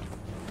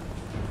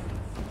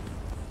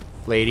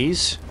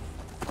 Ladies.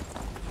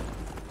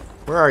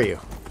 Where are you?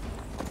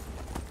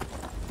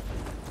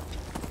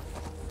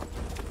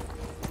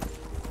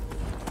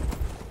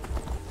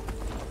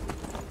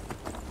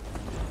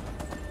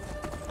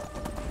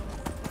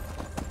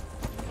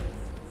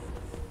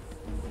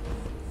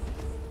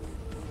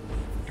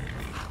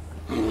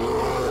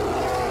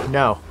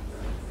 No.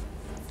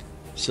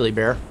 Silly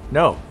bear.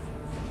 No.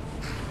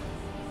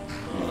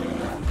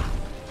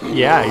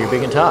 Yeah, you're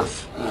big and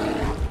tough.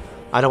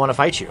 I don't want to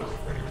fight you.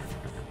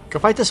 Go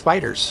fight the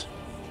spiders.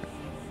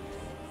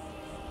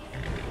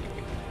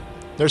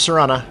 There's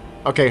Serana.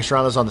 Okay,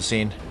 Serana's on the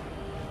scene.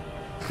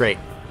 Great.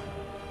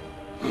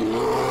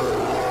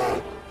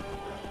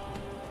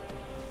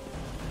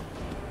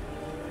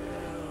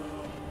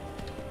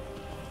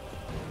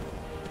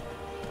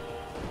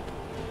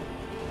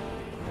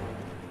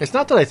 It's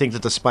not that I think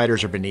that the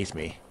spiders are beneath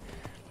me.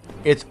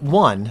 It's,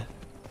 one,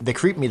 they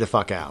creep me the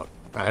fuck out.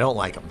 I don't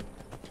like them.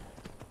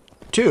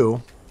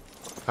 Two,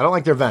 I don't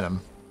like their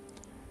venom.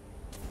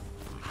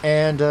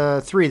 And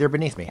three, they're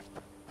beneath me.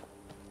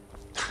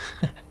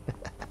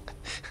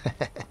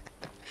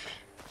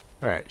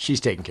 Alright, she's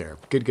taken care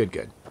of. Good, good,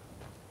 good.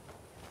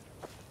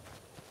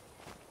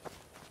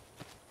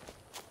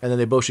 And then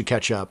they both should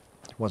catch up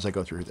once I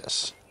go through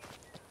this.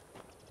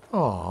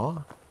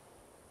 Aww.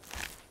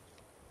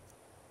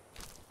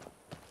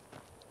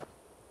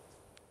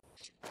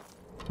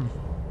 I'm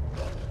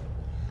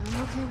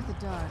okay with the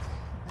dark,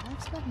 but I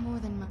expect more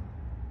than my...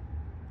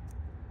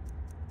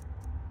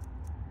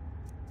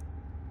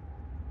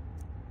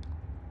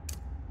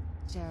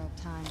 share of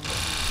time.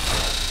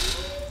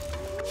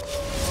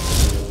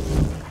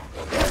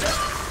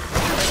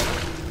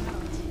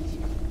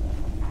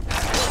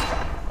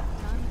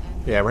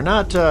 Yeah, we're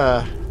not,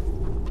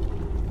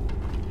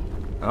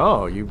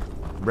 Oh, you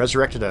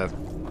resurrected a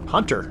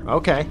hunter.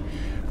 Okay.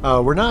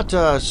 We're not,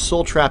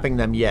 soul trapping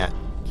them yet.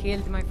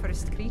 Killed my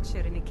first creature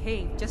in a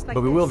cave, just like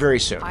but we will very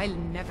soon. I'll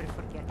never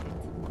forget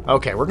it.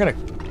 Okay, we're gonna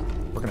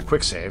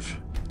quick save.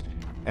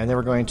 And then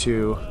we're going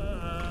to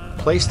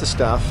place the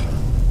stuff.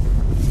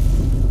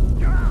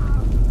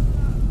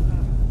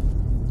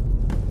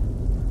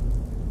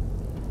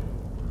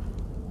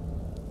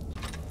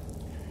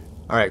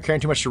 Alright,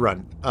 carrying too much to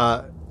run.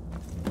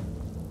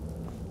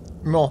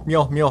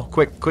 Mule,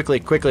 quickly.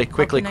 Quickly.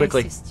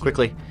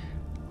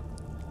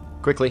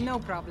 No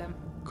problem.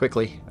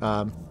 Quickly.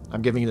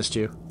 I'm giving you this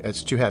too.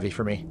 It's too heavy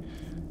for me.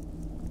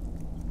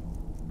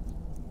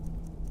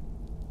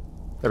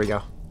 There we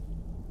go.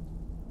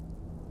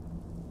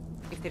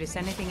 If there is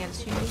anything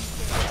else you need,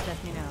 just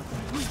let me know.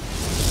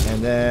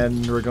 And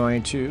then we're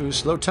going to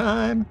slow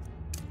time.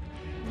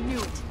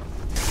 Knew it.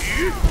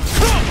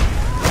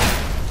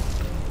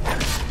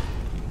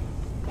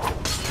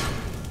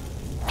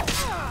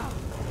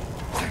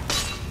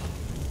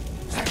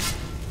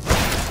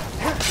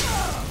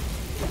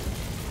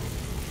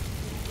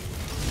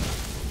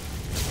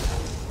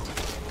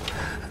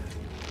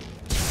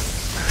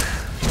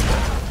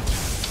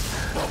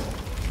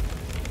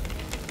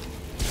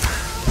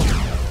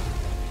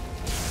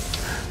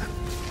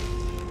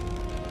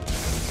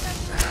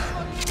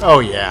 Oh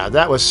yeah,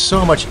 that was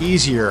so much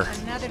easier.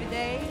 Another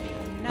day,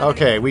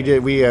 okay, we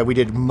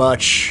did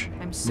much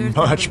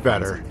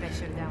better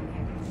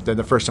than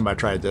the first time I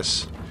tried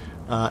this.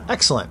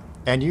 Excellent,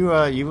 and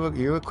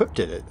you equipped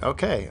it.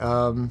 Okay.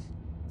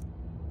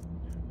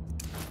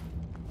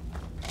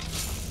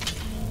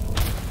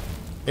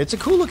 It's a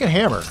cool looking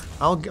hammer.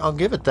 I'll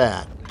give it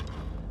that.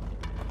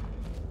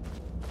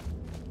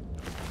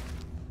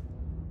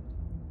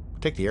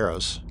 Take the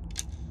arrows.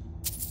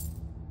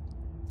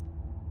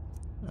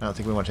 I don't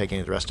think we want to take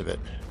any of the rest of it.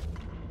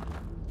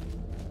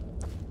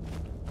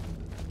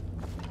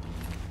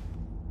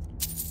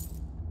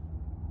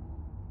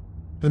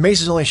 The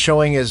mace is only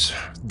showing as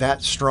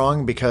that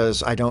strong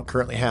because I don't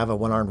currently have a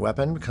one-armed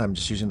weapon, because I'm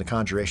just using the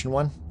conjuration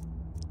one.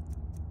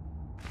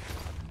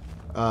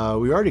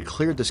 We already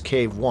cleared this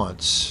cave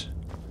once.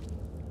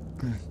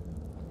 But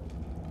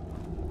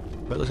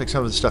it looks like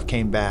some of the stuff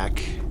came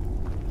back.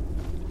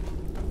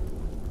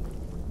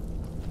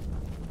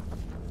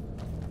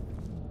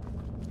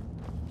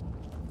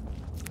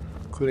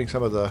 Including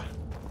some of the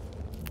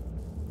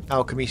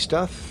alchemy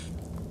stuff.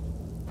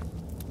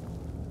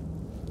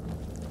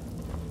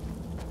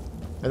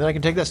 And then I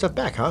can take that stuff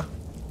back, huh?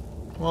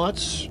 Well,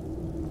 that's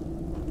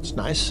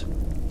nice.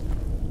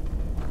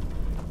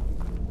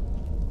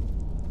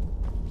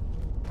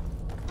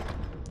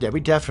 Yeah, we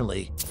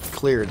definitely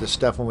cleared this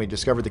stuff when we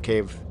discovered the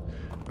cave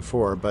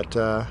before, but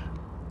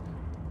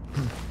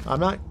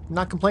I'm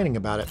not complaining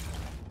about it.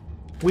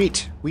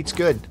 Wheat's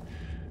good.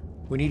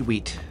 We need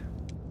wheat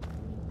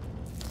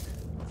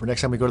for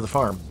next time we go to the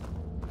farm.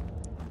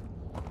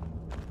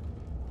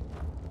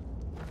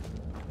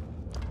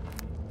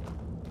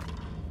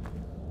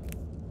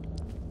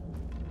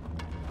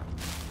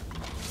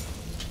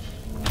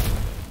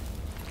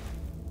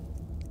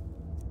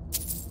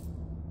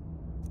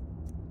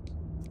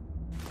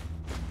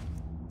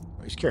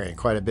 He's carrying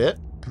quite a bit.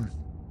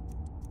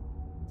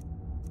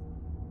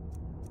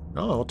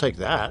 Oh, I'll take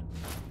that.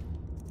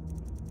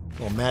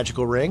 Little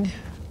magical ring.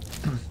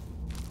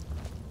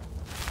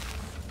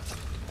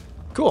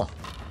 Cool.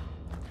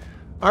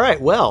 All right,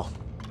 well,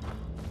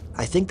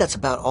 I think that's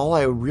about all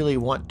I really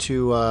want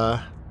to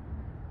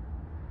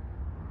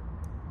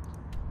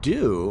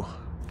do.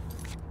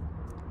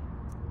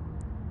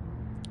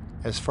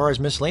 As far as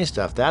miscellaneous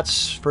stuff,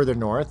 that's further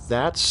north.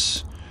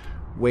 That's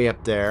way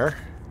up there.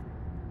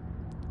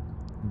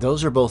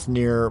 Those are both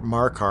near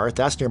Markarth.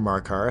 That's near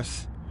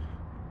Markarth.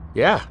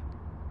 Yeah.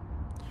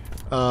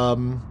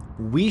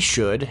 We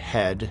should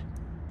head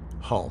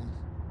home.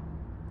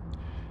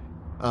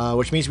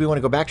 Which means we want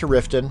to go back to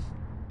Riften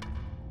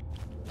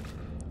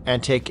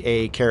and take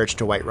a carriage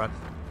to Whiterun.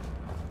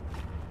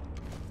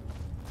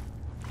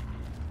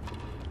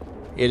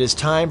 It is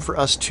time for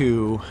us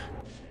to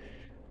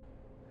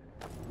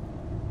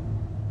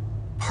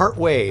part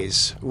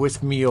ways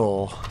with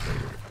Mule.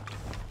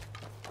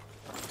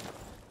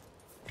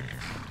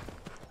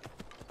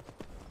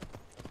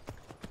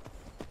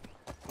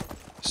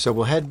 So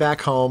we'll head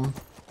back home.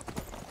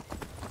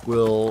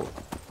 We'll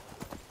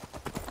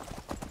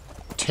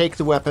take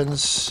the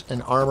weapons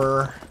and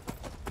armor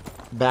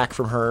back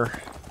from her.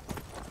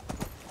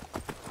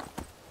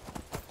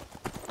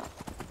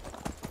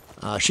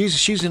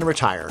 She's going to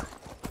retire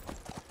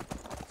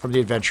from the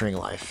adventuring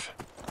life.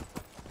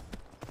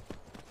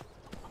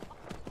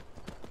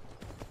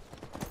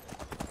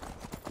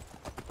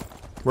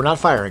 We're not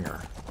firing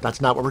her. That's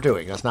not what we're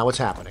doing. That's not what's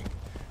happening.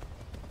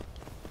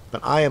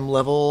 But I am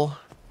level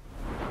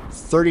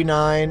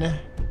 39.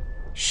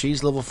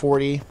 She's level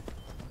 40.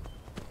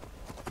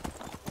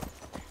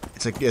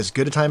 It's like as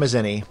good a time as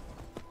any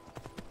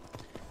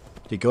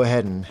to go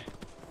ahead and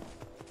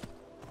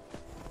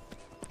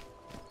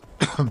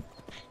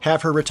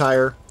have her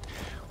retire.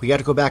 We got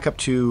to go back up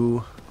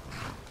to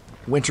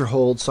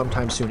Winterhold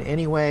sometime soon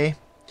anyway.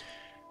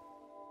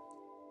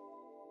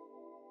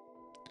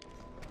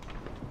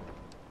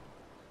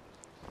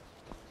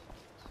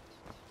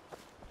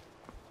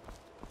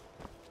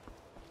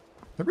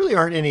 There really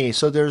aren't any.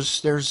 So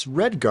there's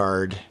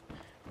Redguard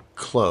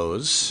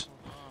clothes.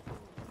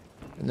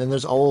 And then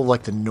there's all of,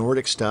 like, the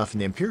Nordic stuff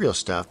and the Imperial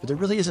stuff, but there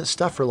really isn't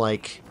stuff for,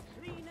 like,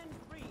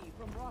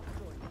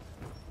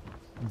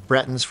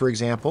 Bretons, for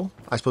example.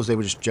 I suppose they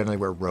would just generally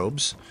wear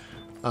robes.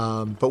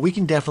 But we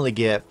can definitely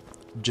get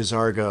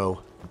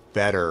Jazargo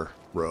better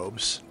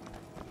robes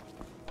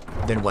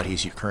than what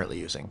he's currently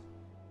using.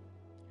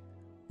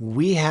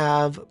 We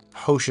have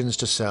potions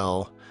to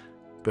sell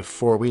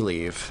before we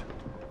leave.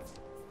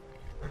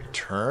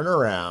 Turn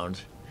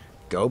around.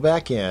 Go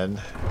back in.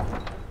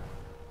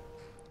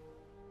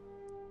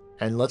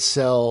 And let's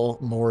sell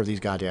more of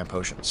these goddamn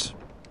potions.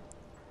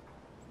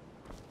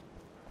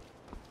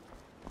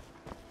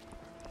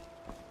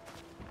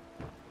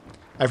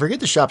 I forget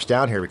the shop's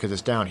down here because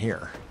it's down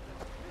here.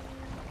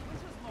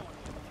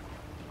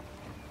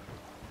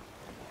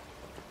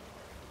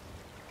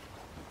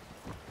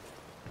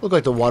 Look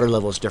like the water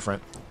level is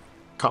different.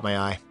 Caught my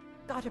eye.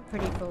 Got a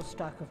pretty full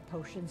stock of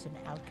potions and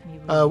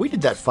alchemy. We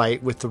did that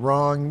fight with the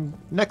wrong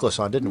necklace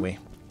on, didn't we?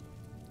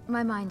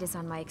 My mind is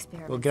on my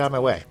experiment. Well, get out of my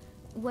way.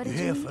 What did You're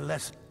you here need? for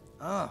lesson.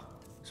 Ah,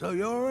 so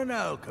you're an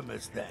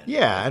alchemist then?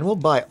 Yeah, and we'll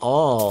buy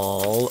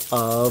all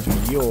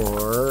of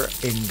your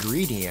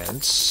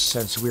ingredients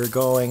since we're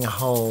going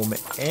home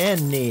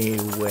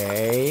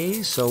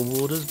anyway, so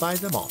we'll just buy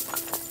them all.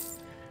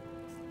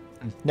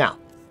 Now,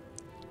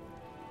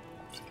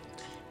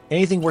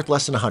 anything worth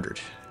less than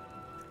 100.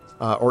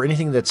 Or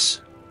anything that's,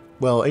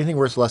 well, anything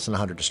worth less than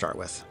 100 to start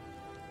with.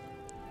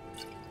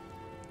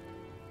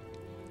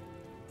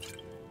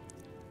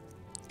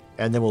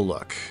 And then we'll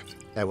look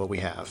at what we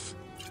have.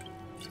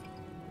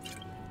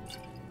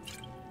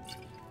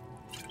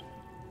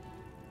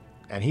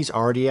 And he's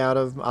already out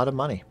of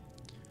money.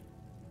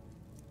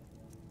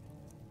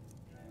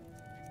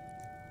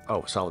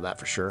 Oh, saw that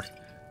for sure.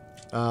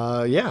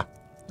 Yeah.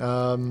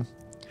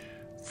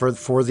 For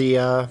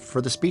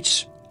the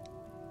speech,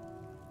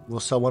 we'll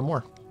sell one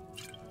more.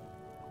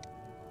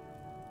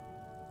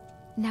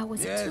 Now,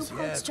 was it 2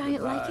 parts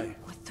giant lichen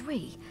or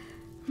 3?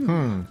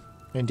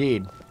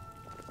 Indeed.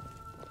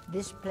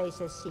 This place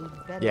has seen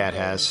better Yeah, it days,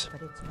 has.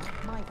 but it's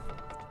not my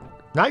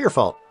fault. Not your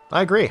fault.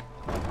 I agree.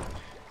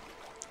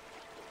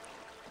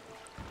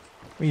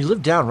 Well, you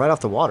live down right off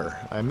the water.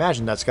 I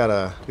imagine that's got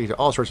to lead to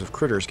all sorts of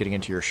critters getting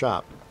into your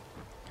shop.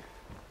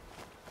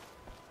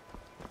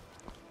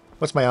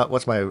 What's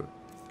my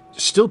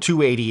still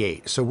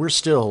 288, so we're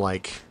still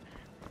like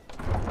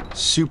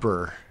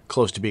super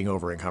close to being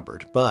over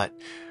encumbered, but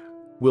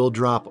we'll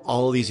drop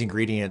all of these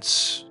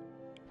ingredients.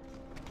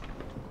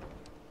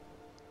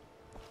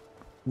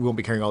 We won't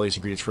be carrying all these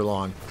ingredients for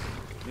long.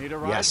 Need a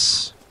ride?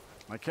 Yes.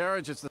 My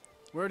carriage is the...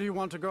 Where do you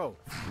want to go?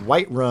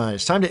 Whiterun.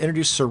 It's time to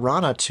introduce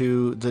Serana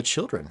to the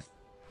children.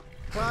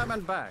 Climb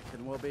and back,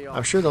 and we'll be on.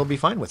 I'm sure they'll be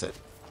fine with it.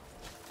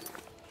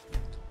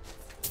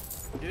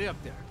 Get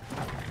up there.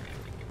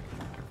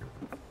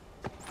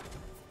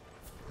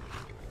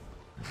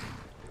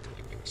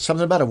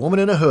 Something about a woman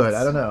in a hood.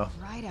 I don't know.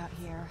 Right out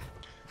here.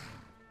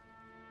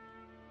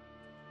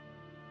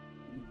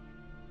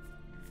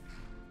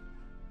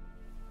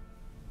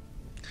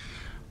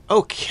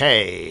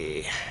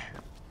 Okay.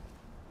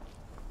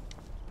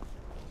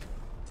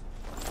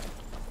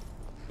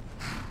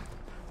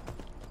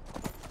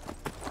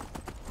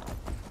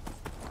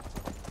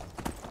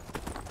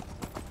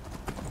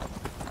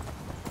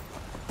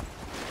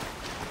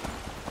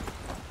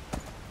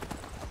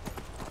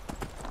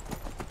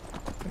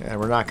 And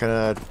we're not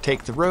going to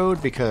take the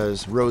road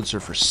because roads are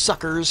for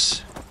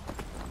suckers.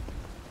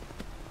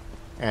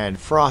 And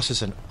Frost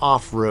is an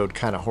off-road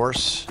kind of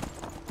horse.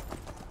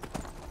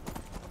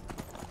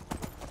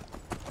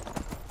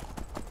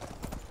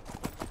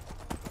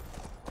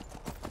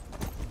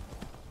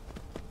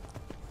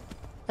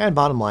 And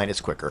bottom line,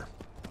 it's quicker.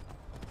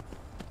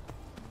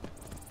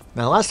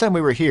 Now, last time we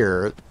were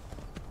here,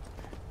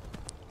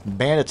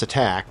 bandits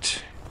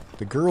attacked.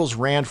 The girls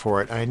ran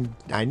for it.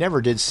 I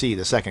never did see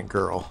the second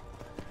girl.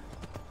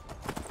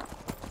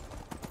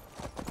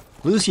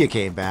 Lucia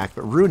came back,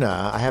 but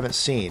Runa I haven't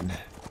seen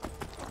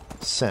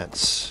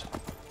since.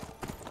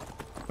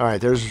 All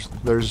right,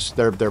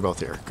 they're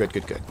both here. Good,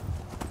 good, good.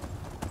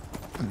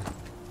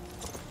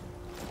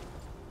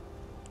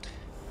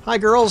 Hi,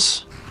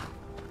 girls.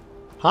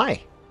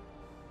 Hi.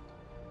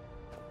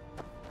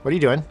 What are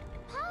you doing?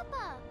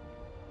 Papa.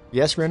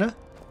 Yes, Runa?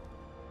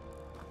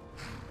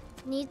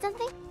 Need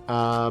something?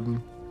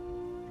 No.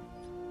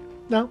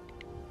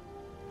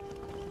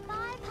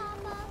 Bye,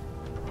 Papa.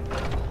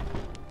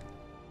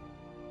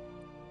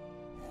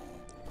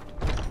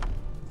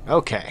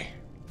 Okay.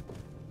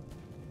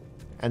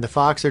 And the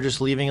fox they're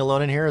just leaving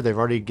alone in here? They've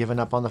already given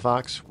up on the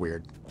fox?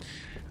 Weird.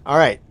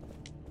 Alright.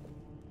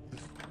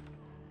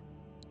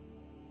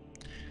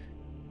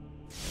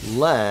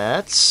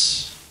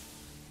 Let's...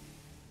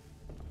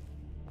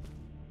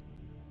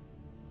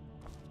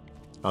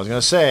 I was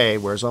going to say,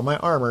 where's all my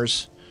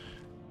armors?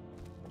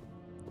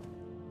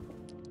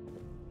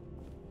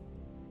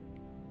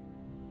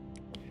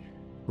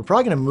 We're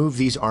probably going to move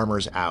these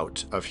armors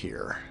out of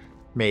here.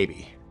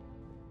 Maybe.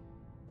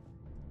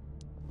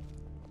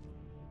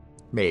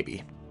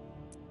 Maybe.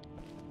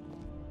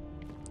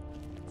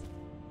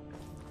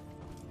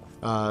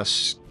 I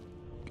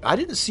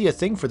didn't see a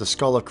thing for the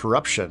Skull of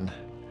Corruption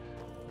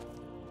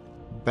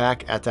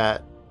back at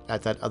that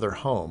other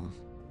home.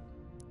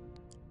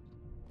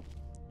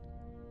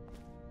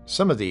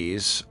 Some of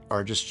these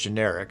are just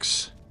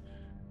generics.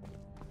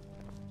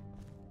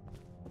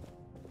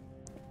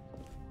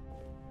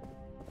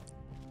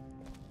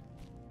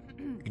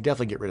 can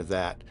definitely get rid of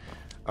that.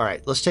 All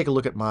right, let's take a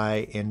look at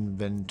my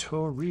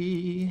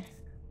inventory.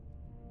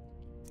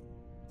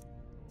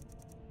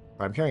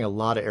 I'm carrying a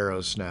lot of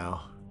arrows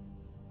now,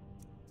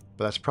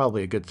 but that's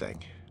probably a good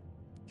thing.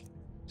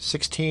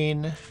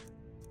 16,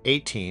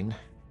 18,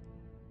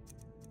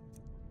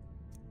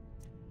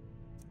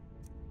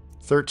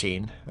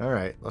 13. All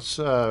right, let's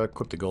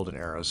equip the golden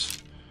arrows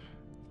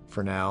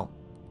for now.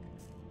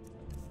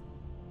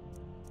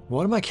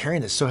 What am I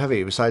carrying that's so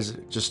heavy besides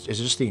just, is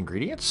it just the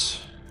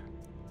ingredients?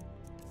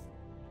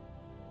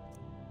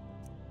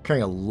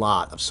 Carrying a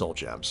lot of soul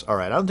gems. All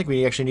right, I don't think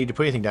we actually need to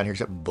put anything down here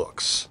except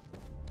books.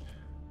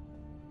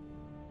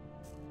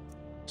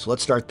 So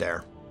let's start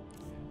there.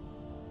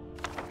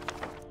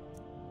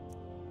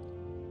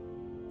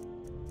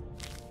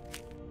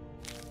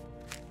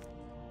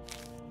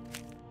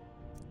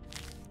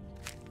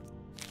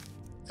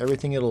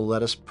 Everything it'll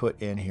let us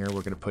put in here,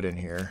 we're going to put in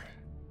here.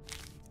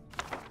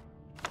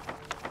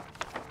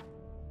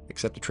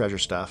 Except the treasure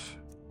stuff.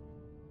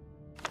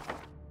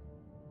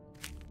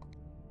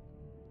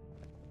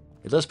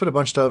 It does put a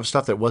bunch of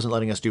stuff that wasn't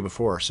letting us do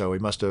before, so we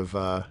must have...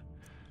 it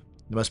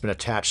must have been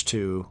attached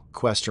to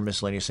quests or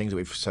miscellaneous things that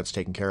we've since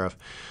taken care of.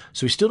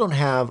 So we still don't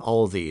have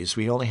all of these.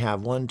 We only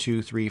have 1,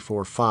 2, 3,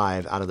 4,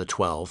 5 out of the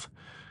 12.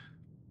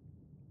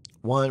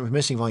 We're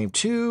missing volume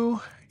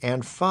 2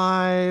 and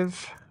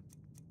 5.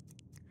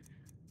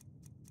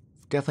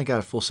 Definitely got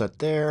a full set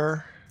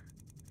there.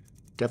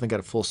 Definitely got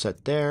a full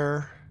set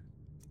there.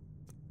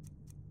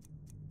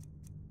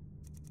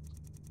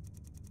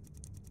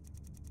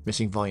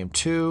 Missing volume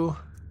 2.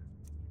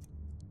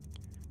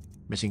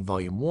 Missing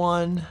volume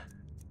 1.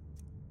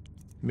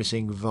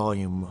 Missing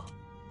volume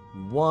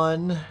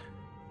 1.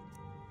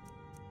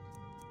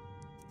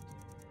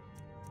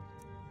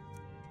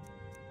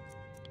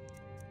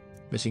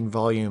 Missing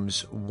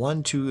volumes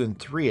 1, 2, and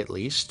 3 at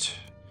least.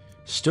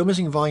 Still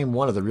missing volume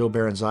 1 of the Real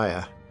Baron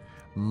Zaya.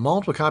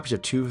 Multiple copies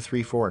of 2,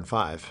 3, 4, and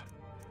 5.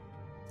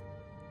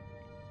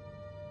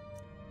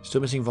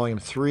 Still missing volume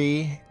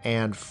 3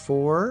 and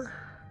 4.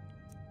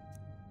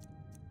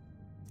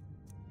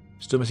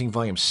 Still missing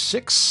volume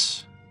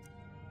 6.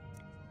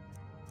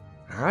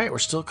 Alright, we're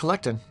still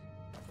collecting.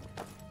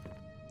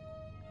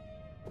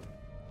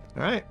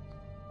 Papa!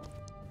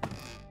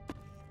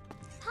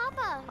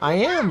 I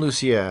am,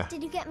 Lucia.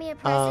 Did you get me a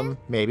present?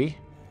 Maybe.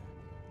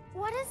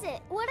 What is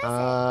it? What is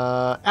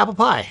it? Apple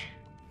pie.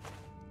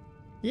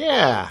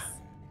 Yeah.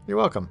 You're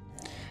welcome.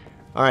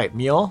 Alright,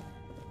 Mule.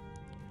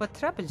 What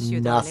troubles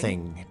you,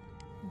 Nothing. Darling?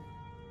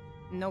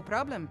 No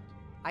problem.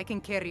 I can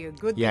carry a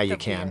good Yeah, bit you of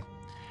can. beer.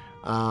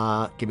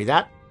 Give me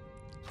that.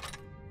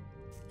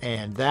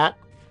 And that.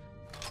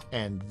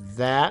 And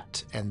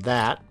that. And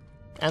that.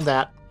 And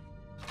that.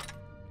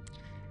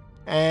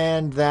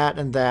 And that.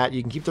 And that.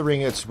 You can keep the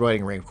ring. It's a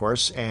wedding ring, of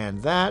course.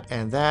 And that.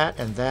 And that.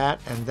 And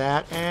that. And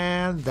that.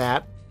 And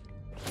that.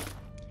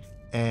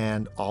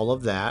 And all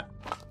of that.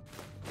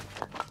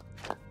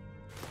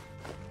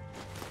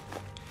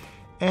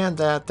 And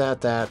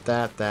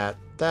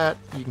that.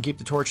 You can keep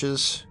the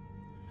torches.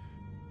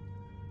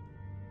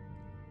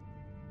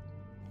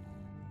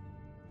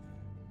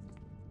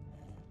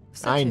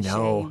 I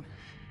know. Shame.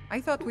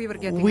 I thought we were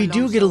getting We along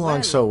do get so along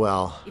well. so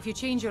well. If you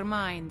change your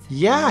mind,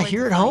 Yeah, you know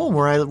here where at to home,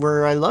 find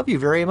where I love you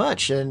very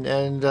much, and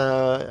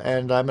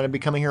I'm going to be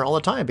coming here all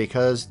the time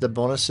because the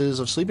bonuses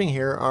of sleeping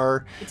here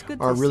are It's good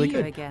are to really see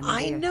you good. again,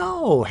 I dear.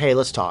 know. Hey,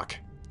 let's talk.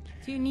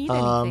 Do you need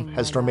anything?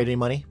 Has Storm made any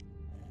money?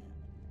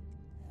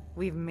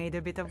 We've made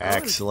a bit of gold.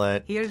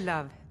 Excellent. Here,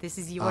 love. This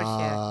is your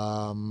share.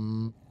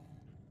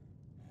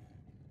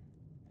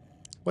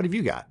 What have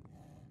you got?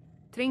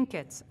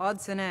 Trinkets,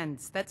 odds and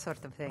ends, that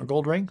sort of A thing.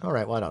 gold ring? All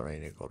right. Well, I don't really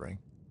need a gold ring.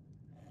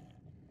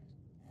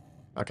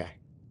 Okay.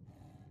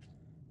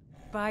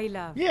 Bye,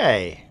 love.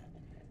 Yay.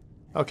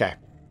 Okay.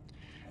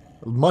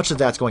 Much of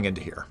that's going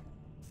into here.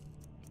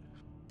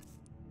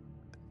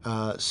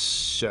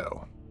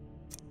 So.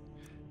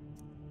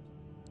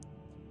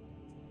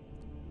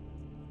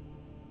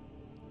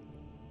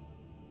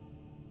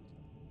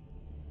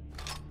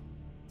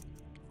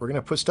 We're going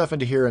to put stuff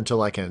into here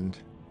until I can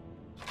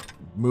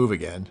move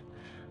again.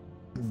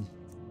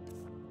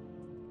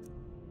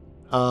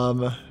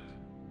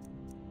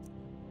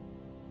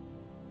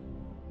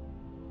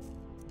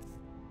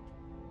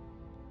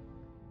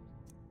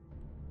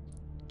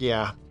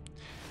 Yeah,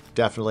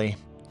 definitely.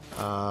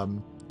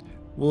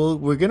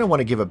 We're going to want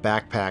to give a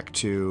backpack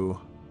to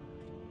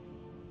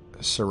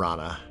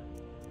Serana.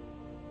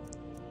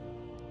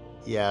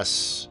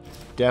 Yes,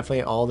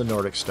 definitely all the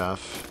Nordic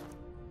stuff.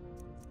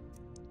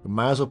 We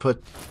might as well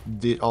put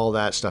all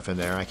that stuff in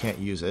there. I can't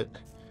use it.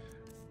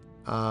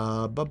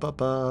 All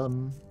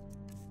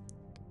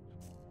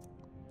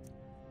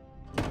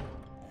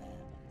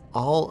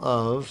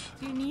of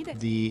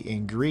the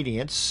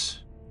ingredients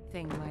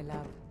Thing, my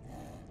love.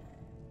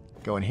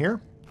 go in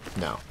here?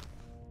 No.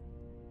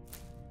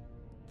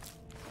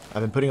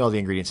 I've been putting all the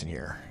ingredients in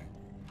here.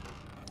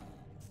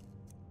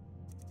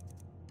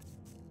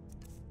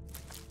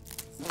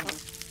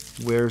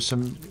 Where's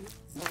some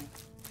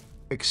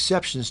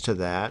exceptions to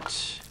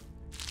that?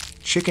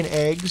 Chicken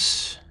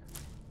eggs.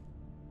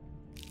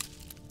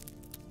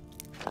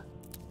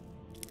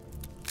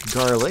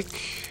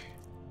 garlic.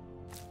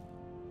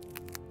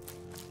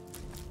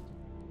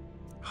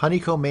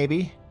 Honeycomb,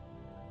 maybe.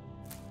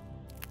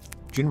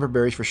 Juniper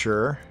berries for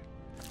sure.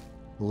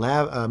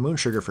 Moon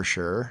sugar for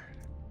sure.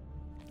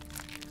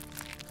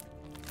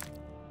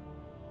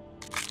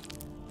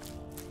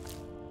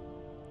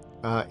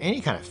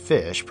 Any kind of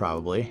fish,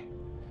 probably.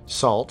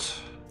 Salt.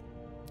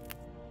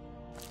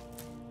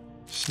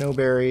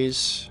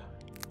 Snowberries.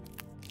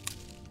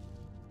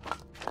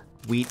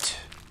 Wheat.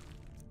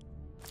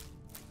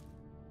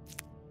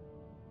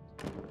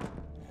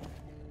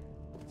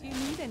 Do you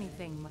need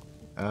anything?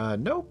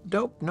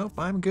 Nope,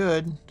 I'm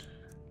good.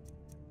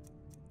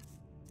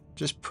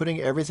 Just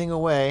putting everything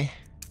away.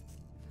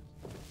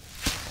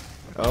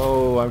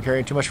 Oh, I'm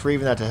carrying too much for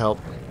even that to help.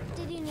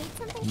 Did you need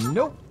something?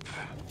 Nope.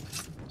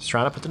 Just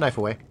trying to put the knife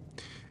away.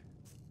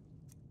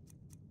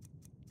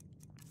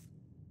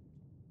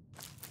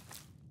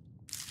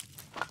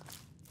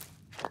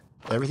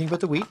 Everything but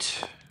the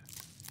wheat.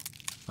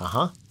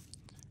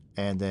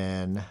 And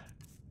then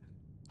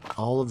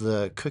all of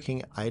the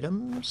cooking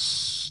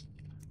items.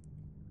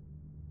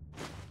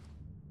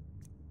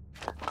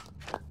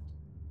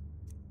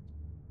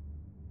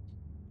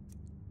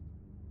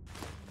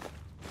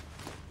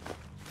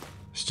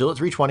 Still at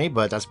 320,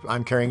 but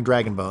I'm carrying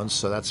dragon bones,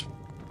 so that's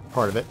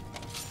part of it.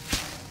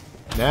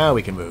 Now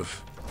we can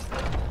move.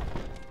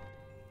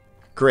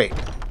 Great.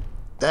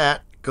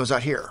 That goes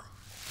out here.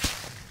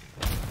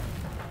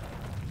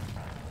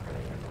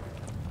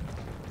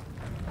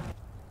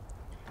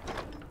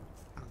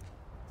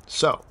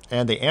 So,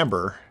 and the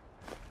amber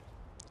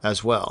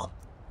as well.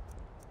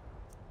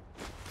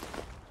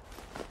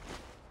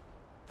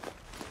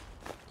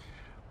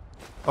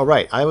 All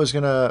right, I was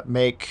going to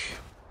make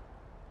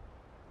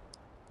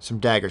some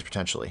daggers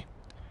potentially.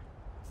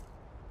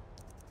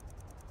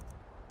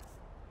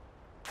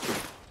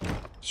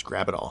 Just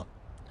grab it all.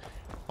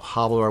 We'll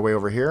hobble our way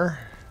over here.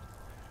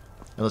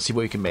 And let's see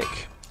what we can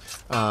make.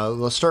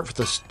 Let's start with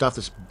the stuff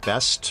that's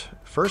best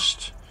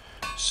first.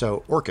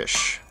 So,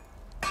 Orcish.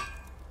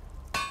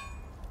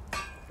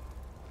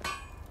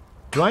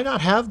 Do I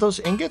not have those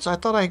ingots? I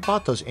thought I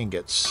bought those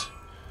ingots.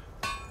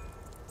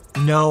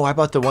 No, I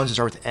bought the ones that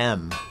start with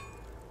M.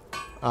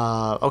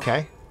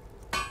 Okay.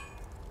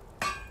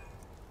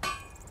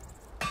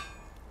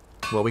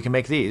 Well, we can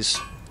make these.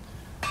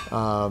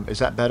 Is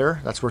that better?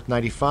 That's worth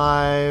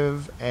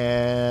 95,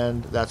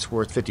 and that's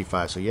worth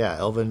 55. So yeah,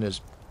 Elven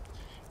is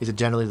it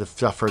generally the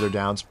stuff further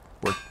down's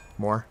worth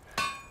more?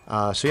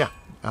 So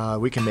yeah,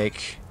 we can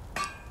make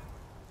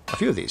a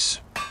few of these.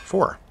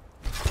 4.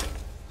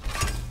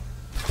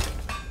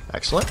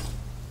 Excellent.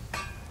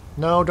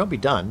 No, don't be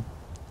done.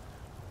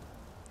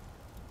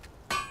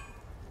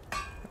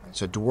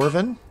 So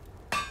Dwarven.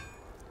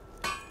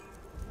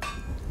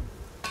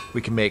 We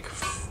can make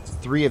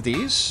 3 of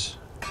these.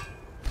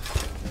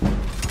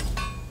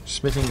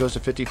 Smithing goes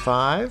to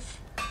 55.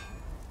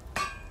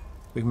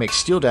 We can make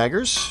steel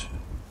daggers.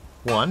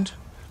 1.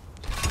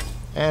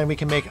 And we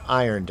can make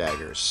iron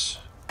daggers.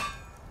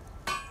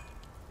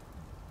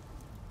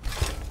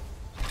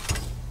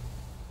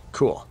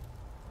 Cool.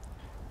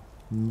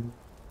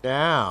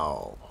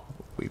 Now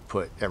we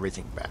put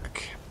everything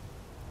back.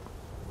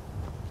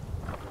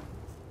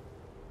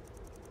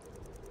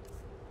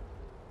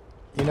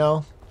 You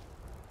know?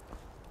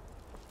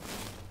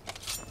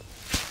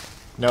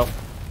 Nope.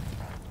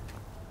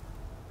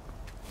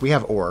 We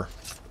have ore.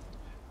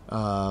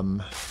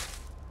 But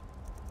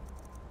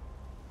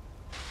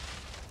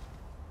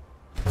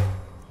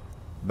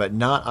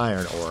not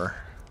iron ore.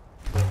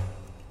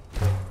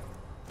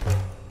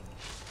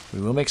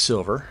 We will make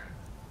silver.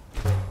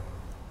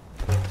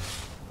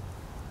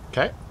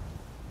 Okay.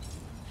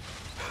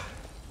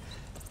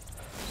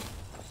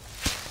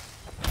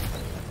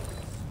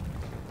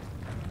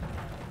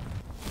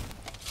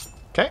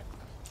 Okay.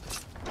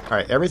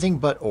 Alright, everything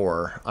but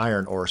ore.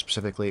 Iron ore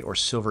specifically, or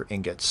silver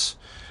ingots.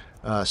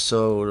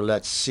 So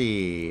let's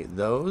see.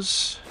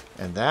 Those,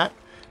 and that,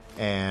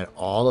 and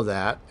all of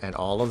that, and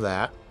all of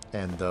that,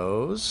 and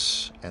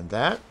those, and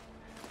that,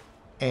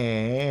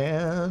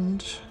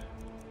 and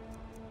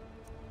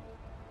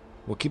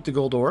we'll keep the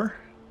gold ore.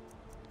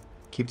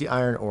 Keep the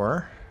iron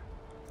ore.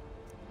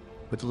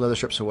 Put the leather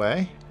strips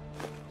away.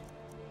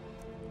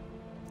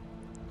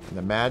 And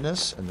the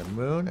madness, and the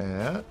moon,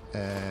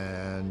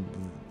 and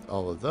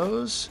all of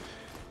those.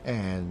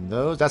 And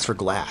those. That's for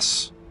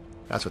glass.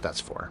 That's what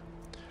that's for.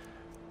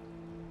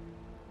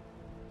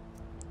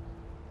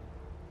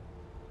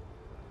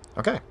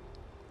 Okay.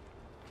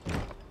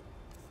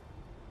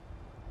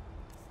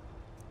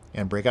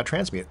 And breakout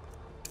transmute.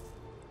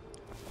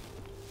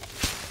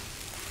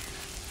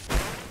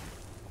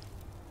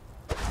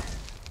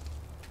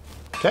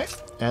 Okay,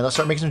 and let's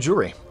start making some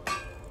jewelry.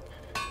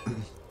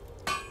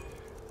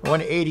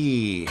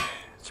 180,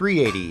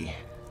 380,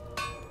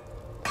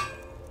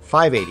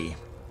 580.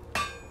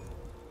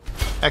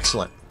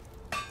 Excellent.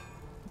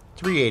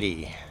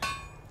 380.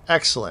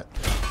 Excellent.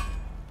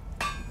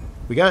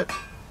 We got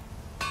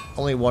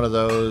only one of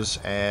those,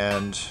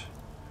 and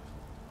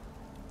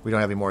we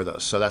don't have any more of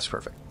those, so that's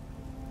perfect.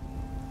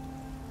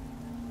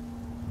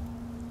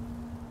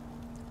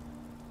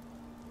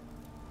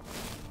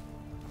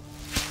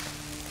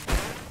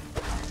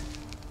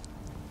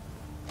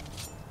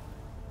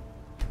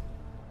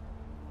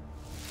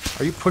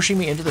 Are you pushing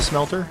me into the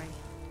smelter?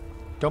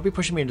 Don't be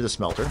pushing me into the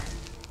smelter.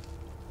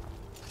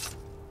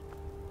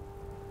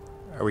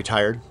 Are we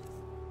tired?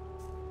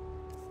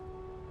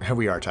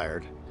 We are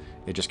tired.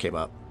 It just came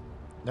up.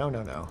 No,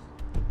 no, no.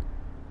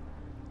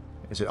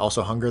 Is it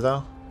also hunger,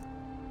 though?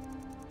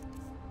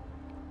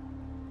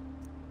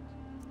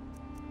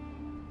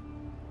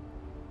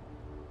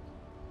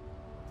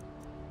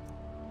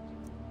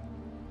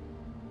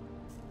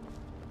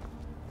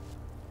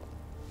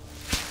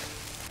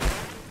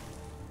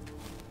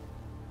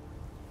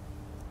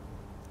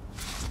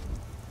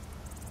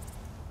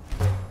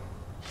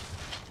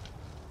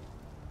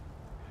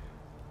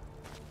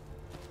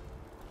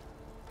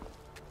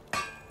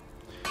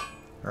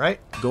 Alright,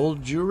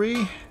 gold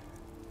jewelry.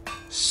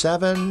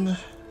 7,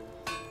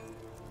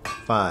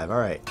 5.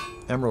 Alright,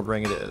 emerald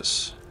ring it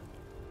is.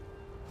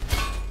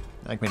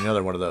 I can make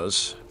another one of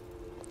those.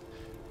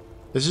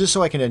 This is just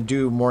so I can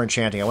do more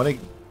enchanting. I want to...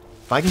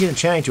 If I can get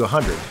enchanting to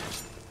 100,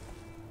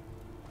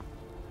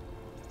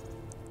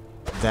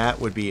 that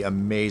would be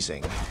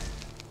amazing.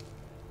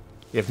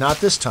 If not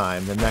this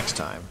time, then next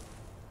time.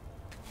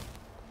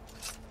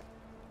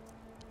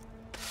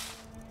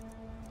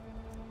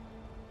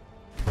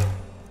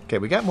 Okay,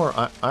 we got more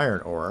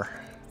iron ore.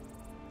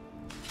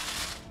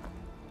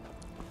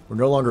 We're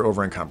no longer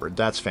over-encumbered.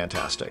 That's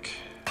fantastic.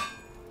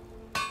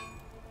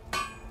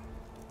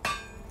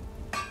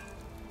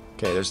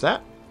 Okay, there's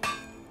that.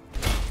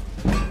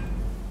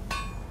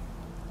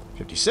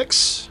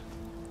 56.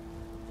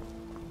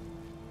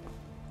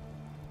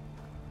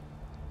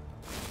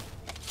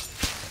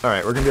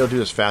 Alright, we're going to be able to do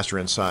this faster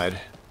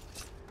inside.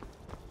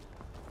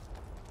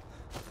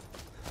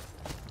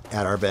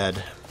 At our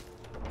bed.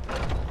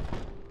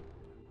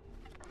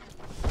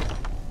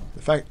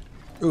 The fact...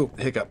 Ooh,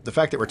 hiccup. The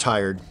fact that we're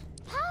tired.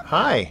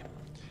 Hi!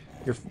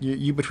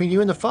 You between you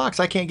and the fox,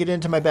 I can't get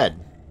into my bed.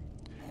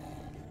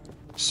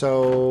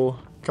 So...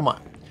 Come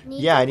on.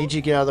 Yeah, I need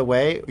you to get out of the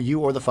way.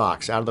 You or the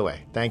fox. Out of the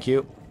way. Thank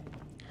you.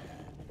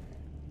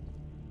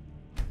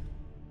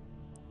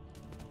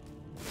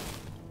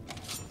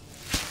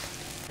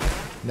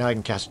 Now I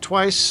can cast it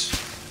twice.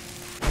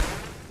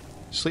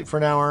 Sleep for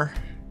an hour.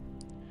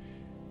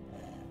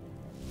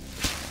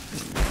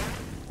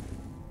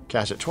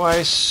 Cast it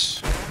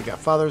twice. We got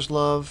Father's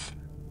Love.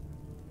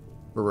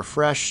 We're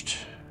refreshed.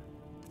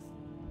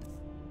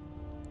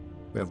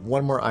 We have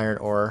one more iron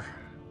ore.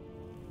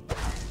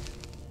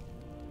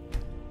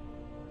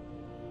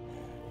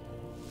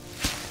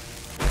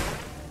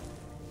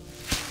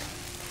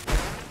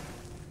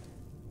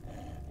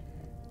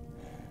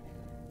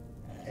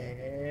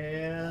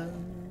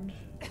 And...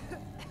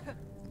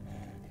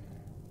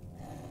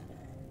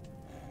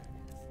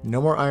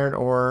 no more iron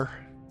ore.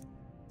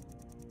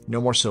 No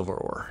more silver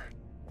ore.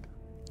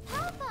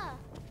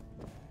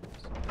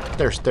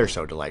 They're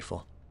so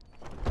delightful.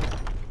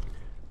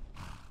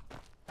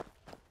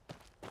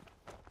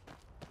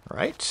 All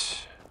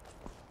right.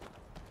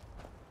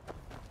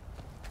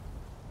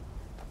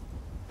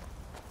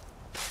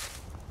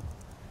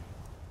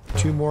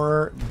 Two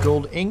more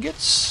gold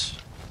ingots.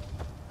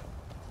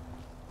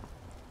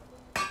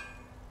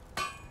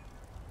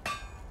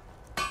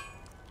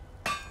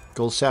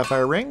 Gold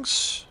sapphire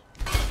rings.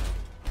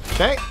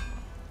 Okay.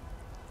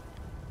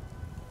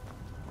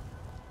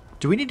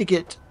 Do we need to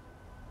get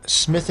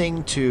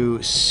smithing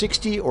to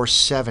 60 or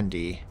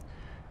 70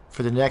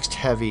 for the next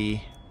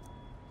heavy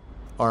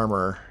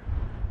armor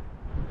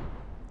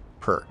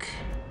perk?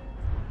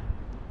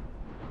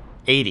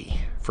 80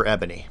 for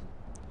ebony.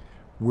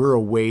 We're a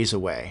ways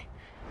away.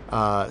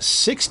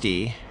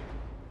 60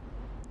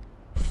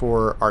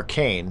 for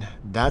arcane.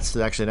 That's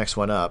actually the next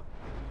one up.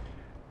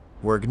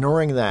 We're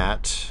ignoring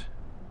that.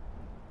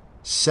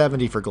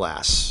 70 for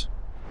glass.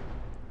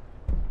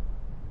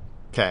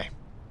 Okay.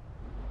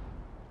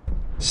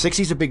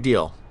 60 is a big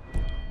deal,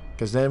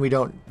 because then we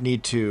don't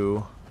need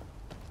to...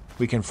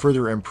 We can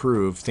further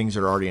improve things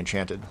that are already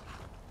enchanted,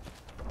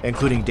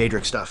 including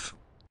Daedric stuff.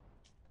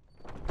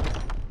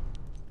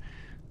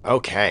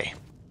 Okay.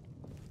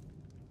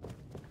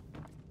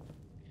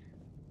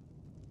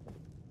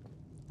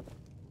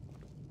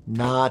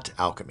 Not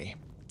alchemy.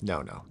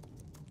 No, no.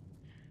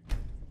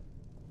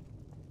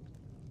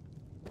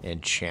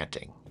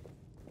 Enchanting.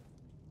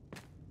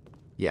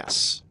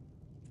 Yes.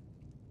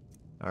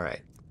 All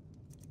right.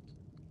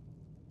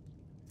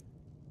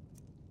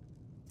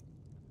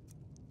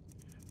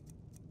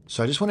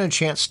 So I just want to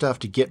enchant stuff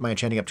to get my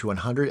enchanting up to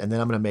 100, and then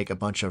I'm going to make a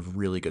bunch of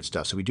really good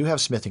stuff. So we do have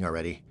smithing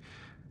already.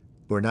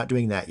 But we're not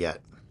doing that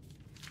yet.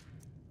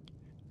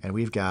 And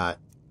we've got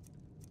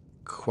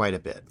quite a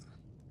bit.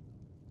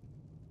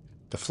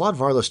 The flawed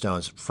Varlo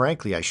stones,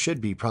 frankly, I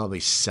should be probably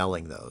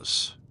selling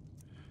those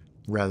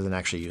rather than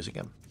actually using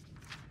them.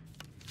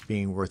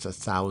 Being worth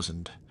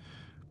 1,000.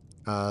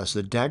 So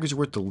the daggers are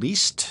worth the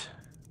least.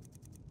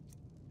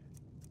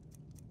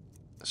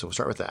 So we'll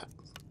start with that.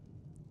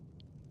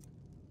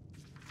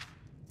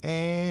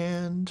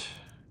 And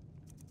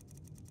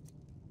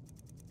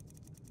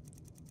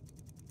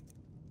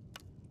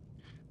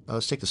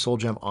let's take the soul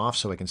gem off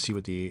so I can see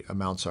what the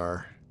amounts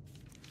are.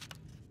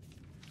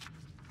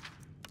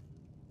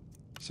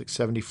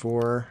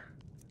 674.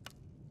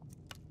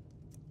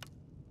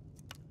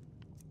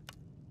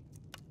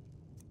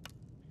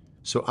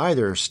 So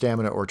either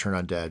stamina or turn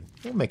undead.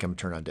 We'll make him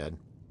turn undead.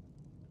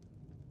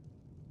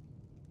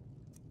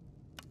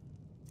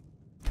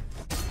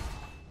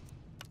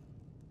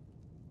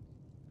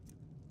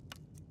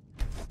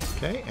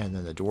 Okay, and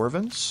then the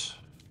dwarvens.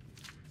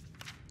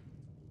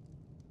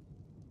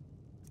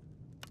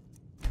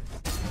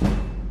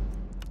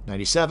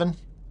 $97.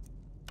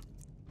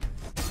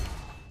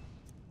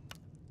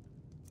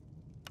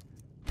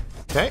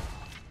 Okay.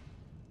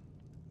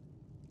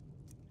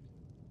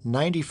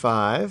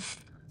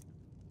 95.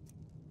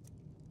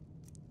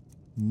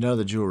 None of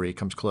the jewelry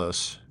comes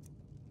close.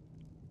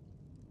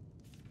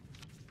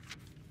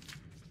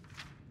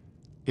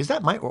 Is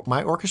that my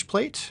orcish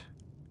plate?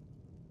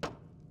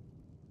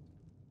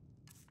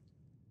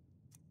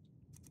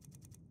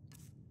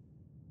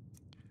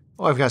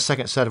 Oh, I've got a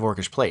second set of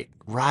orcish plate.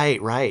 Right,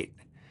 right.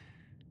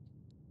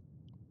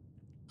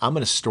 I'm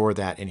going to store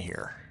that in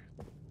here.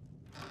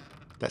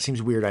 That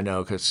seems weird, I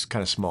know, because it's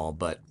kind of small,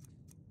 but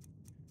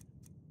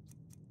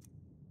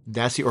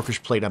that's the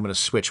orcish plate I'm going to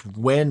switch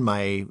when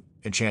my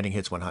enchanting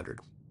hits 100.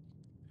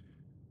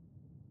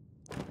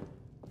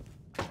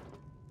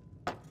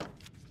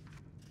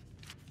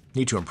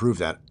 Need to improve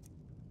that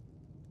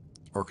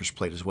orcish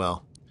plate as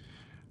well.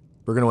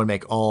 We're going to want to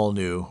make all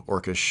new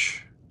orcish.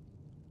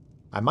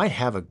 I might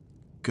have a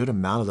good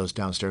amount of those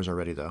downstairs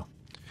already, though.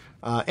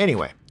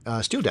 Anyway,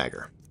 steel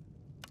dagger.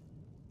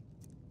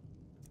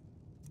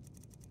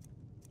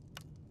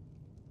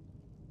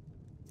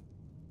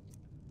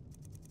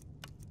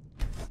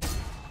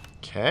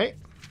 Okay.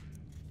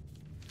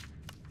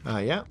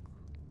 Yeah.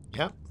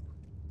 Yep.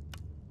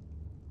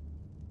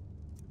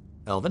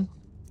 Elven.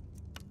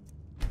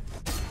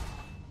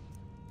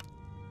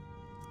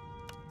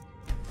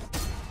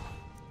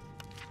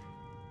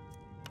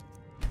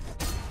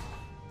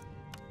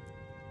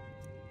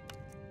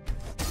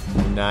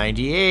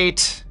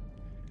 $98.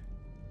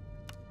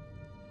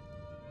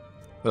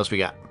 What else we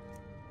got?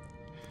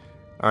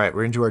 All right,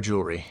 we're into our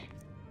jewelry.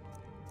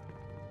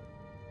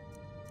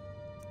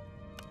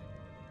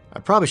 I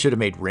probably should have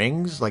made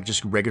rings, like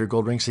just regular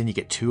gold rings, then you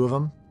get 2 of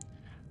them.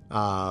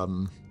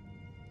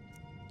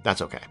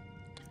 That's okay.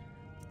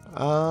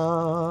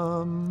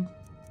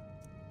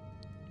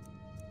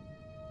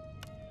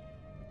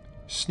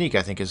 Sneak,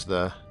 I think, is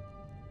the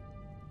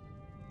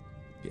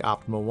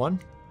optimal one.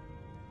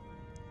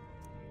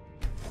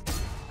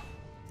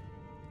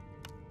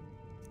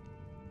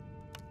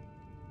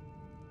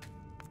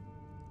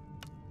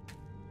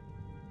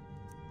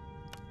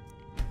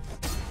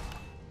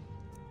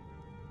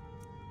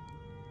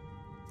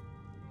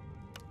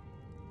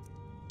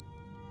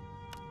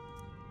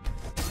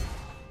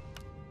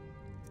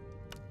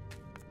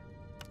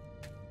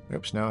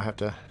 Oops, now I have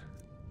to...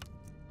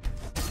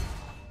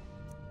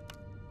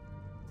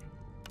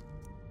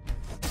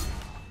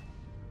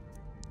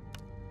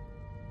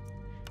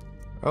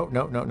 Oh,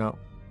 no, no, no.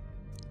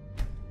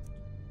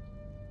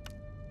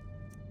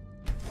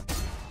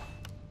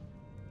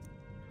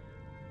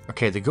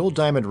 Okay, the gold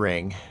diamond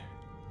ring.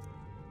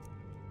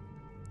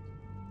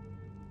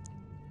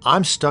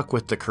 I'm stuck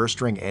with the cursed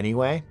ring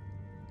anyway.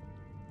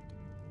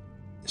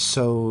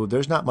 So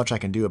there's not much I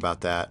can do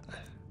about that.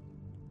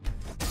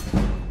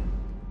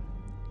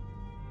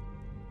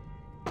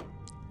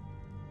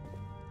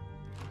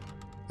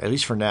 At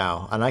least for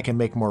now. And I can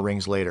make more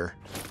rings later.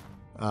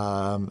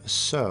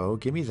 So,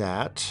 give me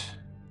that.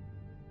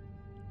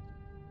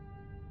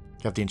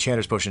 Got the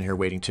Enchanter's Potion here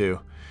waiting too.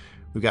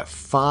 We've got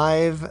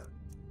 5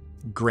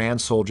 Grand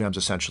Soul Gems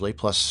essentially,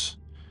 plus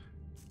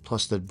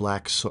the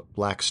Black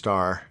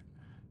Star.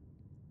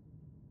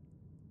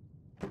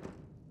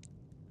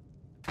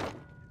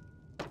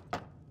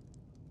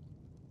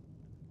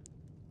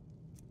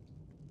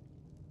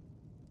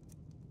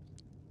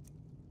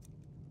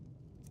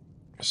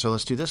 So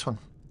let's do this one.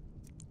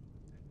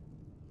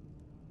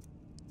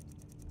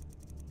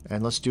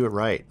 And let's do it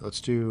right.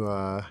 Let's do...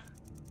 I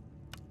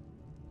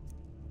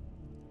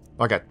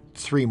got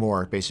 3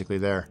 more, basically,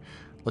 there.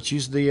 Let's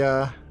use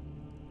the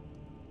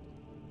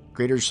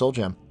Greater Soul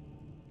Gem.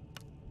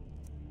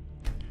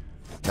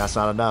 That's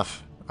not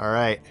enough.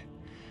 Alright.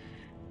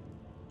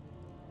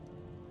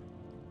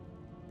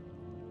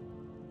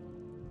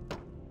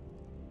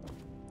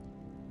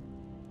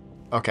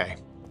 Okay.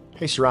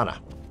 Hey, Serana.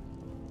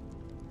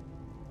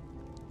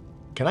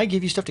 Can I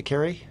give you stuff to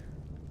carry?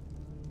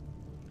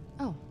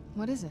 Oh,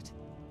 what is it?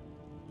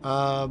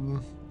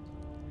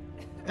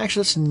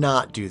 Actually, let's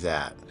not do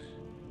that.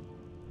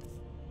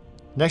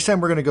 Next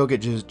time we're going to go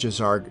get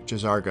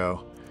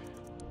Jazargo,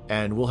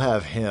 and we'll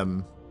have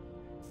him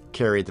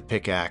carry the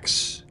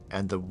pickaxe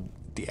and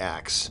the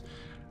axe.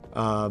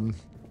 I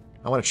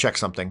want to check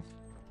something.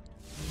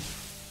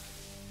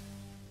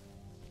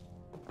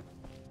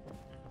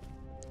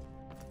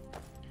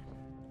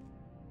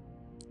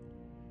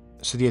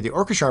 So the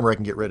Orcish armor I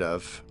can get rid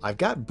of. I've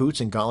got boots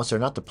and gauntlets. They're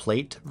not the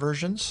plate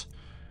versions.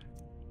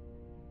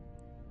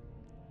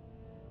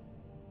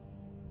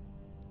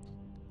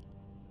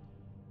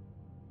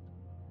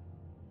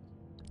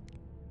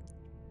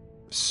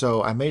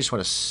 So I may just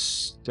want to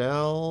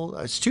sell.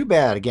 It's too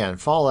bad. Again,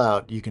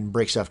 Fallout, you can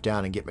break stuff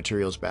down and get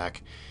materials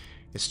back.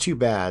 It's too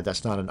bad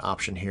that's not an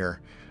option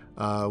here.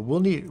 We'll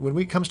need, when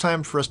it comes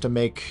time for us to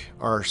make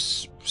our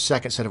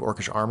second set of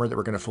Orcish armor that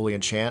we're going to fully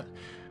enchant,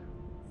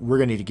 we're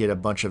going to need to get a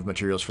bunch of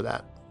materials for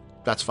that.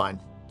 That's fine.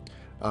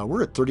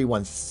 We're at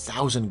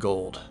 31,000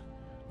 gold,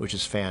 which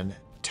is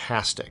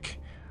fantastic.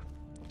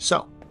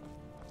 So,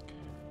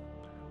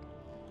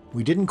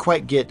 we didn't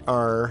quite get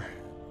our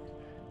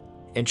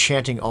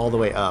enchanting all the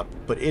way up,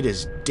 but it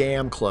is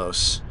damn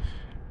close.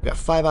 We got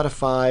 5 out of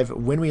 5.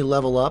 When we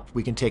level up,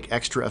 we can take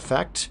extra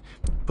effect,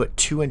 put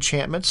 2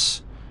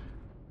 enchantments,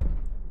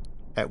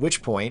 at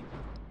which point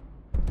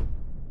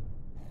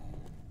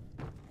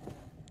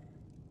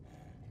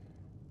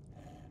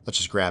let's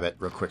just grab it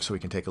real quick so we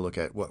can take a look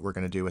at what we're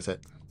going to do with it.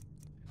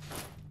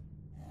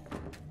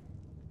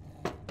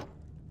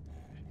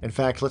 In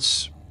fact,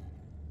 let's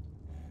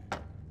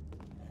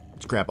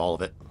grab all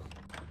of it.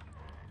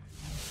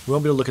 We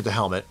won't be able to look at the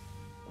helmet.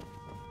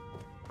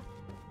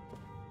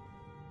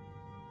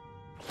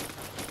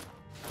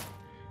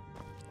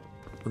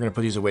 We're going to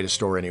put these away to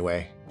store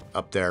anyway,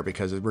 up there,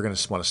 because we're going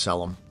to want to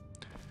sell them.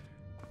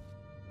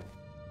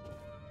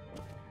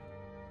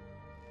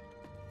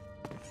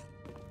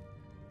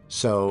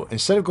 So,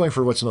 instead of going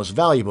for what's the most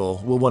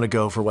valuable, we'll want to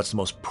go for what's the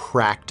most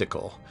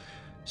practical.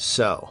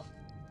 So,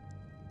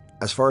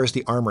 as far as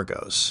the armor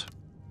goes,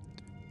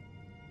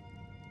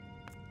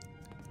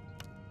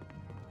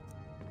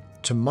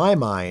 to my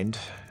mind,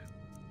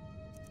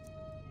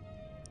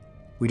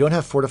 we don't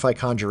have Fortify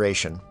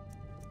Conjuration.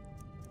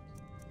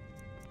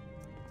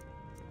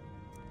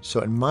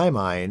 So in my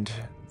mind,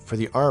 for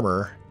the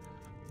armor,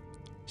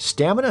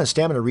 Stamina and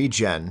Stamina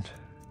Regen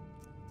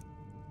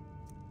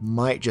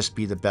might just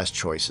be the best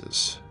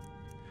choices.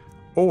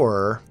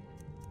 Or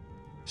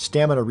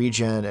Stamina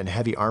Regen and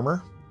Heavy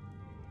Armor.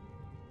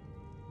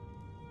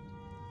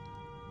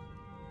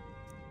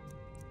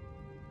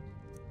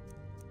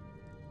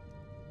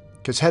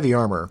 Because Heavy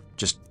Armor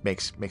just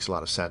makes a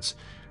lot of sense.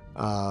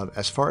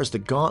 As far as the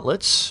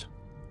gauntlets,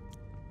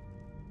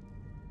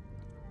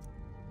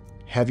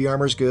 Heavy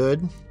Armor's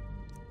good.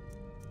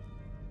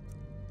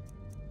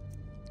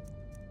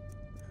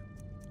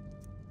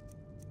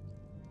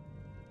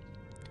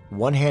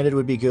 One-handed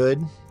would be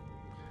good.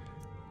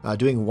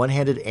 Doing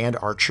one-handed and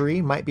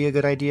archery might be a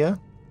good idea.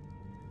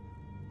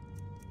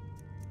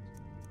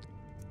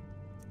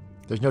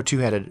 There's no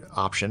two-handed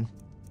option.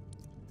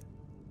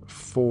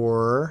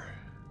 For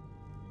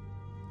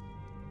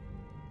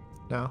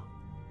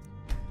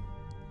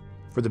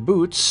the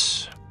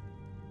boots,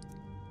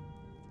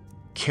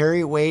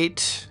 carry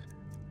weight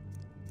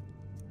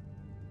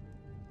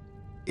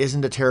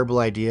isn't a terrible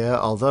idea,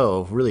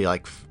 although really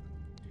like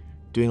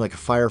doing like a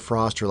Fire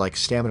Frost or like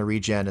Stamina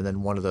Regen and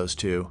then one of those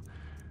two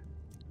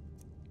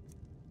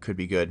could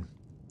be good.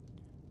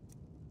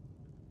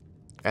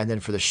 And then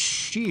for the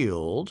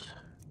shield,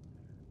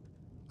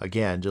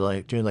 again,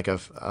 doing like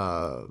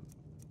a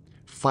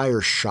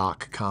Fire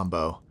Shock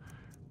combo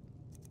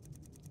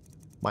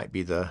might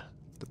be the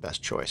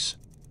best choice.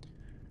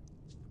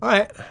 All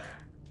right.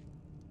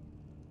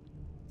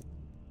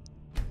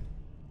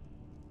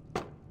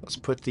 Let's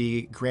put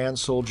the Grand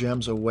Soul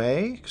Gems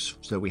away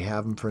so we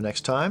have them for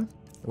next time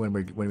when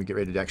we get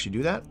ready to actually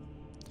do that.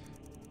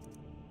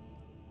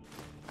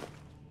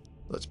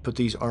 Let's put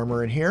these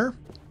armor in here.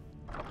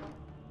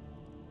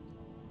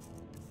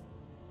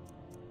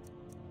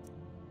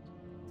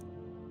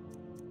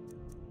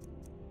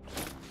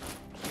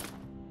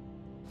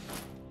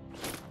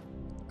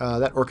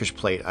 That Orcish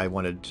plate I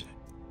wanted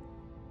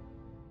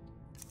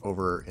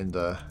over in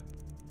the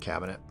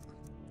cabinet.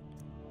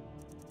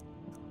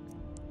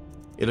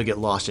 It'll get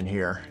lost in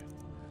here.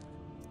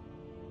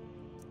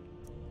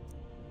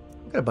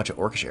 Got a bunch of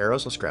Orcish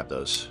arrows. Let's grab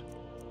those.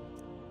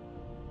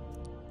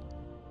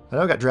 I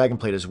know I got Dragon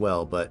Plate as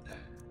well, but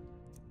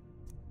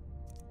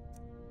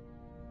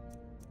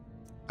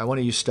I want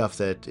to use stuff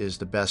that is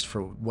the best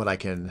for what I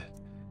can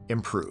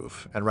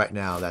improve. And right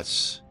now,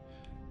 that's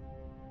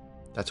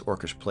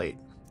Orcish Plate.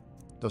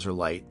 Those are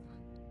light.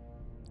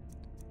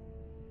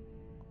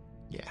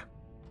 Yeah.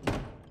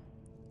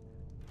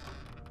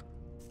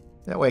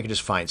 That way I can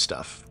just find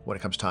stuff when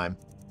it comes time.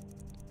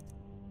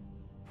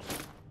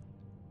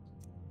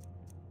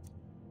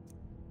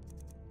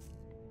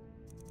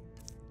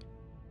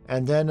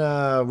 And then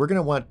we're going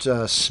to want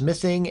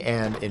smithing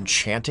and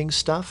enchanting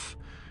stuff.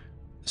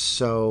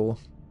 So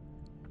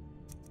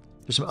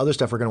there's some other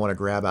stuff we're going to want to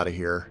grab out of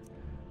here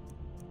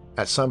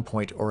at some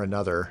point or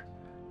another.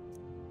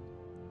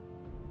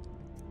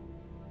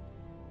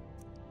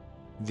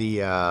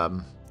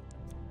 The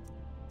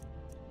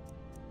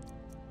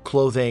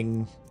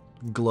clothing,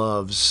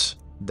 gloves,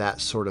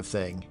 that sort of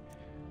thing.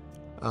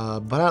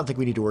 But I don't think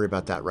we need to worry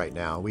about that right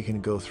now. We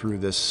can go through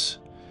this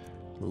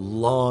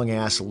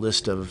long-ass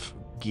list of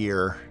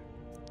gear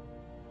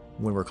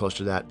when we're close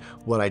to that.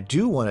 What I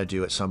do want to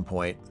do at some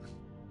point,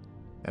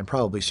 and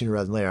probably sooner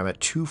rather than later, I'm at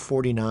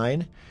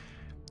 249,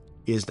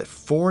 is that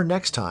for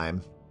next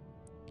time,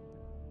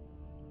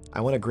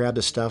 I want to grab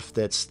the stuff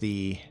that's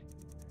the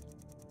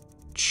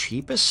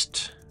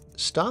cheapest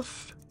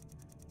stuff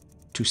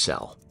to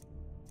sell.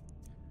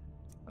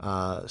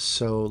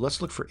 So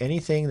let's look for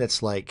anything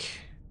that's like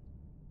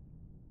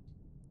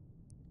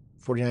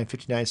 49,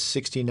 59,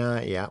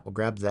 69. Yeah, we'll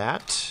grab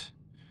that.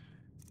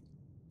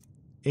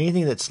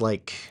 Anything that's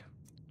like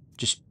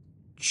just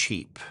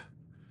cheap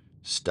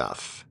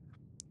stuff.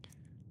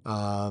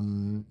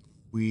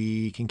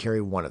 We can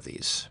carry one of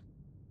these.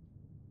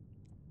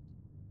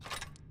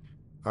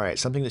 All right,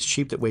 something that's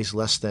cheap that weighs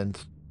less than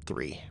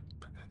 3.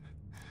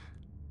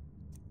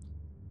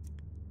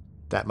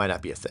 That might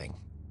not be a thing.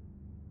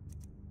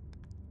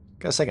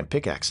 Got a second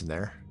pickaxe in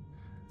there.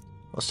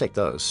 Let's take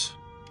those.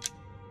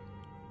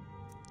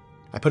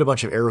 I put a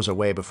bunch of arrows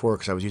away before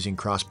because I was using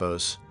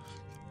crossbows.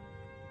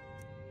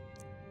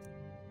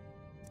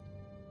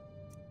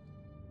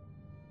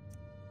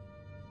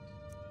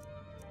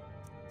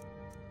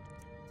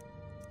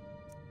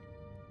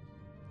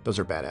 Those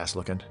are badass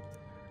looking.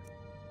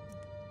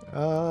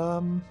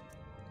 Yeah,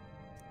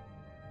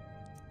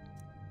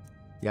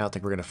 I don't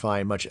think we're gonna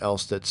find much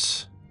else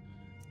that's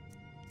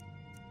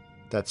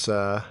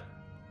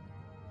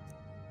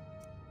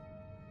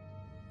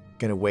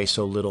gonna weigh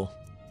so little.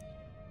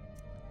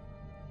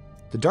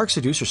 The Dark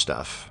Seducer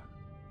stuff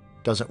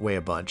doesn't weigh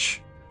a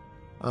bunch.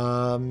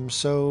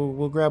 So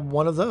we'll grab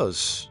one of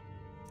those.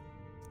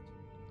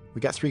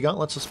 We got 3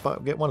 gauntlets,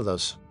 let's get one of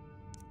those.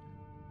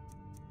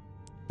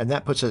 And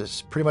that puts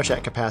us pretty much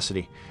at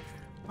capacity.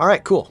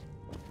 Alright, cool.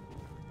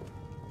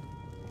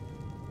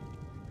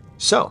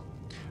 So,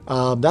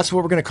 that's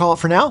what we're going to call it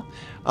for now.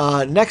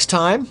 Next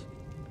time...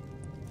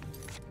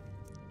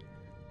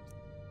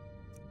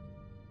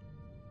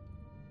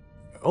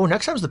 Oh,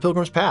 next time is the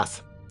Pilgrim's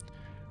Path.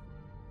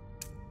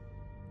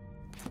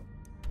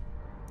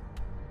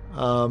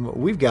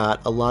 We've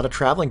got a lot of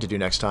traveling to do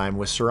next time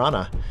with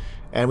Serana.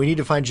 And we need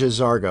to find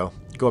J'zargo.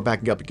 Go back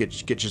and get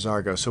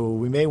J'zargo. So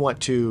we may want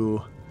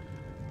to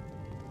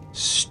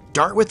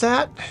start with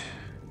that.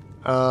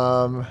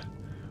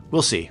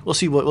 We'll see.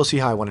 We'll see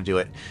how I want to do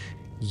it.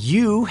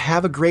 You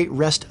have a great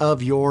rest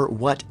of your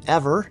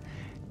whatever,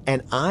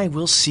 and I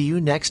will see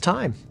you next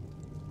time.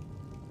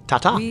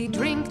 Ta-ta. We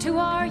drink to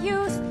our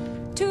youth,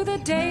 to the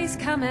days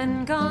come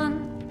and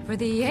gone, for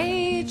the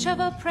age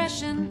of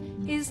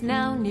oppression is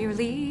now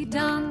nearly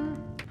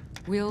done.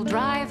 We'll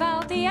drive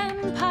out the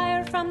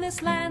empire from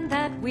this land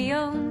that we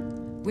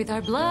own. With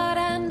our blood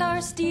and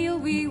our steel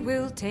we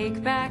will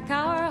take back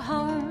our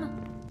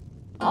home.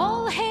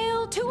 All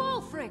hail to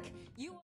Ulfric!